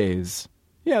those good days.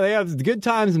 Yeah, they have good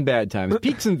times and bad times,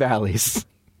 peaks and valleys.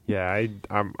 Yeah,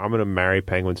 I'm going to marry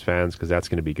Penguins fans because that's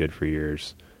going to be good for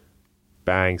years.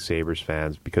 Bang Sabres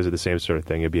fans because of the same sort of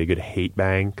thing. It'd be a good hate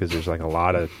bang because there's like a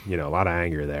lot of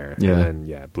anger there. Yeah. And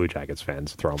then Blue Jackets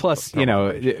fans throw them. Plus,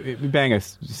 banging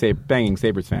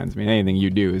Sabres fans. I mean, anything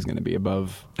you do is going to be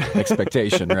above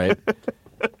expectation, right?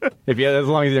 As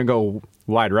long as you don't go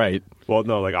wide right. Well,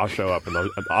 no, like I'll show up and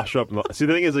I'll show up. See,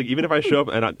 the thing is, like, even if I show up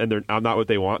and I'm not what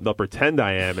they want, they'll pretend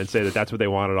I am and say that that's what they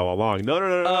wanted all along. No.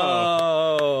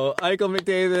 Oh, Eichel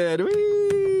McDavid.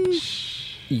 Whee!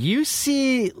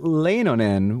 UC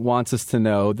Leinonen wants us to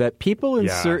know that people in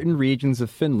certain regions of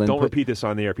Finland don't repeat this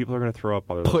on the air. People are going to throw up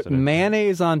while they're put listening.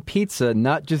 mayonnaise on pizza,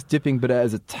 not just dipping, but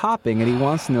as a topping, and he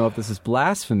wants to know if this is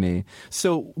blasphemy.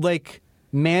 So, like,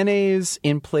 mayonnaise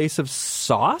in place of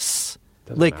sauce?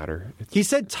 Doesn't matter. He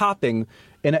said topping,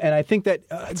 and I think that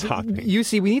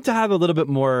UC, we need to have a little bit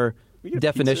more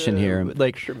definition here.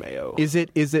 Like, extra mayo. Is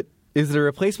it a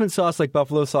replacement sauce like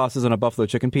buffalo sauce is on a buffalo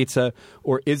chicken pizza,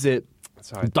 or is it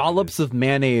dollops of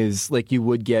mayonnaise like you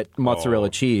would get mozzarella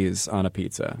cheese on a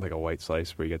pizza? Like a white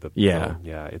slice where you get the... Yeah.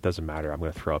 Yeah, it doesn't matter. I'm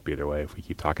going to throw up either way if we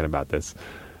keep talking about this.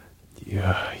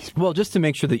 Yeah. Well, just to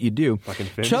make sure that you do,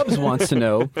 Chubbs wants to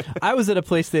know, I was at a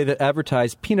place today that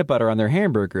advertised peanut butter on their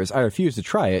hamburgers. I refused to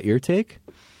try it. Your take?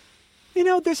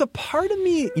 There's a part of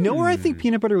me, where I think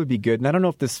peanut butter would be good, and I don't know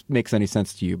if this makes any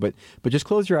sense to you, but just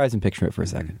close your eyes and picture it for a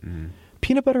second. Mm-hmm.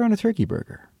 Peanut butter on a turkey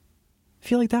burger. I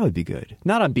feel like that would be good.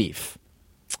 Not on beef,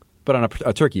 but on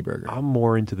a turkey burger. I'm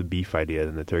more into the beef idea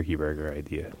than the turkey burger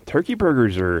idea. Turkey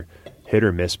burgers are hit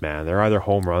or miss, man. They're either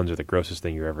home runs or the grossest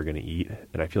thing you're ever going to eat,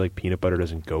 and I feel like peanut butter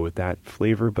doesn't go with that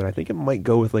flavor, but I think it might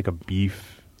go with like a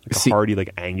beef... Like a hearty,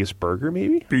 like Angus burger,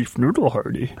 maybe beef noodle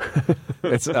hearty.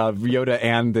 It's Yoda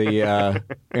and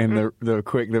the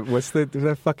quick. What's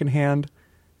that fucking hand?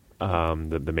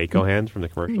 The Mako hand from the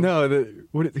commercial. No,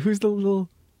 who's the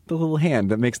little hand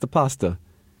that makes the pasta?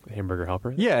 Hamburger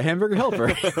helper. Yeah, hamburger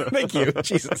helper. Thank you,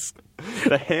 Jesus.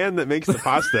 The hand that makes the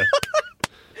pasta.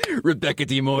 Rebecca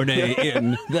De Mornay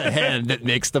in The Hand That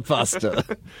Makes the Pasta.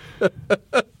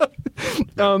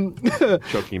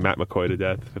 Choking Matt McCoy to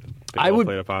death with a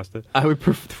plate of pasta. I would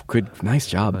nice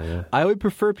job. Oh, yeah. I would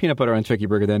prefer peanut butter on turkey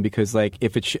burger then, because like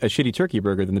if it's a shitty turkey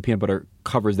burger, then the peanut butter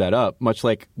covers that up. Much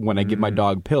like when I give my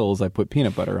dog pills, I put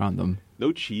peanut butter on them.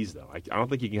 No cheese though. I don't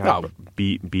think you can have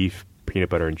beef, peanut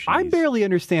butter, and cheese. I barely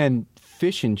understand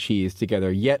fish and cheese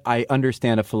together, yet I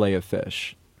understand a fillet of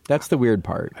fish. That's the weird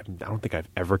part. I don't think I've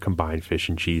ever combined fish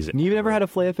and cheese. You've never had a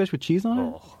fillet of fish with cheese on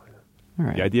it? All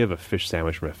right. The idea of a fish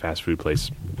sandwich from a fast food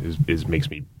place is makes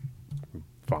me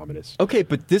vomitous. Okay,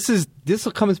 but this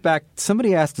comes back.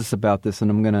 Somebody asked us about this, and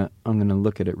I'm gonna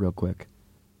look at it real quick.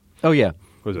 Oh yeah.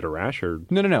 Was it a rash or?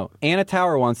 No. Anna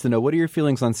Tower wants to know, what are your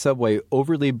feelings on Subway?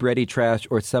 Overly bready trash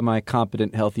or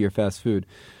semi-competent, healthier fast food?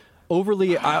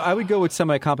 Overly, I would go with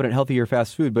semi-competent, healthier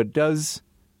fast food, but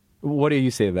what do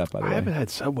you say to that, by the way? I haven't had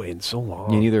Subway in so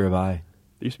long. Yeah, neither have I.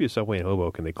 There used to be a Subway in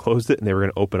Hoboken. They closed it, and they were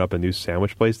going to open up a new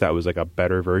sandwich place that was like a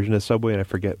better version of Subway, and I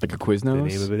forget Like a Quiznos?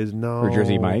 the name of it is. No. Or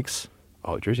Jersey Mike's?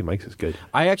 Oh, Jersey Mike's is good.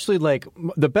 I actually like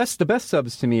the best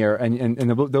subs to me are, and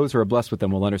those who are blessed with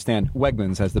them will understand.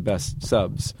 Wegmans has the best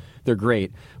subs; they're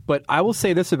great. But I will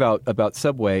say this about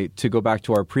Subway, to go back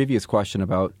to our previous question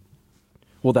about,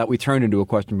 well, that we turned into a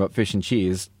question about fish and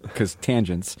cheese because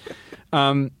tangents.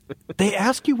 They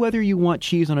ask you whether you want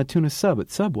cheese on a tuna sub at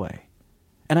Subway,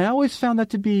 and I always found that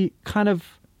to be kind of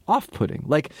off-putting.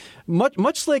 Like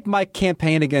much like my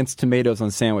campaign against tomatoes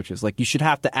on sandwiches. Like, you should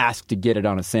have to ask to get it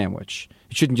on a sandwich.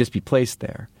 It shouldn't just be placed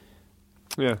there.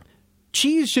 Yeah.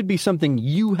 Cheese should be something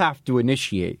you have to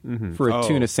initiate for a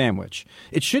tuna sandwich.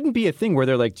 It shouldn't be a thing where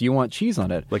they're like, "Do you want cheese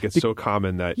on it?" Like, it's so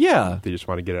common that they just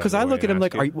want to get it. Because I look at him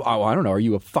like, I don't know, are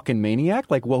you a fucking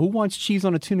maniac? Like, well, who wants cheese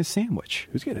on a tuna sandwich?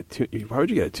 Who's getting a tuna? Why would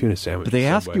you get a tuna sandwich? But they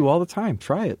ask you all the time.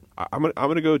 Try it. I'm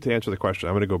gonna go to answer the question.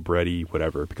 I'm gonna go bready,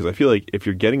 whatever, because I feel like if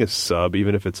you're getting a sub,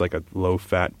 even if it's like a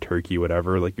low-fat turkey,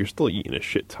 whatever, like, you're still eating a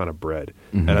shit ton of bread.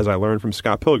 And as I learned from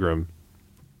Scott Pilgrim,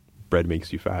 bread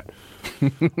makes you fat.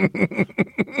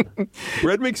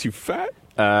 Bread makes you fat?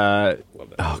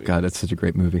 Oh, God, that's such a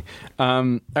great movie.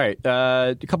 All right,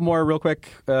 a couple more real quick.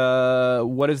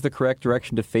 What is the correct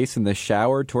direction to face in the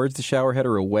shower? Towards the shower head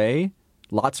or away?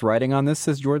 Lots writing on this,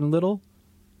 says Jordan Little.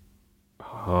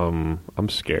 I'm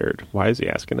scared. Why is he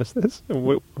asking us this?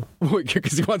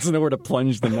 Because he wants to know where to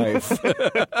plunge the knife.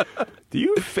 Do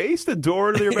you face the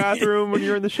door to your bathroom when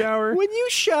you're in the shower? When you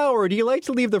shower, do you like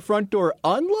to leave the front door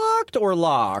unlocked or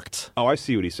locked? Oh, I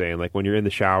see what he's saying. Like, when you're in the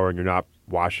shower and you're not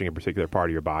washing a particular part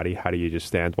of your body, how do you just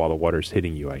stand while the water's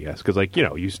hitting you, I guess? Because, like,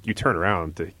 you turn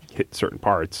around to hit certain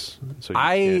parts. So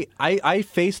I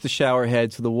face the shower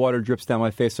head so the water drips down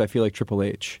my face, so I feel like Triple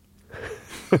H.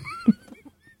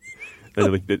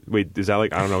 Wait, is that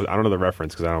like, I don't know the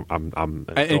reference because I'm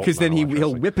because then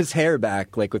he'll whip his hair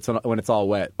back like when it's all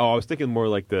wet. Oh, I was thinking more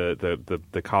like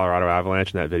the Colorado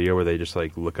Avalanche in that video where they just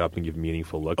like look up and give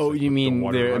meaningful looks. Oh, like, you mean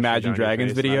the Imagine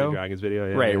Dragons video? Imagine Dragons video,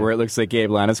 yeah, right, yeah. where it looks like Gabe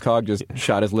Landeskog just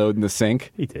shot his load in the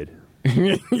sink. He did.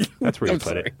 That's where you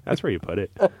put it. That's where you put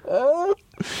it.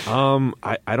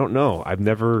 I don't know. I've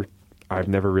never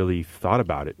really thought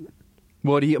about it.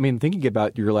 What do you? I mean, thinking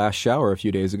about your last shower a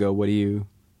few days ago, what do you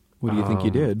think you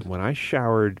did? When I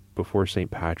showered before St.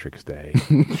 Patrick's Day,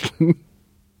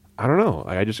 I don't know.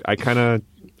 I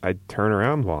turn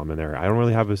around while I'm in there. I don't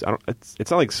really have it's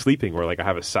not like sleeping where like I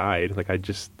have a side. Like, I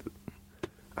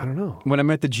don't know. When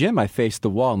I'm at the gym, I face the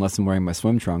wall unless I'm wearing my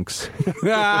swim trunks.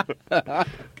 Oh,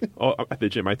 at the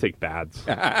gym, I take baths.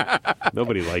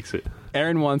 Nobody likes it.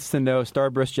 Aaron wants to know,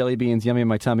 Starburst jelly beans, yummy in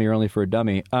my tummy, or only for a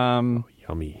dummy? Yummy.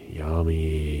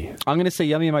 I'm going to say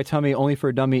yummy in my tummy, only for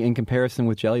a dummy in comparison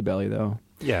with Jelly Belly, though.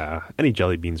 Yeah, any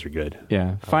jelly beans are good.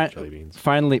 Yeah. I like jelly beans.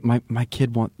 Finally, my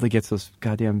kid gets those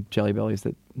goddamn Jelly Bellies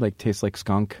that like taste like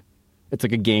skunk. It's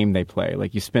like a game they play.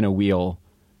 Like, you spin a wheel,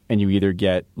 and you either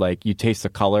get like, you taste the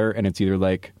color, and it's either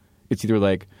like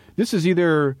this is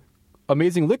either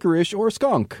amazing licorice or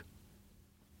skunk.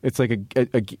 It's like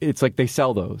it's like they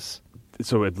sell those.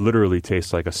 So it literally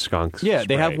tastes like a skunk. Yeah,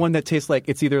 spray. they have one that tastes like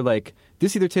this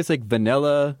either tastes like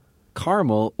vanilla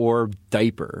caramel or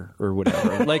diaper or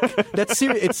whatever. Like, that's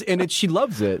serious. She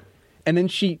loves it, and then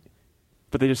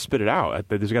But they just spit it out.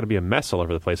 There's got to be a mess all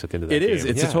over the place at the end of that game. It is.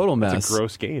 It's a total mess. It's a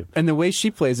gross game. And the way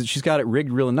she plays it, she's got it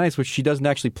rigged really nice, which she doesn't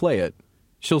actually play it.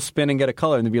 She'll spin and get a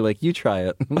color and then be like, "You try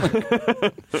it."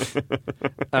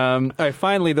 All right,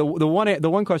 finally, the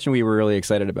one question we were really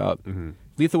excited about: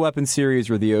 Lethal Weapon series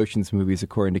or the Ocean's movies,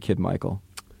 according to Kid Michael.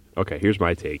 Okay, here's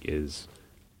my take: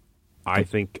 I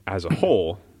think as a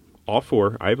whole, all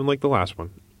four. I even like the last one.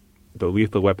 The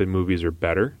Lethal Weapon movies are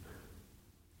better,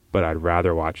 but I'd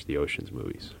rather watch the Ocean's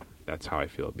movies. That's how I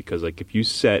feel, because like, if you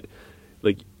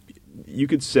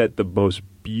could set the most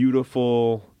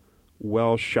beautiful,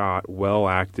 well shot, well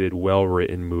acted, well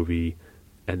written movie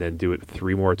and then do it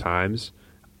 3 more times,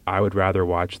 I would rather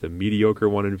watch the mediocre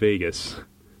one in Vegas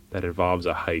that involves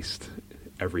a heist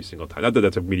every single time. Not that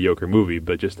that's a mediocre movie,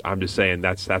 but I'm just saying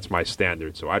that's my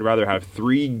standard. So I'd rather have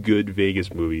 3 good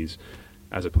Vegas movies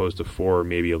as opposed to 4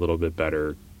 maybe a little bit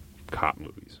better cop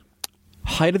movies.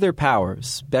 Height of their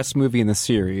powers, best movie in the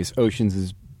series, Ocean's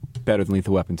is better than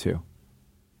Lethal Weapon 2.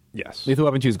 Yes. Lethal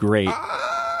Weapon 2 is great.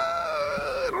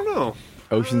 I don't know.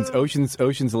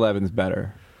 Ocean's 11 is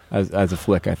better as a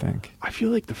flick, I think. I feel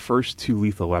like the first 2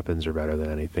 Lethal Weapons are better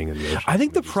than anything in the Ocean. I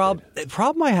think the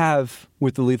problem I have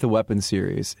with the Lethal Weapon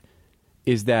series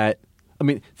is that, I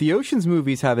mean, the Ocean's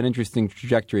movies have an interesting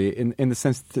trajectory in the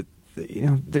sense that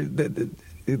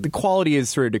the quality is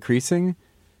sort of decreasing.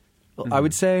 I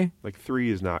would say like 3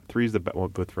 is not. 3 is the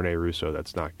one with Rene Russo.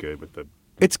 That's not good with the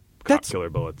killer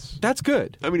bullets. That's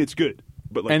good. I mean, it's good,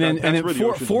 but like and then where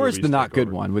the four is the not good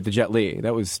over. one with the Jet Li.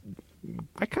 That was.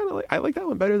 I like that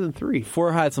one better than 3.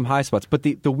 4 had some high spots, but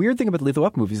the weird thing about the Lethal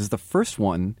Weapon movies is the first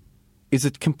one is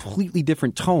a completely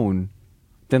different tone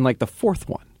than like the fourth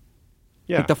one.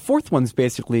 Yeah, like the fourth one's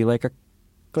basically like a.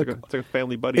 It's like a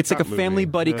family buddy. It's cop like a family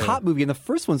movie. buddy cop movie, and the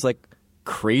first one's like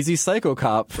crazy psycho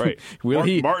cop. Right. Will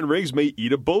Martin Riggs may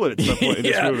eat a bullet at some point in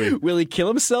this movie. Will he kill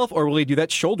himself, or will he do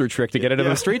that shoulder trick to get out of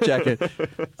a straitjacket?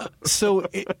 So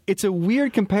it's a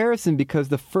weird comparison because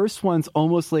the first one's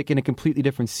almost like in a completely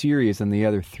different series than the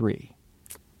other 3.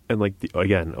 And like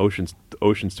again,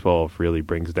 Ocean's 12 really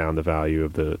brings down the value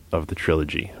of the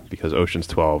trilogy because Ocean's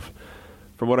 12,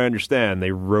 from what I understand,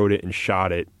 they wrote it and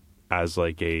shot it as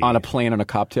like on a plane on a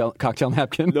cocktail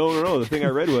napkin. No. The thing I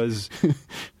read was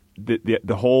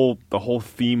the whole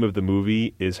theme of the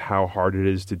movie is how hard it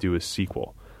is to do a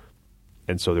sequel.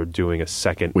 And so they're doing a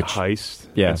second heist.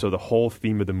 Yeah. And so the whole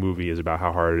theme of the movie is about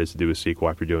how hard it is to do a sequel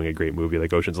after doing a great movie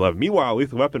like Ocean's 11. Meanwhile,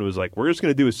 Lethal Weapon was like, we're just going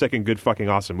to do a second good fucking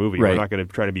awesome movie. Right. We're not going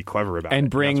to try to be clever about and it.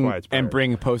 Bring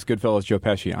post Goodfellas Joe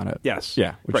Pesci on it. Yes.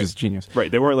 Yeah, which is genius. Right.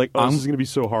 They weren't like, this is going to be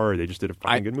so hard. They just did a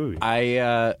fucking good movie.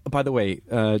 By the way,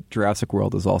 Jurassic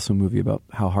World is also a movie about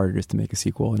how hard it is to make a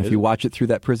sequel. And if you watch it through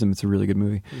that prism, it's a really good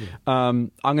movie.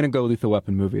 I'm going to go Lethal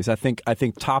Weapon movies. I think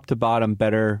top to bottom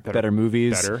better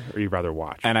movies. Better, or you'd rather watch?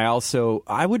 And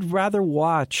I would rather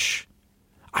watch.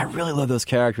 I really love those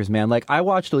characters, man. Like I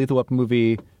watched a Lethal Weapon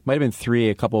movie, might have been 3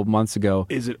 a couple of months ago.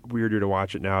 Is it weirder to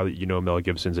watch it now that you know Mel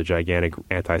Gibson's a gigantic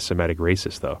anti-Semitic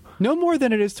racist, though? No more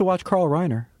than it is to watch Carl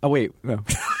Reiner. Oh wait, no.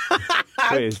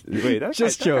 wait, that's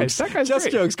just jokes. That guy's just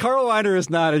great. jokes. Carl Reiner is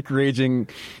not a raging.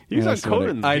 He's on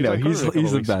Conan. I know he's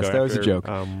the best. That was a joke.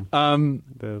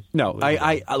 No,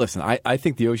 I listen. I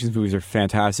think the Ocean's movies are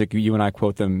fantastic. You and I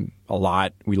quote them a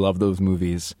lot. We love those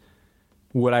movies.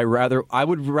 I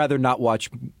would rather not watch.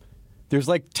 There's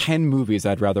like 10 movies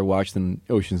I'd rather watch than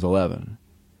Ocean's 11.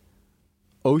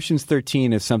 Ocean's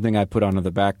 13 is something I put on in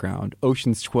the background.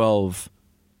 Ocean's 12,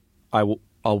 I'll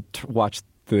watch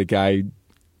the guy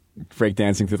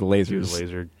breakdancing through the lasers. The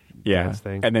laser dance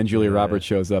thing. And then Julia Roberts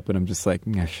shows up, and I'm just like,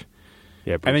 Nesh.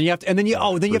 Yeah. And then you have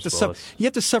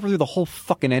to suffer through the whole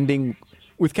fucking ending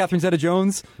with Catherine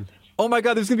Zeta-Jones. Oh my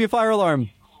God, there's gonna be a fire alarm.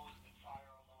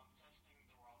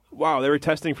 Wow, they were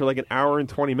testing for like an hour and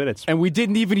 20 minutes. And we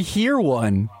didn't even hear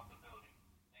one.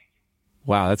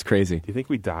 Wow, that's crazy. Do you think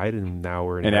we died and now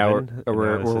we're in heaven?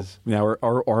 Or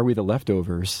are we the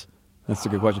leftovers? That's a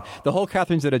good question. The whole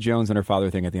Catherine Zeta-Jones and her father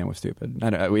thing at the end was stupid. I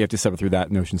know, we have to suffer through that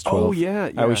in Ocean's 12. Oh, yeah.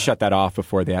 I always shut that off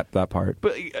before that part.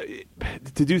 But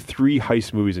to do 3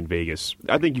 heist movies in Vegas,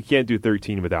 I think you can't do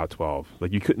 13 without 12.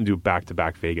 Like, you couldn't do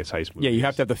back-to-back Vegas heist movies. Yeah, you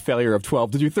have to have the failure of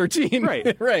 12 to do 13.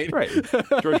 Right. Right.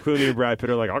 George Clooney and Brad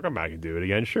Pitt are like, I'll come back and do it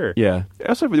again, sure. Yeah.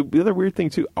 Also, the other weird thing,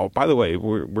 too, by the way,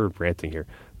 we're ranting here,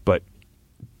 but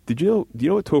do you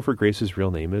know what Topher Grace's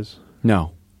real name is?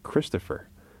 No. Christopher.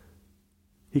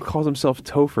 He calls himself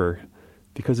Topher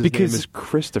because his name is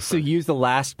Christopher. So use the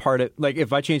last part of, like,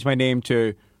 if I change my name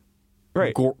to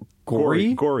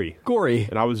Gory? Gory.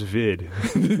 And I was Vid.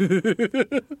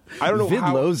 I don't know Vid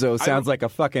how. Lozo sounds like a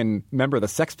fucking member of the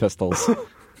Sex Pistols.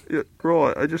 Yeah,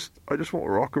 bro, I just want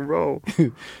rock and roll.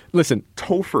 Listen.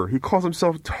 Topher. He calls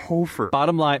himself Topher.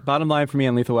 Bottom line for me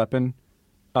on Lethal Weapon,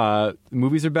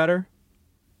 movies are better,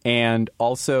 and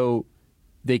also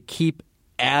they keep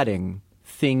adding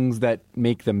things that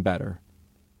make them better.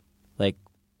 Like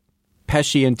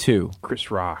Pesci in 2. Chris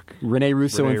Rock. Rene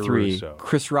Russo in 3.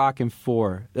 Chris Rock in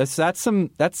 4.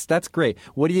 That's great.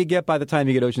 What do you get by the time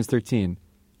you get Ocean's 13?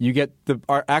 You get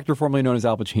our actor formerly known as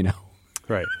Al Pacino.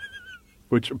 Right.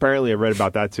 Which apparently I read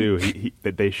about that too.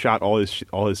 That they shot all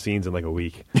his scenes in like a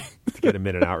week to get him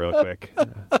in and out real quick. I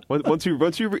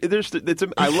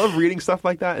love reading stuff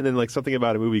like that, and then like something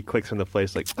about a movie clicks into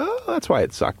place. Like, oh, that's why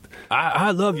it sucked.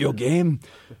 I love your game,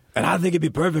 and I think it'd be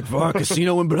perfect for our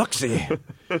casino in Biloxi.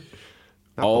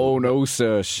 Oh no,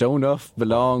 sir! Show enough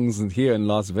belongs here in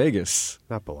Las Vegas.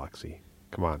 Not Biloxi.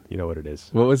 Come on, you know what it is.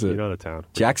 What was it? You know the town.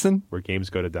 Jackson? Where games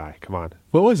go to die. Come on.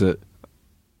 What was it?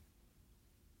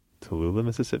 Tallulah,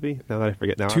 Mississippi? Now that I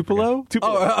forget. Tupelo?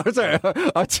 Tupelo. Oh, sorry.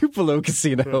 Tupelo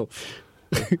Casino.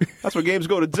 That's where games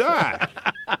go to die.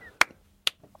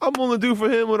 I'm willing to do for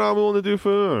him what I'm willing to do for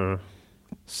her.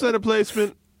 Center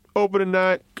placement, opening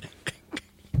night,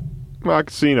 my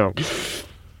casino. There's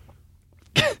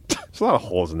a lot of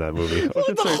holes in that movie.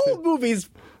 The whole movie's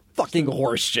fucking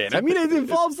horseshit. I mean, it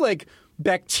involves like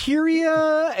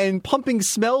bacteria and pumping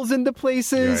smells into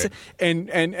places, right.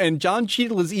 and John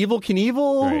Cheadle is Evil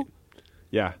Knievel. Right.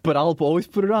 Yeah, but I'll always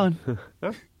put it on.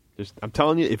 I'm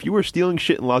telling you, if you were stealing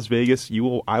shit in Las Vegas, you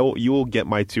will get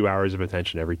my 2 hours of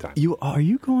attention every time. Are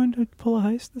you going to pull a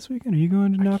heist this weekend? Are you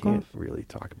going to knock off? I can't really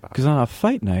talk about it. Because on a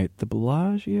fight night, the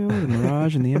Bellagio, the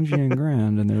Mirage, and the MGM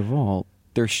Grand and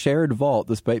their shared vault,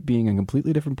 despite being in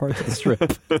completely different parts of the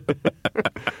Strip.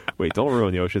 Wait, don't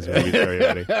ruin the Ocean's movie story,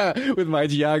 buddy. With my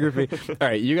geography. All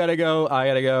right, you got to go. I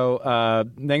got to go.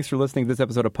 Thanks for listening to this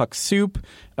episode of Puck Soup.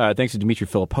 Thanks to Dimitri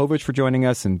Filipovic for joining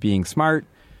us and being smart.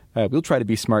 We'll try to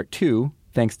be smart, too,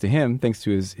 thanks to him, thanks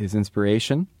to his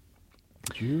inspiration.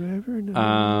 Did you ever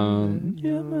know?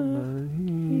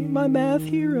 My math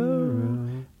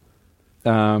hero.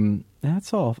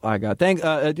 That's all I got. Thanks.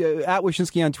 At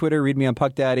Wyszynski on Twitter. Read me on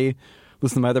Puck Daddy.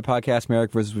 Listen to my other podcast,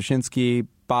 Merrick vs. Wyszynski.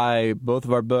 Buy both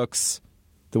of our books.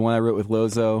 The one I wrote with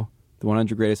Lozo, the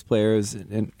 100 greatest players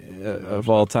of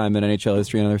all time in NHL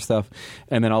history and other stuff.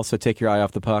 And then also Take Your Eye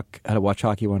Off the Puck, How to Watch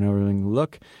Hockey When Everything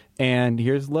Look. And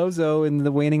here's Lozo in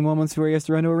the waning moments where he has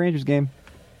to run to a Rangers game.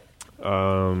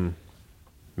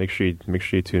 Make sure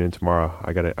you tune in tomorrow.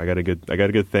 I got a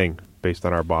good thing based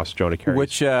on our boss Jonah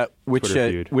Carey's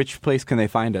which place can they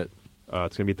find it?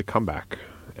 It's gonna be at the Comeback.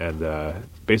 And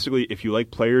basically, if you like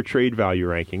player trade value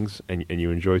rankings and you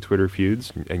enjoy Twitter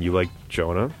feuds and you like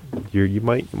Jonah, you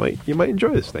might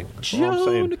enjoy this thing. That's all I'm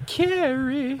saying. Jonah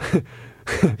Carey.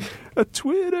 A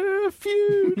Twitter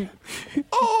feud.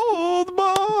 Old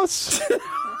boss.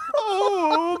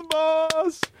 Old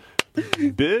boss.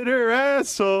 Bitter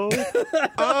asshole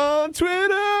on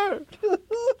Twitter.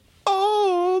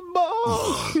 Old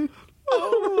boss.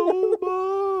 Old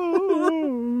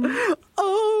boss.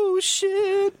 Oh,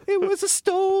 shit. It was a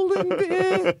stolen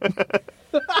bit.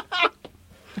 All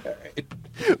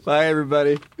right. Bye,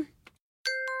 everybody.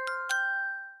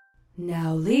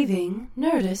 Now leaving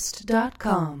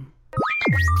Nerdist.com.